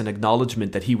I guess an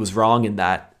acknowledgement that he was wrong in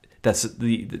that. That's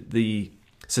the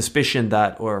suspicion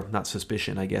that, or not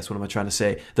suspicion, I guess, what am I trying to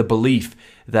say? The belief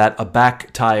that a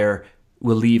back tire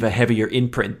will leave a heavier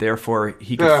imprint, therefore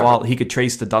he could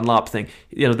trace the Dunlop thing.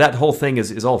 That whole thing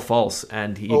is all false,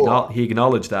 and he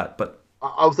acknowledged that, but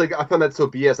I was like, I found that so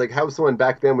BS. Like, how was someone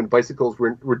back then when bicycles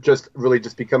were just really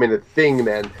just becoming a thing,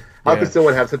 man? How could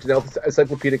someone have such an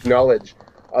encyclopedic knowledge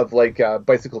of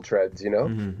bicycle treads,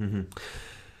 Mm-hmm.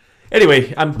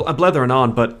 Anyway, I'm blethering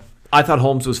on, but I thought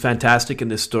Holmes was fantastic in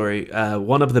this story.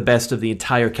 One of the best of the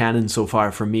entire canon so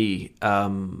far for me.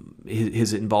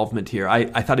 His involvement here,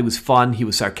 I thought he was fun. He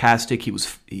was sarcastic.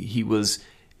 He was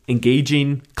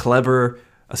engaging, clever,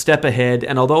 a step ahead.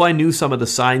 And although I knew some of the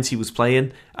signs he was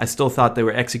playing, I still thought they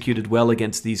were executed well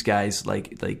against these guys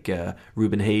like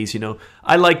Reuben Hayes.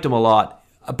 I liked him a lot,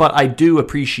 but I do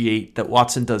appreciate that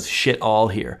Watson does shit all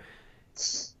here.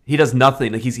 He does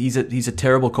nothing. He's a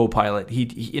terrible co-pilot.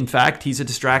 He in fact he's a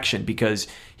distraction because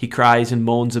he cries and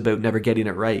moans about never getting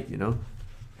it right.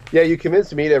 Yeah, you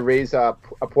convinced me to raise a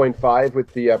 0.5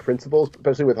 with the principals,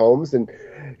 especially with Holmes. And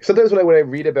sometimes when I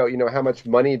read about how much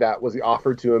money that was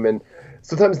offered to him, and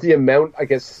sometimes the amount, I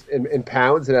guess, in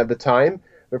pounds, and at the time,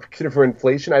 considered for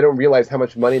inflation, I don't realize how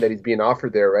much money that he's being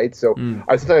offered there, right? So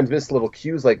I sometimes miss little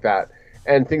cues like that.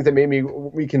 and things that made me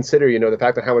reconsider, the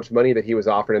fact that how much money that he was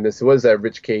offered, and this was a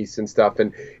rich case and stuff,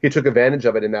 and he took advantage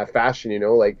of it in that fashion.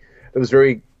 Like it was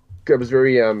very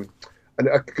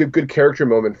a good character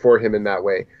moment for him in that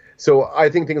way. So I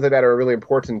think things like that are really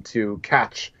important to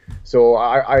catch. So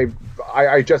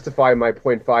I justify my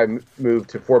 0.5 move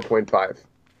to 4.5.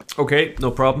 Okay,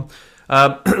 no problem.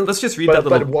 Let's just read that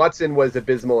little... But Watson was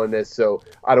abysmal in this, so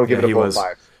I don't give it a full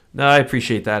 5. No, I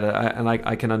appreciate that, and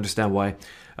I can understand why.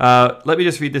 Let me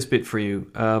just read this bit for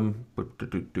you.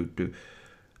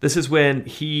 This is when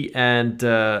he and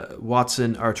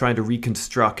Watson are trying to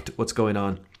reconstruct what's going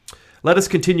on. Let us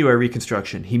continue our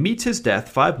reconstruction. He meets his death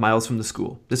 5 miles from the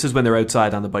school. This is when they're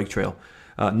outside on the bike trail.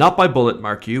 Not by bullet,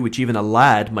 mark you, which even a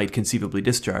lad might conceivably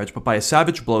discharge, but by a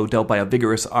savage blow dealt by a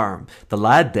vigorous arm. The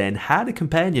lad then had a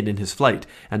companion in his flight,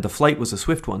 and the flight was a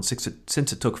swift one since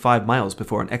it took 5 miles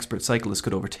before an expert cyclist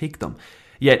could overtake them.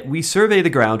 Yet we survey the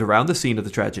ground around the scene of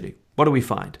the tragedy. What do we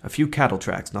find? A few cattle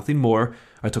tracks, nothing more.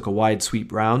 I took a wide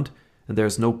sweep round, and there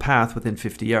is no path within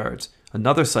 50 yards.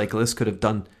 Another cyclist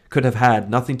could have had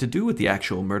nothing to do with the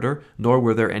actual murder, nor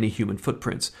were there any human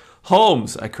footprints.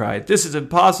 Holmes, I cried, this is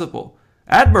impossible.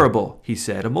 Admirable, he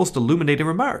said, a most illuminating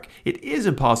remark. It is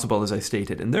impossible, as I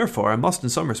stated, and therefore I must in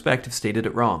some respect have stated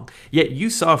it wrong. Yet you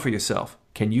saw for yourself.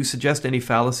 Can you suggest any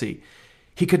fallacy?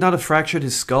 He could not have fractured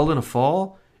his skull in a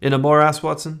fall? In a morass,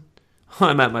 Watson?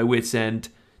 I'm at my wit's end.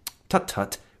 Tut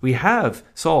tut, we have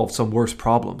solved some worse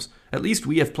problems. At least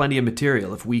we have plenty of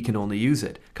material if we can only use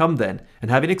it. Come then,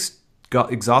 and having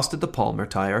exhausted the Palmer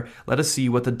tire, let us see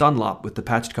what the Dunlop with the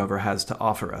patched cover has to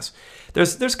offer us.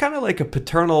 There's kind of like a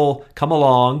paternal come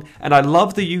along, and I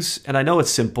love the use, and I know it's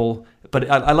simple, but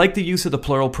I like the use of the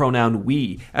plural pronoun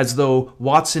we, as though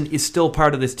Watson is still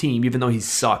part of this team, even though he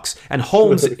sucks. And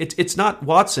Holmes, it's not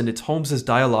Watson, it's Holmes'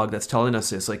 dialogue that's telling us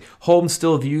this. Like, Holmes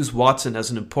still views Watson as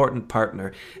an important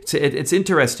partner. It's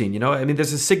interesting, I mean,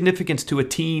 there's a significance to a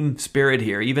team spirit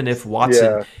here, even if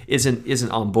Watson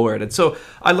isn't on board. And so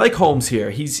I like Holmes here.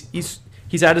 He's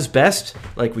at his best,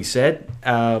 like we said.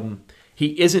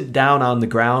 He isn't down on the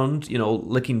ground,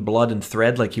 licking blood and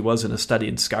thread like he was in A Study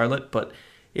in Scarlet, but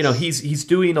he's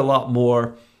doing a lot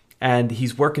more, and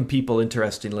he's working people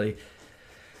interestingly.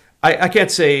 I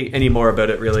can't say any more about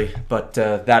it really, but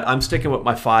that I'm sticking with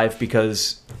my 5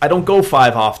 because I don't go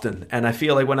 5 often, and I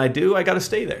feel like when I do, I got to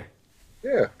stay there.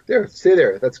 Yeah, stay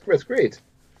there. That's great.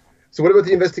 So what about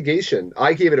the investigation?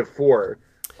 I gave it a 4.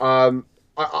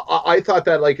 I thought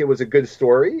that it was a good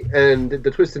story, and the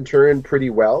twist and turn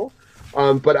pretty well,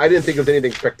 but I didn't think it was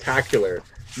anything spectacular,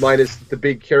 minus the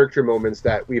big character moments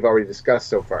that we've already discussed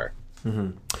so far.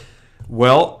 Mm-hmm.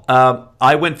 Well,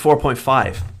 I went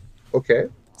 4.5. Okay.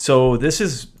 So this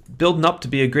is building up to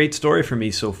be a great story for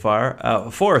me so far.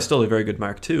 4 is still a very good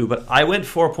mark too, but I went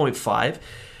 4.5.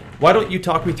 Why don't you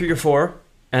talk me through your 4,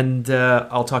 and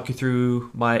I'll talk you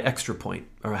through my extra point,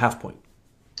 or a half point.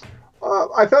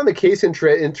 I found the case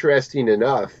interesting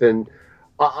enough, and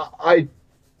I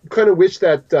kind of wish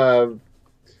that...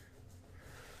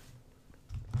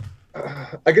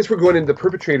 I guess we're going into the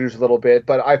perpetrators a little bit,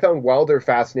 but I found Wilder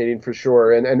fascinating for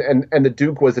sure, and the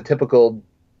Duke was a typical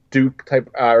Duke type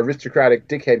aristocratic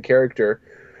dickhead character,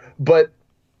 but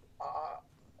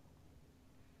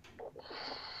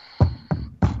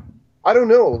I don't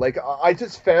know. I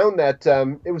just found that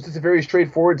it was just a very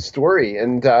straightforward story,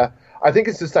 and I think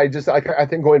it's just I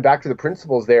think going back to the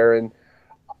principles there, and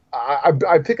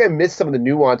I think I missed some of the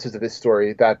nuances of this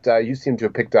story that you seem to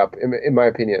have picked up, in my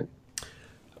opinion.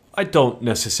 I don't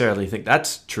necessarily think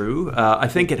that's true. I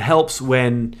think it helps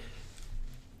when...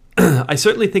 I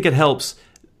certainly think it helps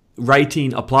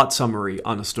writing a plot summary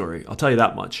on a story. I'll tell you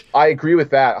that much. I agree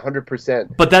with that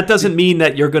 100%. But that doesn't mean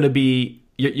that you're going to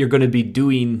be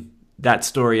doing that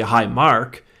story a high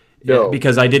mark. No.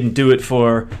 Because I didn't do it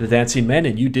for The Dancing Men,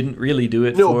 and you didn't really do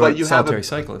it for Solitary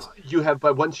Cyclist. You have,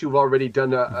 but once you've already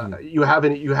done you have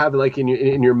in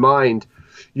your mind,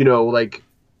 you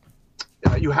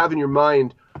have in your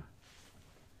mind,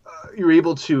 you're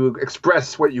able to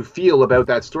express what you feel about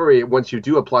that story once you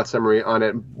do a plot summary on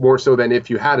it, more so than if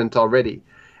you hadn't already,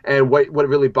 and what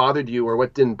really bothered you or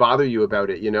what didn't bother you about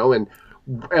it, and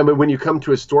when you come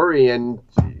to a story and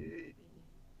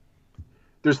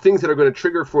there's things that are going to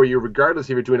trigger for you regardless if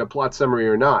you're doing a plot summary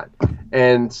or not.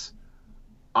 And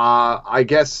I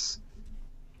guess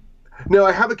no,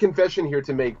 I have a confession here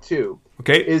to make too.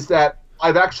 Okay, is that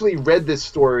I've actually read this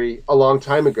story a long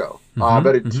time ago,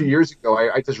 about 2 years ago.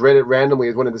 I just read it randomly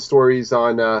as one of the stories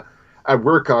on at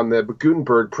work on the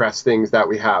Gutenberg Press things that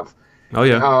we have. Oh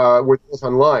yeah, where it's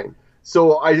online.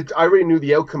 So I already knew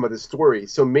the outcome of the story.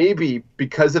 So maybe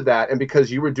because of that, and because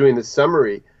you were doing the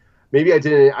summary, maybe I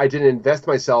didn't invest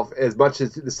myself as much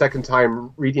as the second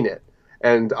time reading it,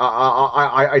 and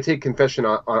I take confession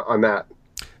on that.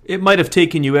 It might have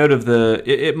taken you out of the.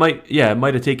 It might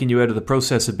have taken you out of the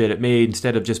process a bit. It may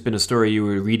instead have just been a story you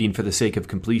were reading for the sake of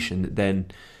completion,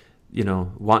 then,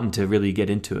 wanting to really get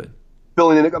into it.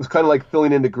 It was kind of like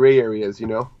filling in the gray areas, in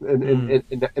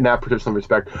that particular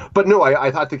respect. But no,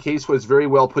 I thought the case was very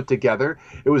well put together.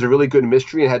 It was a really good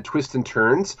mystery and had twists and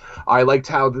turns. I liked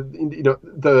how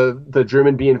the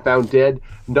German being found dead,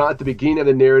 not at the beginning of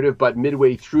the narrative, but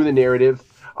midway through the narrative.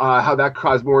 How that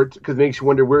caused more, because it makes you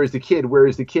wonder, where is the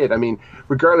kid? I mean,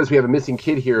 regardless, we have a missing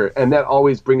kid here, and that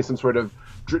always brings some sort of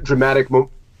dramatic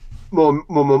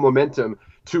momentum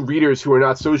to readers who are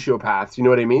not sociopaths. You know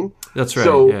what I mean? That's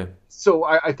right. So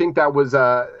I think that was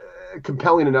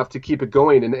compelling enough to keep it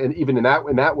going, and even in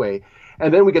that way.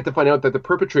 And then we get to find out that the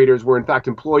perpetrators were in fact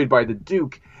employed by the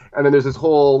Duke, and then there's this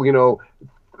whole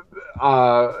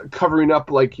covering up,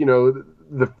 like,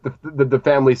 the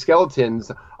family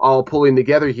skeletons all pulling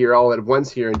together here all at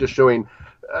once here, and just showing,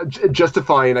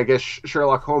 justifying, I guess,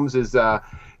 Sherlock Holmes's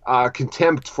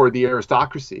contempt for the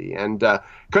aristocracy, and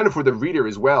kind of for the reader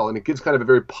as well. And it gives kind of a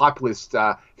very populist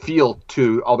feel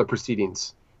to all the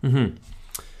proceedings. Mm-hmm.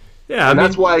 Yeah, and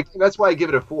that's why I give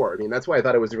it a 4. I mean, that's why I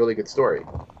thought it was a really good story.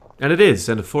 And it is,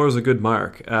 and a 4 is a good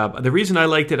mark. The reason I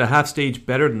liked it a half stage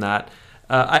better than that,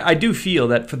 I do feel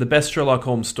that for the best Sherlock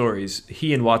Holmes stories,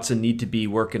 he and Watson need to be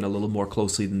working a little more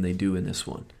closely than they do in this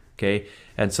one. Okay,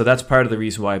 and so that's part of the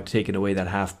reason why I've taken away that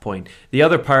half point. The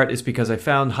other part is because I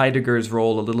found Heidegger's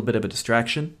role a little bit of a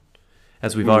distraction,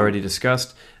 as we've already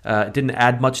discussed. It didn't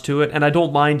add much to it, and I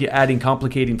don't mind you adding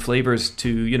complicating flavors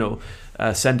to,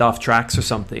 send off tracks or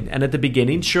something. And at the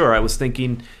beginning, sure, I was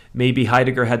thinking maybe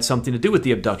Heidegger had something to do with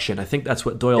the abduction. I think that's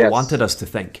what Doyle wanted us to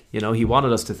think. He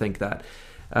wanted us to think that.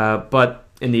 But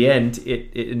in the end,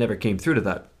 it never came through to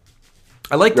that.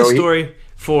 I like the story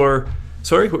for...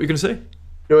 Sorry, what were you going to say?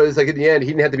 No, it's like, in the end, he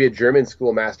didn't have to be a German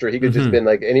schoolmaster. He could just been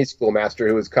like any schoolmaster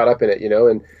who was caught up in it,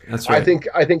 And that's right. I think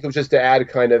it was just to add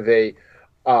kind of a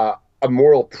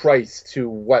moral price to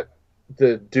what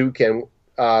the Duke and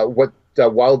what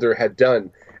Wilder had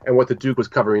done, and what the Duke was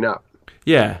covering up.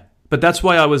 Yeah, but that's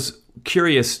why I was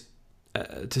curious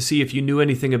to see if you knew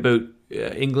anything about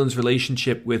England's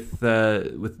relationship with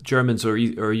Germans or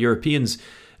Europeans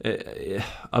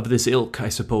of this ilk, I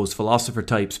suppose, philosopher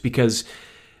types, because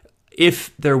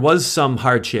if there was some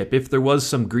hardship, if there was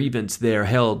some grievance there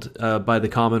held by the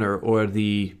commoner or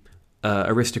the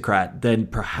aristocrat, then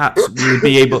perhaps we would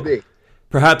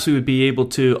be able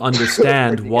to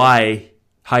understand why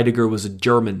Heidegger was a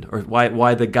German, or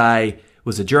why the guy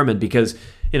was a German, because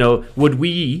would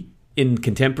we in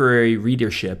contemporary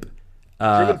readership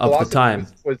of the time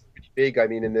was pretty big. I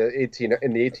mean, in the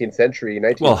 18th century,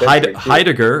 19th well, century.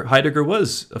 Heidegger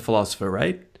was a philosopher,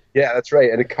 right? Yeah, that's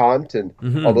right, and Kant and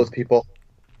all those people.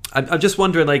 I'm just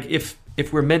wondering, like, if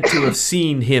we're meant to have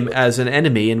seen him as an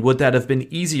enemy, and would that have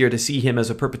been easier to see him as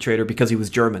a perpetrator because he was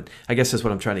German? I guess that's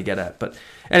what I'm trying to get at. But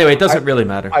anyway, it doesn't really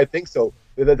matter. I think so.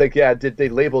 Like, did they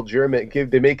label German?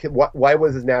 Why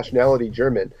was his nationality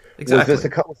German? Exactly. Was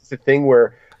this a thing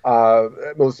where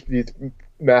most of these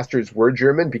masters were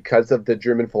German because of the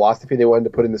German philosophy they wanted to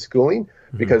put in the schooling,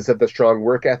 because of the strong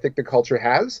work ethic the culture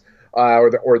has, or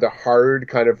the hard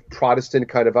kind of Protestant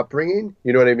kind of upbringing?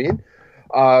 You know what I mean?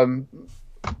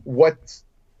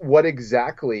 What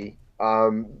exactly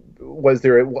was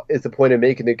there? Is the point of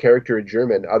making the character a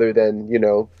German, other than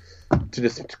to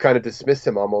just kind of dismiss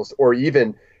him almost, or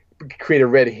even create a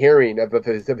red herring of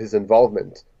his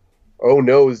involvement? Oh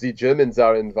no, the Germans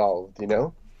are involved.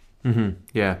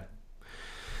 Yeah.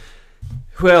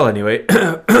 Well, anyway,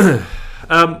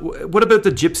 what about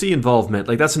the gypsy involvement?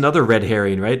 Like, that's another red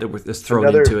herring, right? That's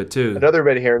thrown into it too. Another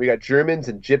red herring. We got Germans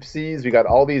and gypsies. We got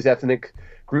all these ethnic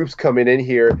groups coming in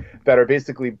here that are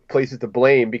basically places to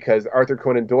blame, because Arthur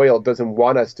Conan Doyle doesn't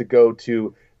want us to go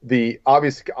to the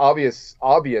obvious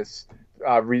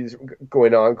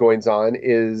goings on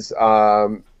is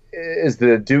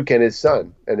the Duke and his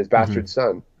son and his bastard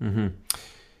son. Mm-hmm.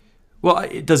 Well,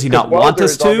 does he not want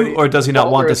us to, or does he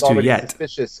not want us to yet?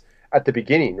 Suspicious at the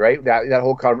beginning, right? That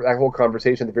whole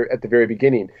conversation at the very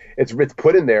beginning. It's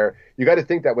put in there. You got to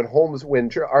think that when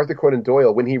Arthur Conan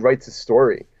Doyle, when he writes a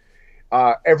story,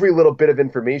 every little bit of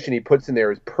information he puts in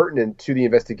there is pertinent to the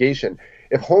investigation.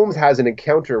 If Holmes has an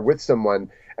encounter with someone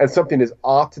and something is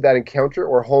off to that encounter,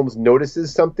 or Holmes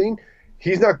notices something,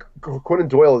 Conan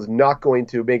Doyle is not going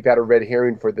to make that a red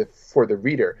herring for the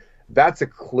reader. That's a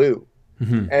clue.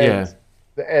 Mm-hmm.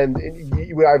 And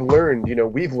I've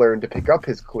learned, we've learned to pick up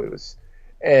his clues.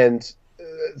 And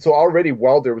so already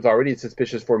Wilder was already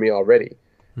suspicious for me already.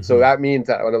 So that means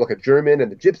that when I look at German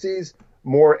and the Gypsies,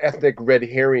 more ethnic red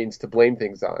herrings to blame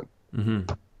things on.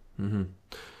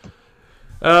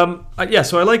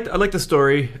 So I like the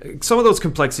story. Some of those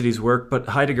complexities work, but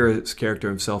Heidegger's character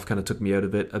himself kind of took me out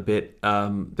of it a bit.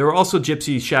 There were also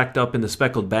gypsies shacked up in the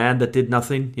Speckled Band that did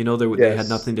nothing. They had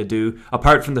nothing to do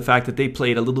apart from the fact that they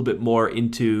played a little bit more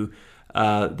into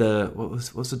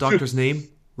what's the doctor's name?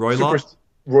 Roylott?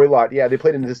 Roylott, yeah. They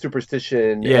played into the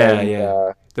superstition.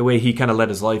 Yeah. The way he kind of led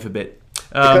his life a bit.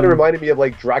 It kind of reminded me of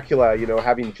like Dracula,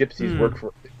 having gypsies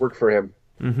work for him.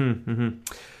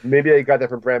 Maybe they got that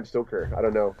from Bram Stoker. I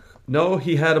don't know. No,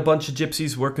 he had a bunch of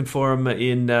gypsies working for him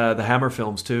in the Hammer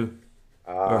films too,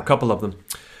 or a couple of them.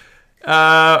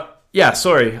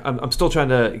 Sorry, I'm still trying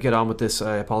to get on with this.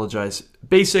 I apologize.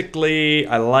 Basically,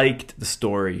 I liked the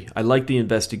story. I liked the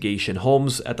investigation.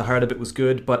 Holmes at the heart of it was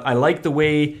good, but I liked the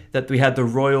way that we had the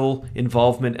royal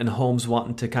involvement and Holmes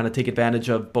wanting to kind of take advantage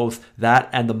of both that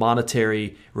and the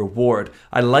monetary reward.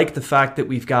 I like the fact that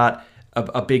we've got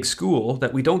a big school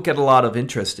that we don't get a lot of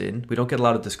interest in. We don't get a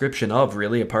lot of description of,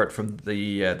 really, apart from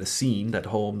the scene that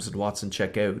Holmes and Watson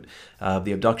check out,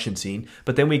 the abduction scene.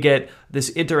 But then we get this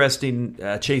interesting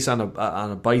chase on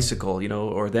a bicycle,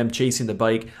 or them chasing the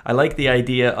bike. I like the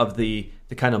idea of the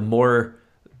kind of more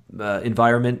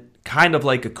environment, kind of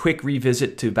like a quick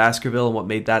revisit to Baskerville and what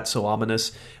made that so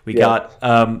ominous. We got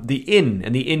the inn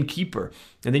and the innkeeper.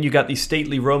 And then you got these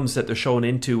stately rooms that they're shown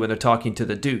into when they're talking to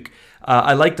the Duke.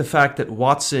 I like the fact that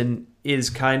Watson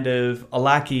is kind of a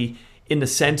lackey in the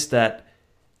sense that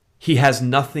he has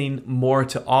nothing more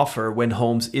to offer when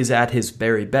Holmes is at his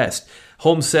very best.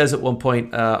 Holmes says at one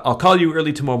point, I'll call you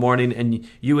early tomorrow morning and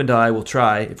you and I will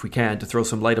try, if we can, to throw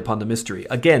some light upon the mystery.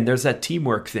 Again, there's that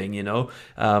teamwork thing, and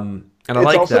I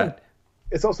like that.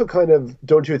 It's also kind of,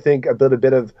 don't you think, a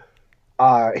bit of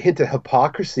hint of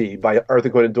hypocrisy by Arthur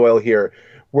Conan Doyle here,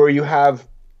 where you have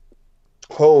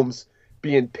Holmes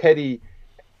being petty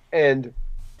and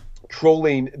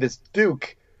trolling this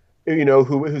Duke,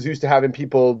 who's used to having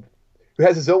people, who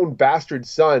has his own bastard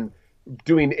son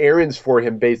doing errands for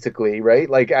him, basically, right?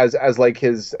 Like as like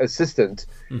his assistant.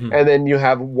 And then you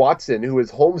have Watson, who is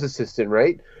Holmes' assistant,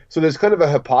 right? So there's kind of a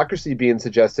hypocrisy being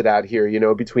suggested out here,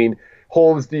 between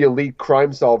Holmes, the elite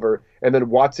crime solver, and then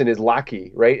Watson, his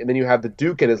lackey, right? And then you have the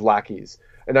Duke and his lackeys.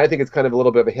 And I think it's kind of a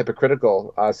little bit of a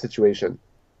hypocritical situation.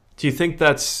 Do you think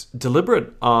that's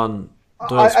deliberate on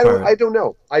Doyle's part? I don't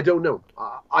know.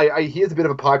 He is a bit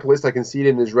of a populist. I can see it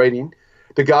in his writing.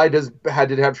 The guy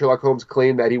did have Sherlock Holmes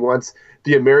claim that he wants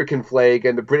the American flag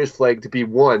and the British flag to be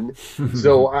one.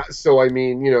 So I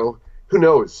mean, who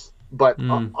knows? But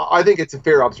I think it's a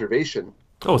fair observation.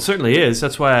 Oh, it certainly is.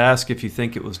 That's why I ask if you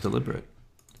think it was deliberate.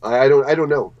 I don't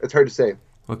know. It's hard to say.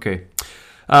 Okay.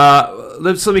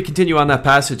 Let me continue on that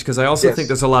passage, because I also think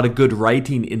there's a lot of good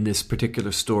writing in this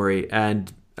particular story,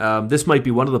 and this might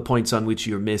be one of the points on which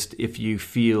you're missed if you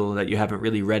feel that you haven't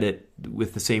really read it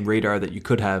with the same radar that you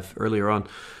could have earlier on.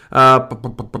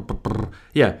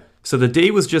 So the day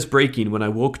was just breaking when I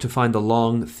woke to find the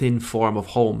long, thin form of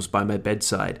Holmes by my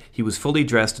bedside. He was fully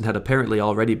dressed and had apparently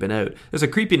already been out. There's a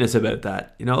creepiness about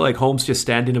that, like Holmes just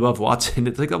standing above Watson.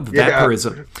 It's like a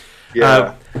vampirism.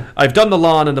 Yeah. I've done the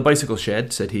lawn and the bicycle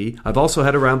shed, said he. I've also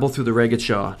had a ramble through the Ragged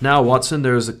Shaw. Now, Watson,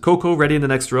 there's a cocoa ready in the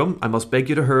next room. I must beg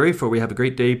you to hurry, for we have a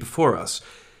great day before us.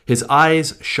 His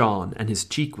eyes shone, and his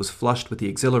cheek was flushed with the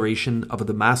exhilaration of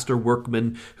the master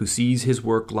workman who sees his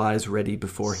work lies ready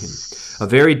before him. A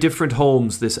very different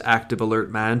Holmes, this active, alert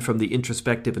man, from the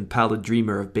introspective and pallid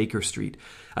dreamer of Baker Street.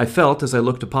 I felt, as I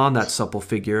looked upon that supple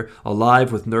figure,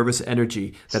 alive with nervous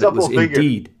energy, that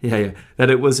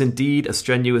it was indeed a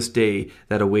strenuous day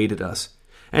that awaited us.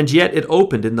 And yet it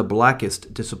opened in the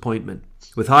blackest disappointment.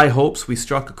 With high hopes, we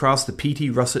struck across the peaty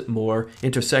russet moor,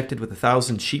 intersected with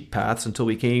 1,000 sheep paths, until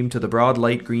we came to the broad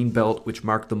light green belt which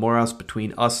marked the morass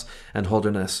between us and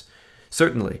Holderness.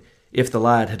 Certainly, if the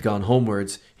lad had gone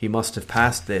homewards, he must have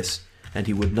passed this, and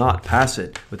he would not pass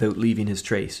it without leaving his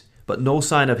trace. But no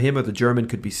sign of him or the German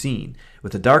could be seen.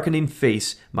 With a darkening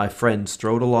face, my friend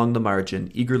strode along the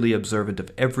margin, eagerly observant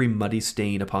of every muddy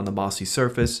stain upon the mossy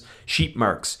surface. Sheep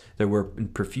marks there were in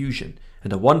profusion,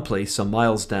 and at one place, some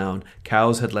miles down,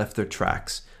 cows had left their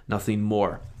tracks. Nothing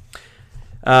more.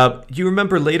 You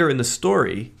remember later in the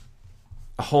story,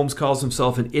 Holmes calls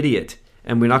himself an idiot,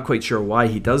 and we're not quite sure why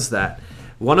he does that.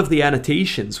 One of the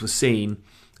annotations was saying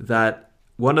that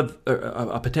one of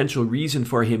a potential reason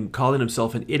for him calling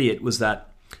himself an idiot was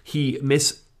that he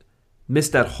missed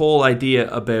that whole idea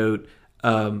about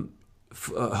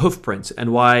hoof prints,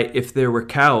 and why if there were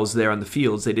cows there on the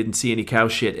fields, they didn't see any cow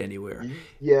shit anywhere.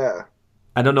 Yeah.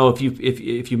 I don't know if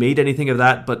you made anything of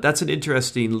that, but that's an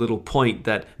interesting little point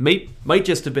that might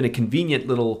just have been a convenient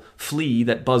little flea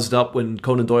that buzzed up when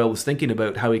Conan Doyle was thinking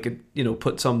about how he could,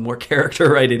 put some more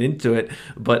character writing into it.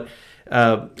 But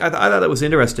I thought that was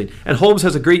interesting. And Holmes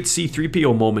has a great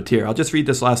C-3PO moment here. I'll just read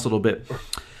this last little bit.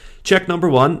 "Check number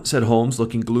 1, said Holmes,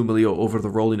 looking gloomily over the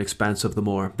rolling expanse of the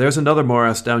moor. "There's another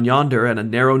morass down yonder and a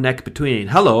narrow neck between.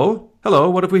 Hello,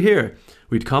 what have we here?"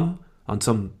 We'd come on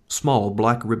some small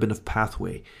black ribbon of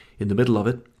pathway. In the middle of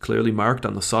it, clearly marked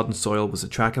on the sodden soil, was the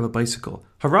track of a bicycle.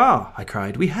 "Hurrah!" I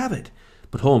cried. "We have it!"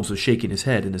 But Holmes was shaking his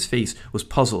head, and his face was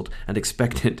puzzled and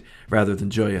expectant rather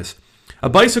than joyous. "A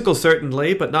bicycle,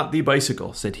 certainly, but not the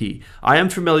bicycle," said he. "I am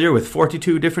familiar with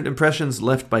 42 different impressions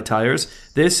left by tires.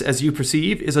 This, as you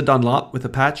perceive, is a Dunlop with a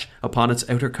patch upon its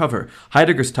outer cover.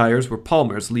 Heidegger's tires were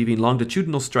Palmer's, leaving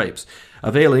longitudinal stripes.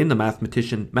 Availing, the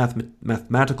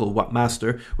mathematical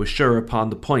master, was sure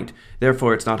upon the point.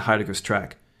 Therefore, it's not Heidegger's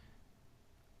track."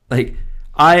 Like,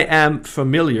 I am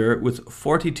familiar with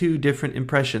 42 different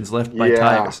impressions left by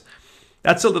tires.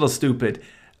 That's a little stupid.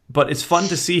 But it's fun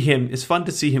to see him. It's fun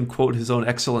to see him quote his own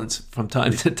excellence from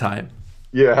time to time.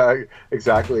 Yeah,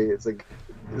 exactly. It's like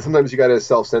sometimes you got to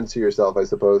self-censor yourself, I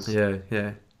suppose.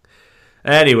 Yeah.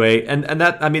 Anyway, and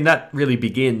that really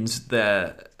begins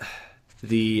the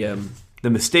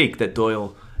mistake that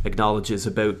Doyle acknowledges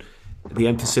about the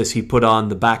emphasis he put on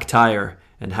the back tire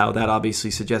and how that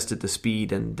obviously suggested the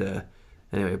speed and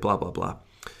anyway, blah blah blah.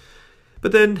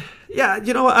 But then,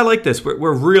 I like this.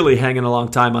 We're really hanging a long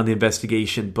time on the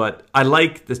investigation, but I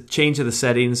like the change of the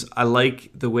settings. I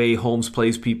like the way Holmes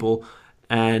plays people,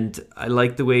 and I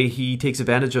like the way he takes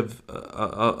advantage of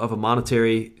a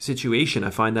monetary situation. I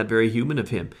find that very human of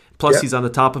him. Plus, he's on the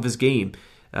top of his game.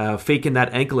 Faking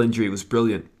that ankle injury was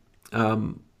brilliant.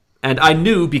 And I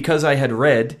knew, because I had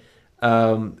read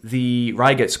the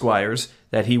Reigate Squires,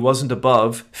 that he wasn't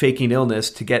above faking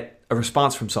illness to get a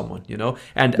response from someone,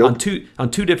 and on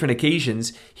two different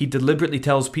occasions, he deliberately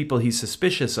tells people he's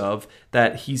suspicious of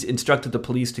that he's instructed the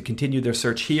police to continue their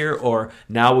search here, or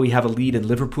now we have a lead in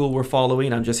Liverpool we're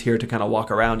following. I'm just here to kind of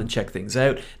walk around and check things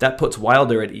out. That puts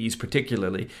Wilder at ease,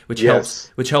 particularly, which helps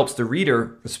the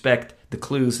reader respect the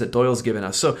clues that Doyle's given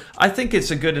us. So I think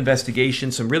it's a good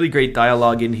investigation. Some really great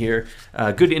dialogue in here,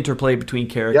 good interplay between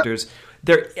characters. Yep.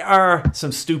 There are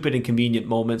some stupid and convenient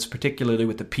moments, particularly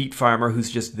with the peat farmer who's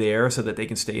just there so that they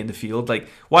can stay in the field. Like,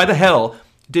 why the hell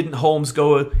didn't Holmes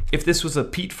go, if this was a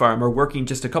peat farmer working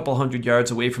just a couple 100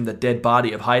 yards away from the dead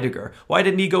body of Heidegger, why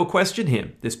didn't he go question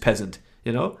him, this peasant,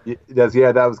 that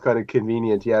was kind of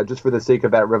convenient, just for the sake of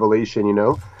that revelation,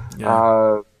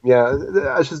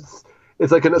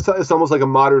 it's like it's almost like a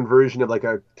modern version of like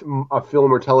a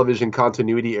film or television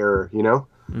continuity error,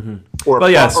 Mm-hmm. Or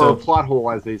a plot hole,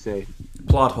 as they say.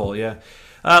 Plot hole, yeah.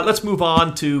 Let's move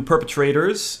on to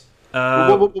perpetrators.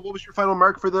 What was your final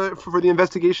mark for the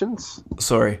investigations?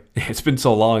 Sorry, it's been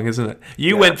so long, isn't it?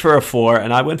 You went for a 4,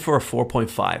 and I went for a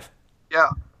 4.5. Yeah,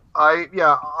 I'm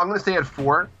going to stay at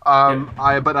 4.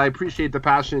 But I appreciate the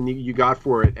passion you got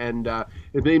for it, and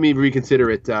it made me reconsider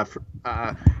it. And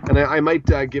I might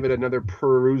give it another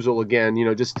perusal again,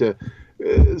 just to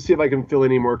see if I can fill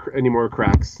any more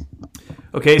cracks.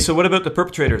 Okay, so what about the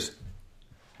perpetrators?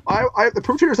 The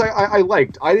perpetrators I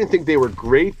liked. I didn't think they were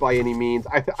great by any means.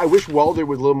 I wish Wilder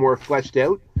was a little more fleshed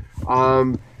out.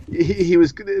 They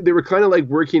were kind of like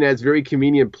working as very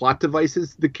convenient plot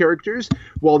devices, the characters,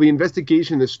 while the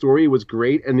investigation, the story was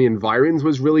great, and the environs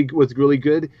was really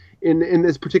good in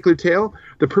this particular tale.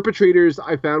 The perpetrators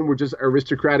I found were just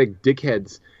aristocratic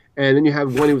dickheads, and then you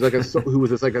have one who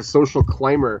was like a social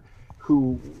climber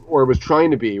or was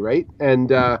trying to be, right?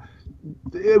 And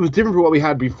it was different from what we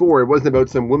had before. It wasn't about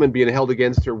some woman being held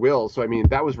against her will. So, I mean,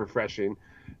 that was refreshing.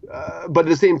 But at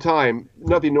the same time,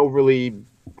 nothing overly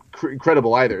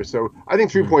credible either. So I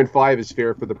think 3.5 is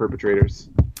fair for the perpetrators.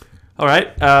 All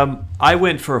right. I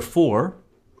went for a 4.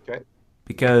 Okay.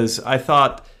 Because I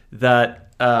thought that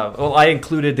I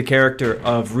included the character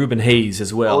of Reuben Hayes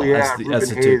as well. Oh, yeah,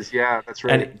 Reuben Hayes. Yeah, that's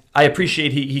right. And I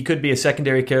appreciate he could be a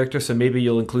secondary character, so maybe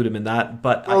you'll include him in that.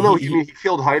 But he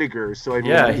killed Heidegger. So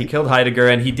he killed Heidegger,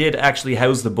 and he did actually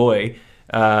house the boy.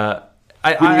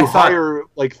 When you hire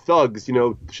like thugs,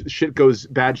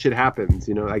 bad shit happens.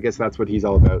 I guess that's what he's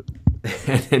all about.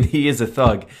 And he is a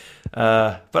thug.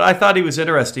 But I thought he was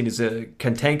interesting. He's a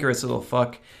cantankerous little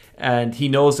fuck. And he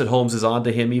knows that Holmes is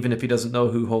onto him, even if he doesn't know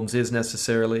who Holmes is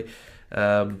necessarily.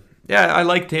 I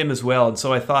liked him as well. And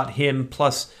so I thought him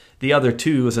plus the other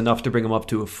 2 was enough to bring him up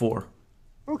to a 4.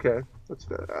 Okay. That's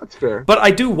fair. That's fair. But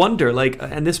I do wonder, like,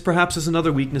 and this perhaps is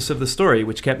another weakness of the story,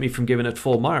 which kept me from giving it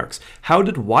full marks. How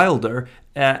did Wilder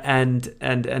and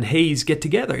Hayes get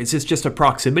together? Is this just a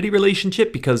proximity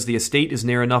relationship because the estate is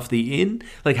near enough the inn?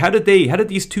 Like, how did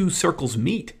these two circles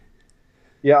meet?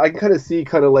 Yeah, I can kind of see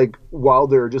like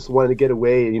Wilder just wanting to get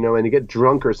away, and to get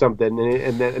drunk or something,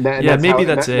 and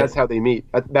that's how they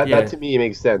meet. That to me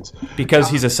makes sense. Because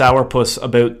he's a sourpuss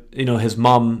about his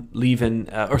mom leaving,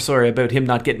 about him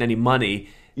not getting any money.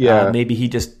 Yeah, maybe he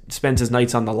just spends his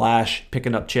nights on the lash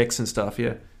picking up chicks and stuff.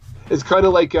 Yeah, it's kind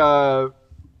of like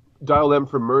Dial M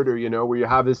for Murder, where you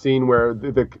have this scene where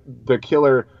the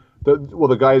killer,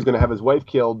 the guy who's going to have his wife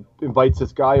killed, invites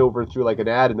this guy over through like an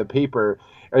ad in the paper.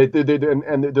 And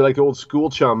they're like old school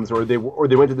chums, or they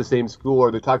went to the same school,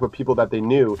 or they talk about people that they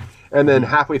knew, and then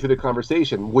halfway through the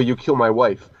conversation, will you kill my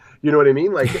wife? You know what I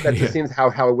mean? Like that just seems how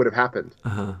it would have happened.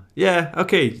 Yeah.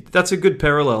 Okay, that's a good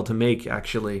parallel to make.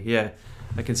 Actually, yeah,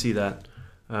 I can see that.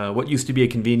 What used to be a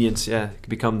convenience,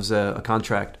 becomes a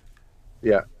contract.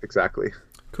 Yeah, exactly.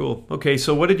 Cool. Okay,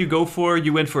 so what did you go for?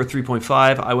 You went for a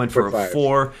 3.5. I went for a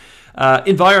 4.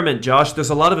 Environment, Josh. There's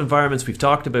a lot of environments we've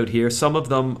talked about here. Some of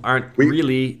them aren't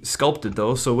really sculpted,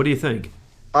 though. So what do you think?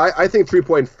 I think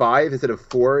 3.5 instead of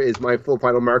 4 is my full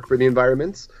final mark for the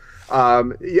environments.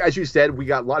 As you said, we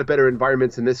got a lot of better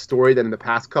environments in this story than in the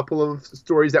past couple of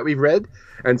stories that we've read.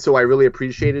 And so I really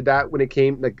appreciated that when it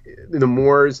came, like in the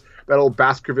moors, that old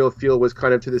Baskerville feel was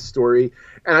kind of to this story.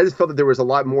 And I just felt that there was a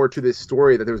lot more to this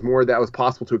story, that there was more that was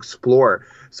possible to explore.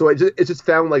 So it just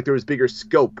found like there was bigger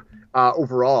scope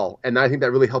overall, and I think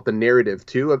that really helped the narrative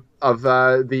too of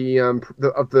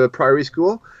the Priory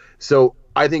School. So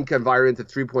I think environment at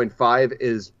 3.5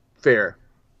 is fair.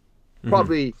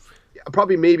 Probably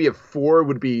maybe a 4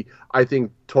 would be, I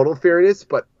think, total fairness,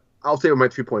 but I'll say with my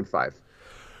 3.5.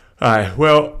 All right,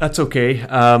 well, that's okay.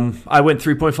 I went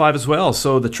 3.5 as well,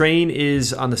 so the train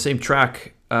is on the same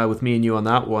track with me and you on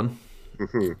that one.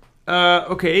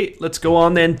 Okay, let's go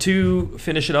on then to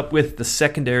finish it up with the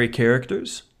secondary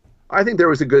characters. I think there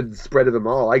was a good spread of them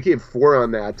all. I gave 4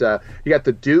 on that. You got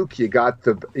the Duke. You got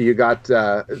the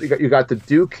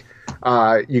Duke.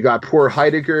 You got poor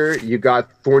Heidegger. You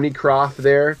got Thornycroft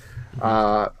there,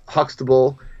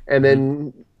 Huxtable, and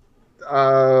then,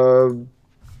 well,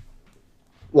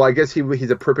 I guess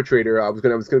he's a perpetrator. I was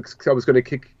gonna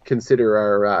consider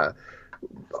our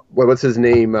what's his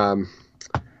name,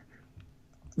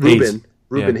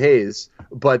 Reuben Hayes,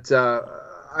 but.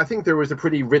 I think there was a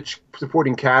pretty rich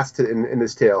supporting cast in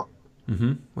this tale.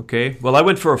 Okay. Well, I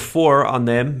went for a 4 on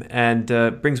them, and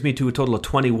brings me to a total of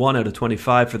 21 out of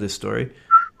 25 for this story.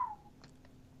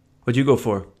 What'd you go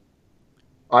for?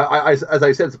 As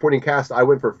I said, supporting cast, I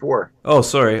went for 4. Oh,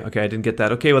 sorry. Okay, I didn't get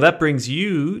that. Okay, well, that brings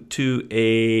you to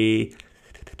a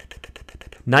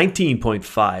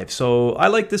 19.5. So I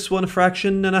like this one a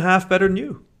fraction and a half better than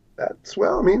you.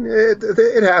 Well, I mean,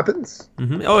 it happens.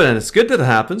 Oh, and it's good that it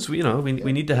happens. We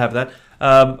need to have that.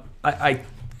 I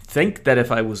think that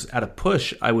if I was at a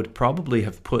push, I would probably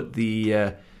have put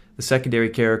the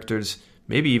secondary characters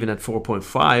maybe even at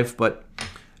 4.5. But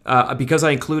because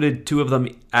I included 2 of them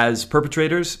as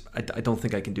perpetrators, I don't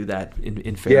think I can do that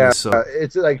in fairness. Yeah, so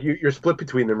it's like you're split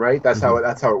between them, right? That's how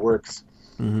it works.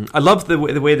 I love the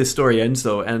way the story ends,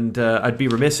 though, and I'd be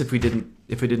remiss if we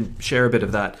didn't share a bit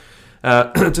of that.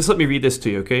 Just let me read this to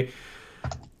you, okay?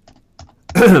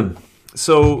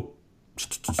 So,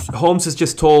 Holmes has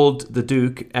just told the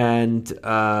Duke and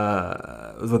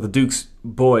the Duke's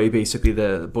boy, basically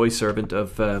the boy servant, to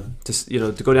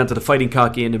go down to the Fighting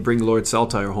Cock Inn and bring Lord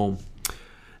Saltire home.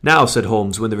 Now, said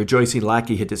Holmes, when the rejoicing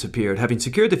lackey had disappeared, having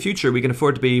secured the future, we can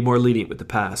afford to be more lenient with the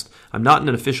past. I'm not in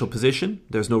an official position.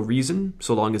 There's no reason,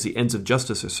 so long as the ends of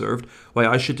justice are served, why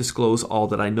I should disclose all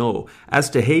that I know. As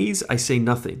to Hayes, I say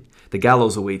nothing. The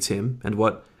gallows awaits him,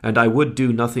 and I would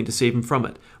do nothing to save him from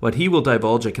it. What he will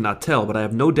divulge I cannot tell, but I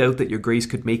have no doubt that your grace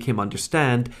could make him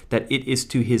understand that it is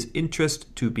to his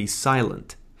interest to be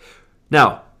silent.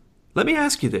 Now, let me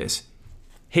ask you this.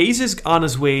 Hayes is on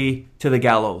his way to the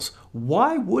gallows.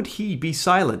 Why would he be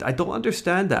silent? I don't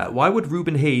understand that. Why would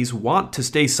Reuben Hayes want to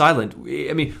stay silent?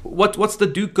 I mean, what's the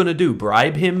Duke going to do?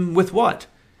 Bribe him with what?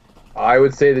 I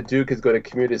would say the Duke is going to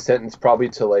commute his sentence probably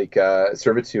to like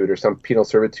servitude or some penal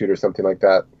servitude or something like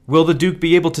that. Will the Duke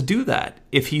be able to do that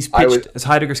if he's pitched as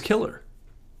Heidegger's killer?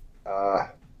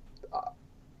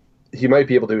 He might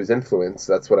be able to use influence.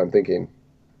 That's what I'm thinking.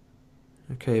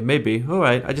 Okay, maybe. All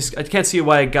right. I can't see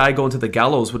why a guy going to the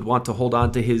gallows would want to hold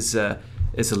on to his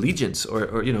allegiance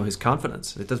or his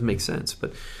confidence. It doesn't make sense.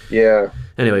 But yeah.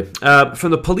 Anyway,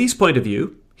 from the police point of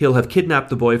view, he'll have kidnapped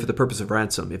the boy for the purpose of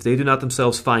ransom. If they do not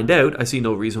themselves find out, I see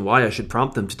no reason why I should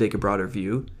prompt them to take a broader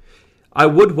view. I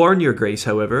would warn your Grace,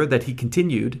 however, that the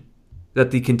continued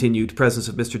presence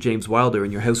of Mr. James Wilder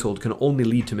in your household can only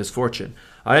lead to misfortune.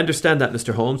 I understand that,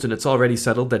 Mr. Holmes, and it's already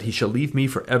settled that he shall leave me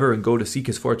forever and go to seek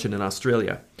his fortune in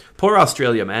Australia. Poor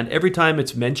Australia, man. Every time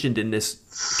it's mentioned in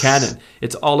this canon,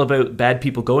 it's all about bad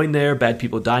people going there, bad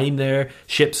people dying there,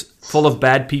 ships full of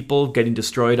bad people getting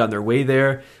destroyed on their way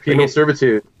there. Penal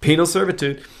servitude. Penal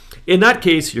servitude. In that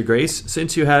case, Your Grace,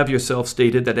 since you have yourself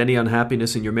stated that any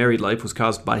unhappiness in your married life was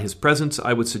caused by his presence,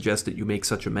 I would suggest that you make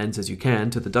such amends as you can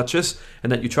to the Duchess,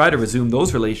 and that you try to resume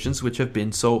those relations which have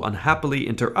been so unhappily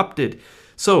interrupted.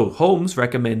 So, Holmes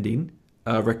recommending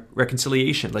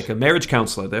reconciliation, like a marriage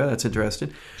counselor there. That's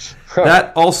interesting.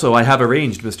 That also I have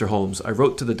arranged, Mr. Holmes. I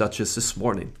wrote to the Duchess this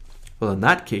morning. Well, in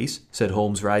that case, said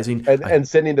Holmes, rising, and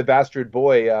sending the bastard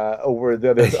boy over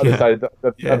the other side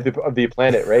of the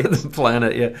planet, right? The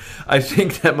planet, yeah. I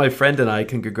think that my friend and I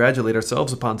can congratulate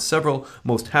ourselves upon several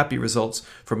most happy results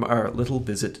from our little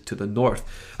visit to the north.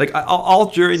 Like all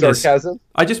during sarcasm.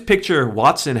 I just picture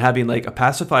Watson having like a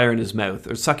pacifier in his mouth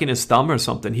or sucking his thumb or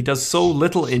something. He does so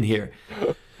little in here.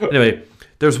 Anyway,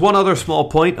 there's one other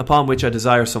small point upon which I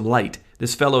desire some light.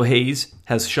 This fellow Hayes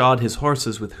has shod his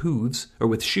horses with hooves, or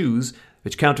with shoes,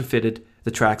 which counterfeited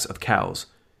the tracks of cows.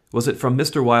 Was it from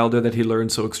Mr. Wilder that he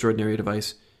learned so extraordinary a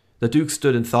device? The Duke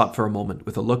stood in thought for a moment,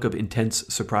 with a look of intense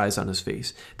surprise on his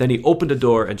face. Then he opened a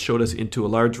door and showed us into a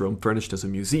large room furnished as a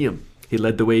museum. He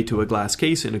led the way to a glass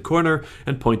case in a corner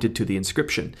and pointed to the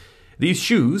inscription. These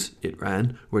shoes, it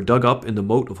ran, were dug up in the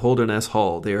moat of Holderness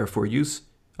Hall. They are for use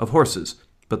of horses,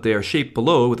 but they are shaped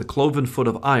below with a cloven foot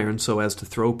of iron so as to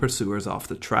throw pursuers off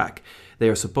the track. They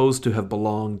are supposed to have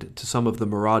belonged to some of the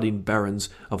marauding barons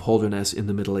of Holderness in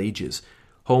the Middle Ages.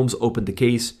 Holmes opened the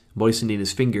case. Moistening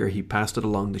his finger, he passed it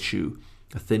along the shoe.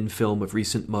 A thin film of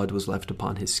recent mud was left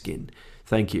upon his skin.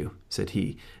 "Thank you," said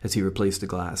he, as he replaced the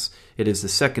glass. "It is the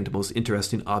second most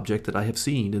interesting object that I have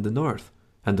seen in the north."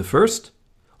 "And the first?"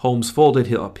 Holmes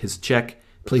folded up his cheque,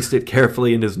 placed it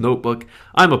carefully in his notebook.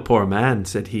 "I'm a poor man,"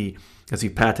 said he, as he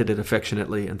patted it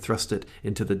affectionately and thrust it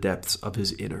into the depths of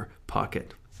his inner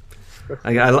pocket.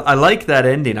 I like that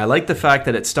ending. I like the fact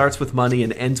that it starts with money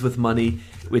and ends with money,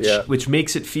 which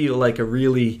makes it feel like a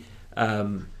really, I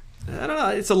don't know,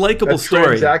 it's a likable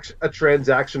story. A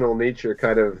transactional nature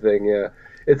kind of thing, yeah.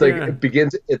 It's like, it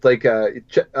begins, it's like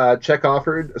check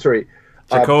offered,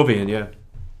 Chekhovian, yeah.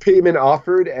 Payment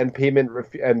offered and payment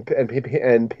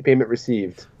payment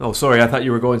received. Oh, sorry, I thought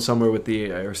you were going somewhere with the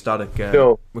Aristotic.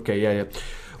 No. Okay, yeah.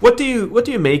 What do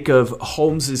you make of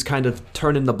Holmes's kind of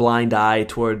turning the blind eye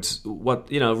towards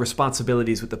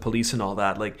responsibilities with the police and all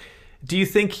that? Like, do you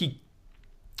think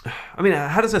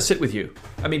how does that sit with you?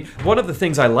 I mean, one of the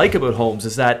things I like about Holmes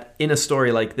is that in a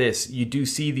story like this, you do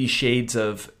see these shades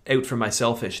of out for my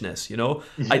selfishness,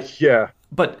 Yeah.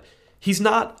 But he's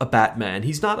not a Batman.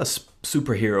 He's not a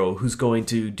superhero who's going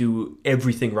to do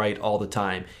everything right all the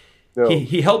time. No.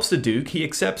 He helps the Duke. He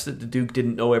accepts that the Duke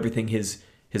didn't know everything his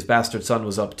bastard son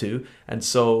was up to, and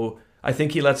so I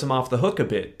think he lets him off the hook a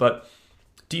bit. But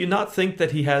do you not think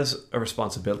that he has a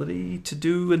responsibility to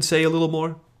do and say a little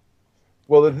more?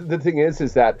 Well, the thing is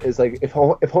like if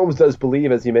Holmes does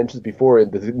believe, as he mentioned before,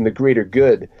 in the greater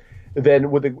good, then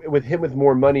with him with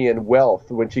more money and wealth,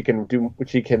 which he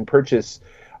can purchase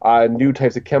new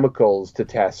types of chemicals to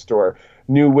test, or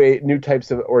new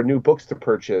types of, or new books to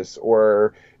purchase,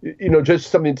 or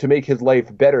just something to make his life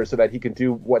better so that he can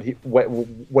do what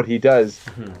he does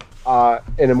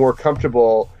in a more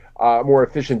comfortable, more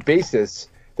efficient basis.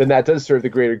 Then that does serve the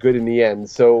greater good in the end.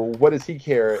 So what does he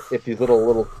care if these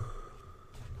little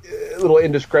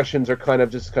indiscretions are kind of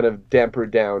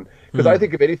dampered down? Because I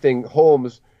think, if anything,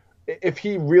 Holmes, if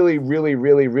he really, really,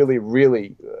 really, really,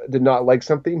 really did not like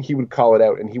something, he would call it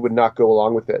out and he would not go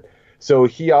along with it. So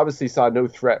he obviously saw no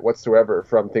threat whatsoever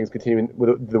from things continuing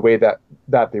with the way that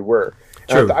they were.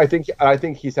 True. I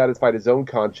think he satisfied his own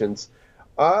conscience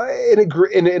in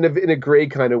a gray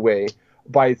kind of way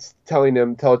by telling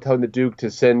the Duke to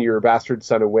send your bastard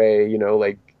son away.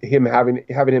 Like him having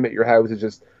him at your house is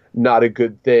just not a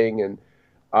good thing, and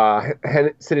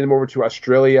sending him over to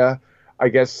Australia. I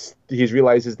guess he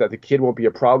realizes that the kid won't be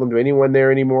a problem to anyone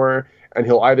there anymore, and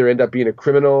he'll either end up being a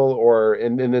criminal or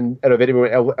and then out of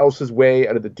anyone else's way,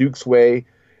 out of the Duke's way.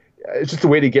 It's just a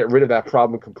way to get rid of that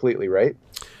problem completely, right?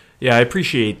 Yeah, I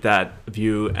appreciate that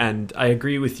view, and I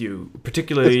agree with you,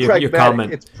 particularly your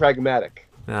comment. It's pragmatic.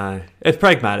 It's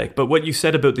pragmatic, but what you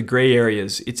said about the gray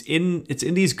areas, it's in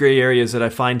these gray areas that I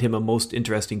find him a most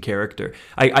interesting character.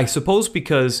 I suppose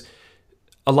because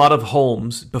a lot of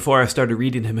Holmes, before I started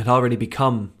reading him, had already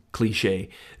become cliche,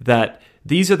 that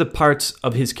these are the parts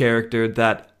of his character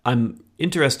that I'm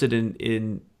interested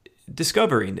in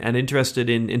discovering and interested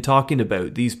in talking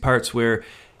about these parts where,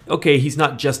 okay, he's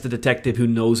not just a detective who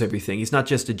knows everything. He's not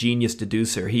just a genius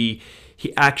deducer. He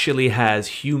actually has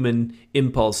human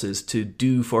impulses to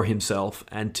do for himself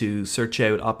and to search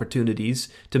out opportunities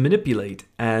to manipulate.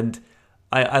 And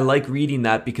I like reading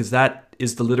that because that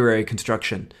is the literary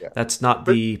construction. Yeah. That's not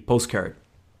the postcard.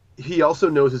 He also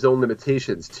knows his own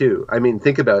limitations, too. I mean,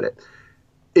 think about it.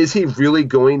 Is he really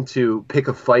going to pick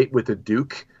a fight with the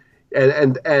Duke?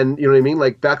 And you know what I mean?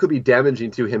 Like, that could be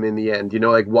damaging to him in the end. You know,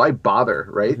 like, why bother,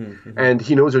 right? And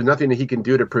he knows there's nothing that he can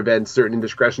do to prevent certain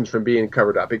indiscretions from being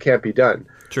covered up. It can't be done.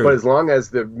 True. But as long as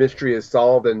the mystery is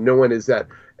solved and no one is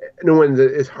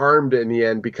harmed in the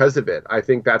end because of it, I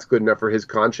think that's good enough for his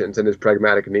conscience and his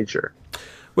pragmatic nature.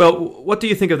 Well, what do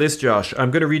you think of this, Josh?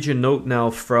 I'm going to read you a note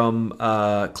now from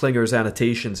Klinger's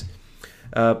annotations.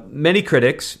 Many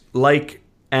critics, like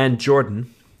Anne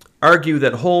Jordan, argue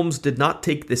that Holmes did not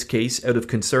take this case out of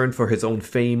concern for his own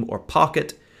fame or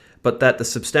pocket, but that the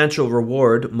substantial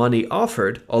reward money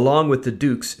offered, along with the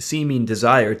Duke's seeming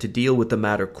desire to deal with the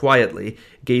matter quietly,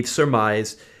 gave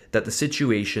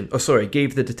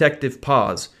the detective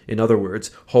pause. In other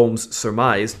words, Holmes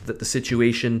surmised that the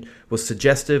situation was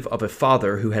suggestive of a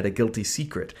father who had a guilty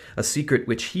secret, a secret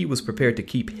which he was prepared to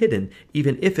keep hidden,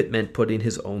 even if it meant putting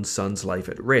his own son's life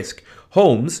at risk.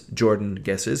 Holmes, Jordan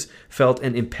guesses, felt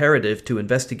an imperative to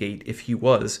investigate if he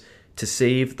was to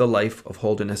save the life of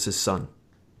Holderness's son.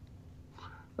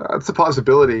 It's a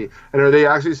possibility. And are they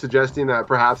actually suggesting that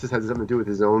perhaps this has something to do with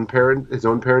his own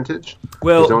parentage?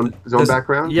 Well, his own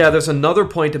background? Yeah, there's another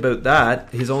point about that,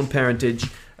 his own parentage,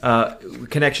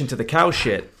 connection to the cow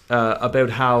shit,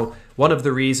 about how one of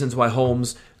the reasons why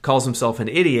Holmes calls himself an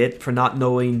idiot for not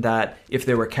knowing that if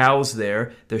there were cows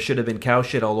there should have been cow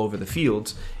shit all over the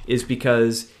fields, is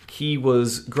because he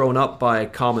was grown up by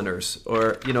commoners,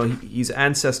 or, you know, he's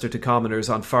ancestor to commoners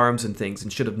on farms and things,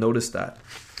 and should have noticed that.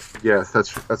 Yes,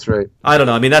 that's right. I don't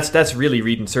know. I mean, that's really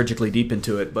reading surgically deep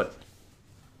into it, but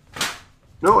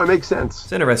no, it makes sense.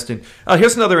 It's interesting.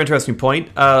 Here's another interesting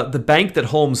point. The bank that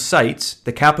Holmes cites,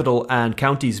 the Capital and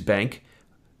Counties Bank,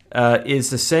 is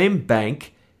the same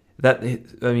bank that,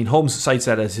 I mean, Holmes cites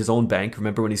that as his own bank.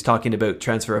 Remember when he's talking about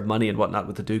transfer of money and whatnot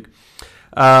with the Duke?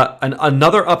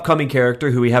 Another upcoming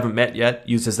character who we haven't met yet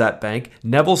uses that bank.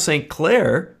 Neville St.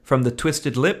 Clair from The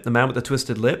Twisted Lip, the man with the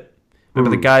twisted lip.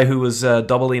 Remember the guy who was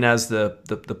doubling as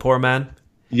the poor man?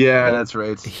 Yeah, that's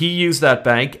right. He used that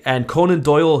bank, and Conan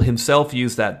Doyle himself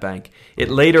used that bank. It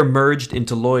later merged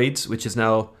into Lloyd's, which is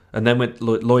now, and then went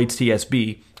Lloyd's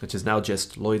TSB, which is now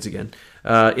just Lloyd's again,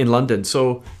 in London.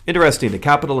 So, interesting. The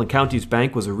Capital and Counties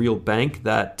Bank was a real bank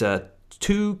that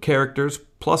two characters,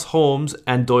 plus Holmes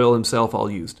and Doyle himself, all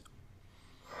used.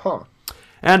 Huh.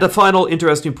 And a final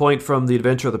interesting point from The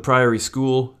Adventure of the Priory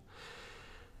School.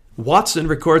 Watson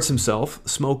records himself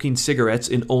smoking cigarettes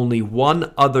in only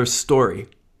one other story.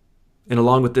 And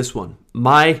along with this one,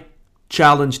 my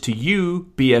challenge to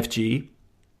you, BFG,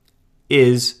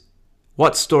 is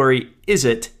what story is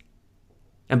it?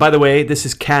 And by the way, this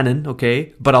is canon,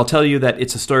 okay? But I'll tell you that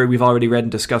it's a story we've already read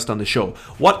and discussed on the show.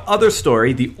 What other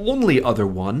story, the only other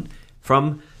one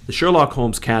from the Sherlock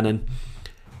Holmes canon,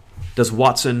 does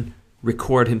Watson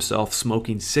record himself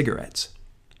smoking cigarettes?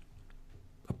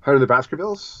 Hunter the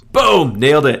Baskervilles? Boom!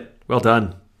 Nailed it. Well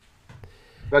done.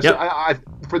 That's I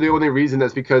for the only reason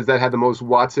that's because that had the most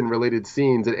Watson-related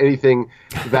scenes, and anything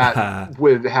that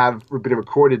would have been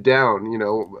recorded down, you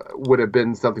know, would have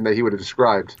been something that he would have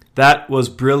described. That was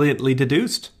brilliantly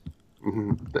deduced.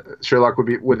 Mm-hmm. Sherlock would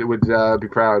be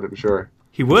proud, I'm sure.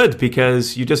 He would,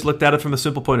 because you just looked at it from a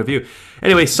simple point of view.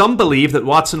 Anyway, some believe that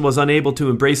Watson was unable to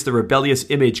embrace the rebellious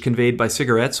image conveyed by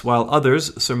cigarettes, while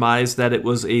others surmise that it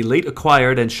was a late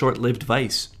acquired and short-lived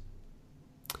vice.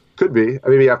 Could be.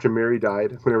 Maybe after Mary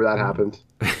died, whenever that happened.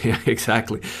 Yeah,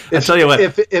 exactly. I tell you what.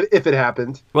 If it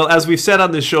happened. Well, as we've said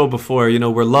on this show before, you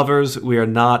know, we're lovers. We are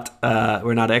not.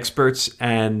 We're not experts,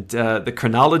 and the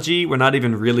chronology we're not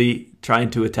even really trying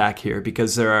to attack here,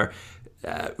 because there are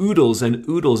oodles and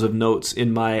oodles of notes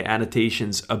in my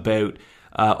annotations about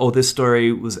this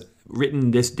story was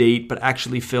written this date, but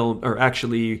actually filmed or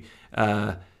actually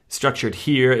structured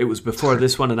here. It was before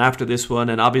this one and after this one,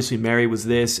 and obviously Mary was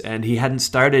this, and he hadn't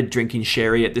started drinking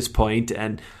sherry at this point,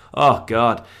 and oh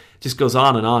god, it just goes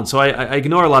on and on. So I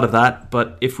ignore a lot of that,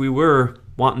 but if we were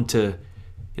wanting to,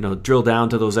 you know, drill down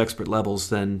to those expert levels,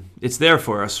 then it's there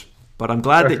for us. But I'm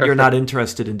glad that you're not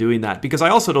interested in doing that, because I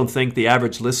also don't think the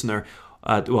average listener,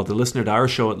 the listener to our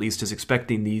show at least, is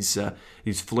expecting these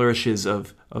flourishes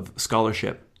of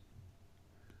scholarship.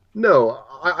 No,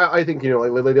 I think we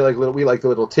like the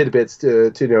little tidbits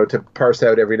to parse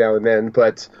out every now and then,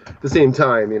 but at the same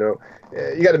time, you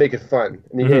got to make it fun,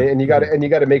 and you got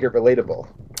to make it relatable.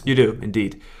 You do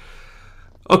indeed.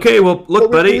 Okay, well,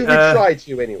 look, buddy. We try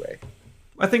to anyway.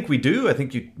 I think we do. I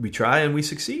think we try and we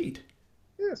succeed.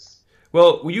 Yes.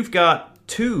 Well, you've got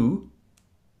two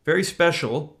very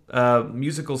special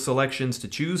musical selections to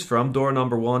choose from. Door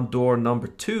number 1, door number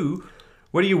 2.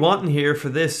 What are you wanting here for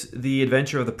this, The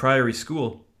Adventure of the Priory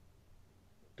School?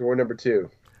 Door number 2.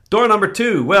 Door number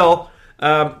 2. Well,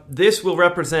 this will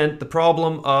represent the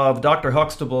problem of Dr.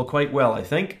 Huxtable quite well, I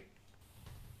think.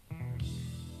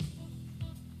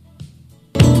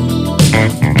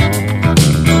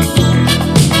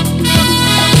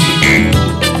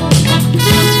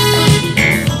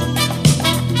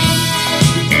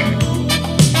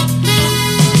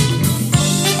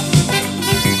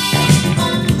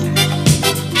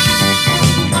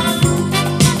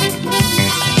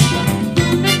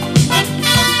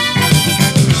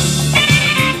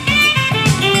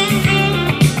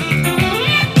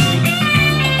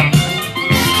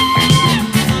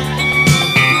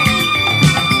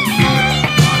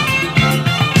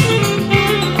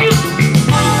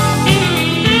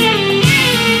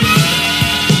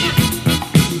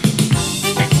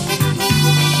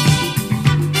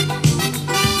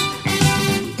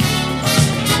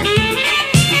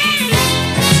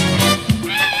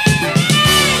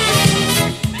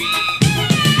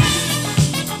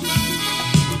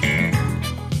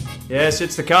 Yes,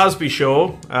 it's the Cosby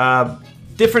Show.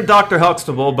 Different Dr.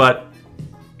 Huxtable, but,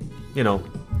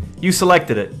 you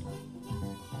selected it.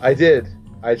 I did.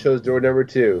 I chose door number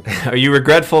 2. Are you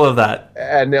regretful of that?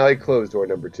 And now I closed door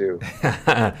number 2.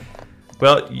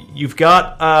 Well, you've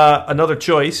got another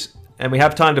choice, and we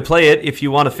have time to play it if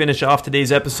you want to finish off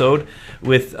today's episode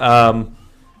with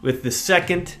the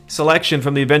second selection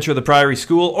from The Adventure of the Priory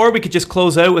School, or we could just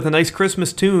close out with a nice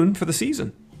Christmas tune for the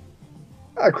season.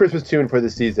 A Christmas tune for the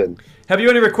season. Have you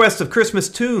any requests of Christmas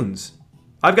tunes?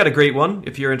 I've got a great one,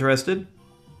 if you're interested.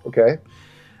 Okay.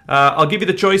 I'll give you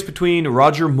the choice between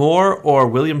Roger Moore or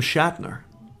William Shatner.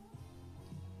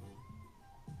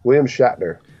 William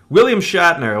Shatner. William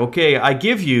Shatner. Okay, I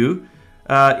give you,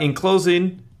 in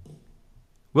closing,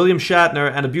 William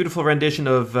Shatner and a beautiful rendition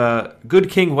of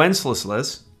Good King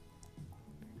Wenceslas.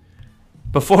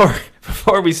 Before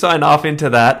we sign off into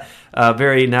that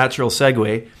very natural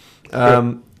segue,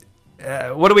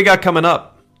 what do we got coming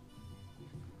up?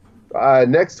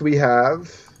 Next we have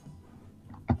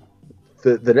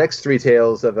the next 3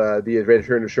 tales of the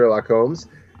Adventure of Sherlock Holmes,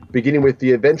 beginning with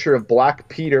The Adventure of Black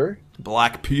Peter.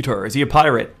 Black Peter. Is he a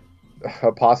pirate?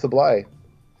 Possibly.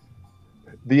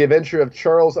 The Adventure of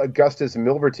Charles Augustus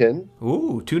Milverton.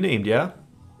 Ooh, 2 named, yeah?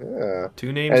 Yeah.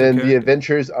 2 names. And then The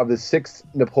Adventures of the 6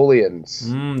 Napoleons.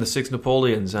 The 6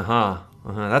 Napoleons,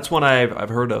 That's one I've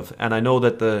heard of, and I know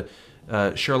that the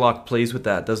Sherlock plays with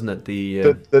that, doesn't it?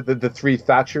 The 3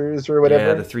 Thatchers or whatever.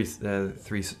 Yeah, the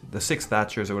 6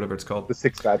 Thatchers or whatever it's called. The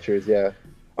 6 Thatchers, yeah.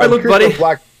 All right, look, buddy.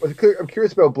 I'm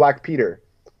curious about Black Peter.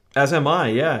 As am I,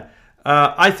 yeah.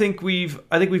 I think we've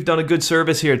done a good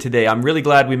service here today. I'm really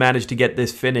glad we managed to get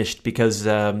this finished because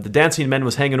the Dancing Men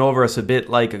was hanging over us a bit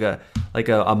like a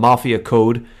mafia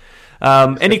code.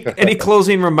 Any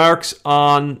closing remarks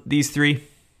on these 3?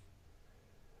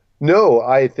 No,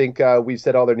 I think we've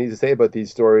said all there needs to say about these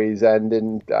stories, and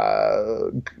in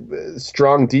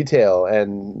strong detail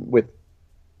and with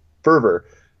fervor.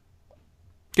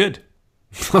 Good.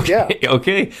 Okay. Yeah.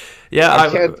 Okay.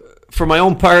 Yeah. For my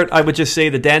own part, I would just say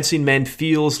The Dancing Men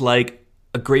feels like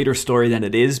a greater story than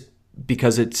it is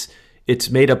because it's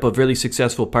made up of really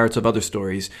successful parts of other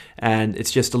stories, and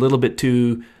it's just a little bit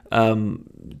too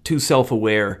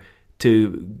self-aware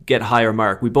to get higher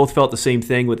mark. We both felt the same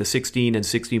thing with a 16 and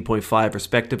 16.5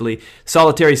 respectively.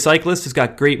 Solitary Cyclist has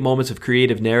got great moments of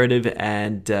creative narrative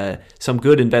and some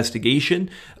good investigation,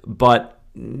 but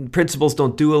principals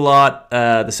don't do a lot.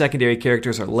 The secondary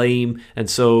characters are lame, and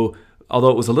so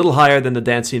although it was a little higher than The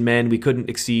Dancing Men, we couldn't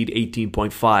exceed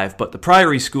 18.5. But the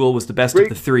Priory School was the best of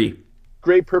the 3.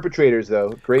 Great perpetrators, though.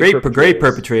 Great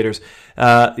perpetrators.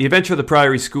 The Adventure of the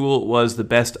Priory School was the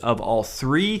best of all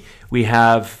 3. We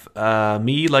have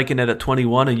me liking it at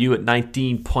 21 and you at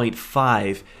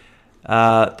 19.5.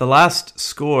 The last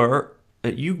score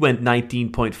that you went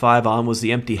 19.5 on was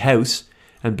The Empty House.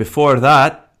 And before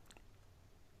that,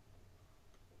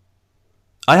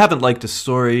 I haven't liked a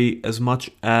story as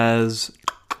much as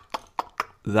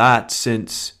that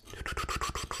since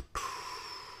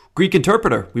Greek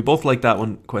Interpreter. We both liked that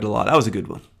one quite a lot. That was a good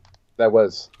one. That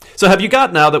was. So have you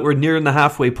got, now that we're nearing the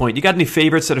halfway point, you got any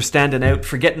favorites that are standing out,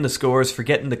 forgetting the scores,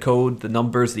 forgetting the code, the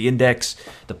numbers, the index,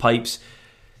 the pipes?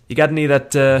 You got any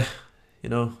that you're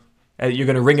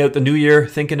going to ring out the new year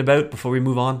thinking about before we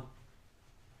move on?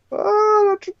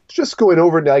 Just going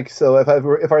over, like, so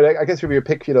if I guess if you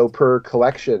pick, per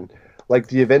collection, like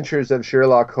The Adventures of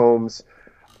Sherlock Holmes,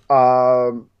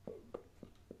 The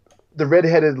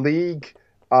Red-Headed League,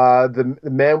 the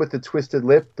Man with the Twisted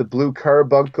Lip, The Blue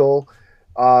Carbuncle,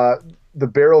 The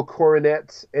Barrel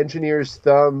Coronet, Engineer's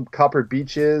Thumb, Copper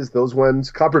Beeches, those ones.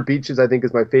 Copper Beeches, I think,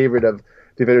 is my favorite of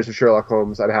The Adventures of Sherlock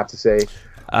Holmes, I'd have to say.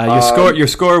 Your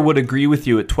score would agree with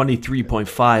you at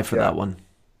 23.5 for that one.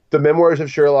 The Memoirs of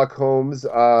Sherlock Holmes,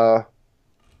 The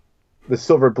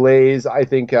Silver Blaze, I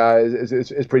think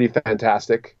is pretty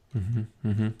fantastic.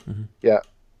 Yeah,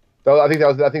 I think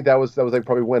that was like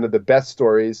probably one of the best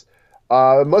stories.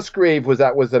 Musgrave was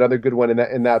another good one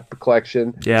in that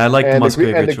collection. Yeah, I like the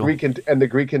Musgrave ritual. The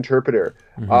Greek Interpreter.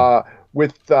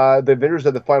 With the Adventures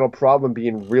of the Final Problem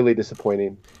being really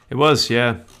disappointing. It was,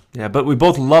 yeah. Yeah, but we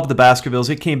both loved the Baskervilles.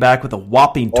 It came back with a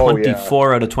whopping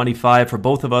 24 out of 25 for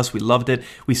both of us. We loved it.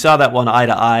 We saw that one eye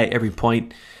to eye every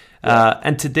point.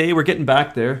 And today we're getting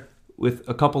back there with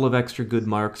a couple of extra good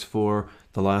marks for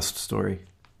the last story.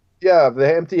 Yeah,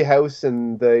 The Empty House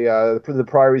and the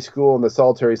Priory School and The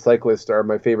Solitary Cyclist are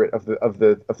my favorite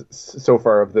so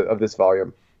far of this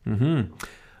volume. Mm-hmm.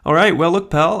 All right. Well,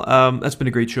 look, pal, that's been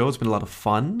a great show. It's been a lot of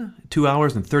fun. 2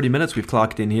 hours and 30 minutes we've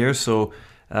clocked in here. So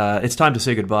it's time to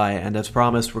say goodbye. And as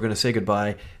promised, we're going to say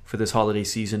goodbye for this holiday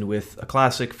season with a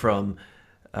classic from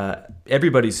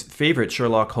everybody's favorite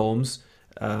Sherlock Holmes,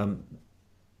 William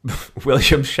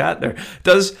Shatner.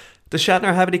 Does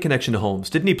Shatner have any connection to Holmes?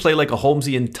 Didn't he play like a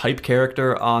Holmesian type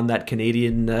character on that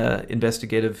Canadian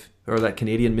investigative or that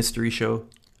Canadian mystery show?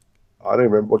 I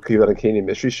don't remember what could be on a Canadian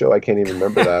mystery show. I can't even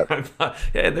remember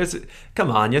that.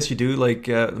 Come on, yes you do, like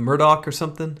Murdoch or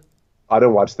something. I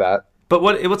don't watch that. But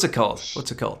what's it called?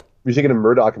 What's it called? You're thinking of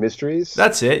Murdoch Mysteries?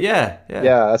 That's it. Yeah.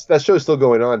 That show's still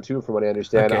going on too, from what I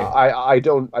understand. Okay. I've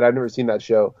never seen that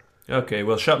show. Okay,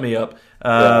 well, shut me up.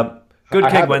 Good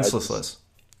King Wenceslas.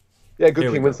 Yeah,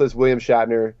 Good King Wenceslas, William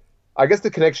Shatner. I guess the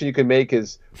connection you can make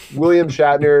is William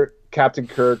Shatner, Captain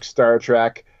Kirk, Star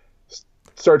Trek,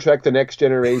 The Next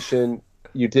Generation.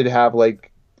 You did have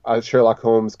like a Sherlock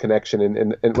Holmes connection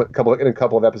in a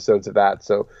couple of episodes of that.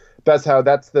 So that's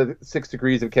the 6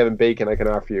 degrees of Kevin Bacon I can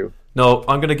offer you. No,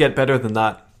 I'm going to get better than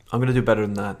that. I'm going to do better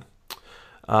than that.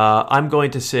 I'm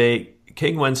going to say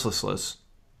King Wenceslas,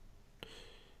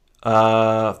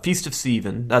 Feast of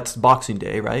Stephen. That's Boxing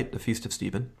Day, right? The Feast of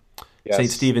Stephen. Yes.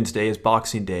 St. Stephen's Day is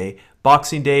Boxing Day.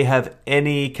 Boxing Day have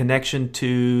any connection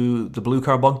to the Blue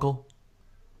Carbuncle?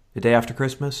 The day after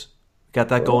Christmas? Got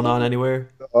that going on anywhere?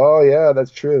 Oh yeah,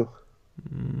 that's true.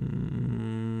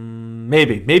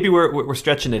 Maybe we're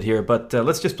stretching it here, but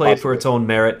let's just play it for its own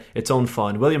merit, its own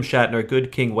fun. William Shatner,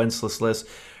 Good King Wenceslas.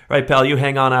 Right, pal, you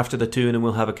hang on after the tune and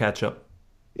we'll have a catch up.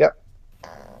 Yep.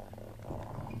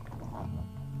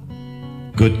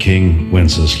 Good King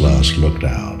Wenceslas looked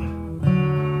out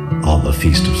on the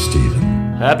Feast of Stephen.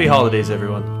 Happy holidays,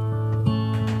 everyone.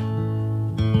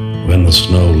 When the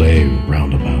snow lay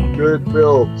round about,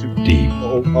 goodwill to deep,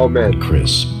 all men,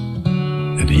 crisp,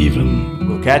 and even.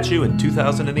 We'll catch you in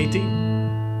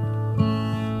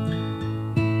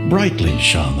 2018. Brightly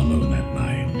shone the moon that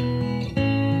night,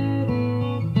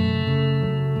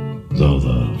 though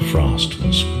the frost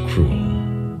was cruel.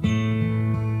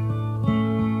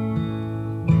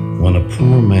 When a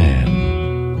poor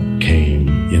man came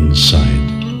in sight,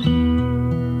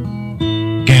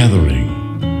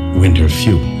 gathering winter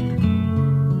fuel.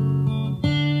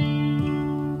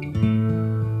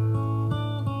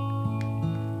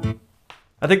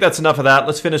 I think that's enough of that.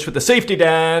 Let's finish with the safety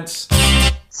dance. We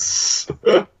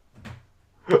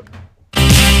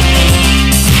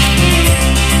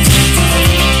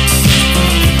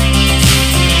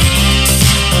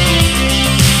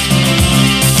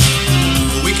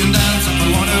can dance if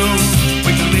we want to.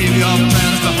 We can leave your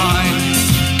friends behind.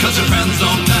 'Cause your friends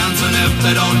don't dance, and if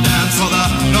they don't dance, well,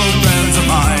 they're no friends of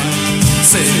mine.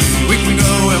 See, we can go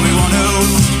where we want to,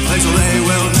 places they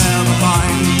will never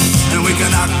find. And we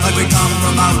can act like we come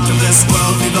from out of this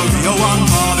world, leave the real one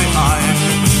far behind.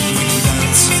 We can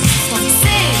dance.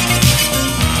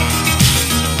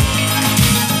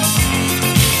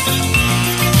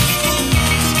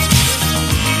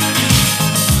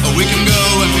 We can go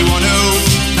if we want to.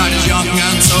 Night is young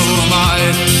and so am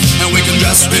I. And we can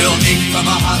dress real neat from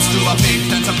our hearts to our feet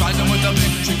and surprise them with a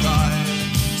victory cry.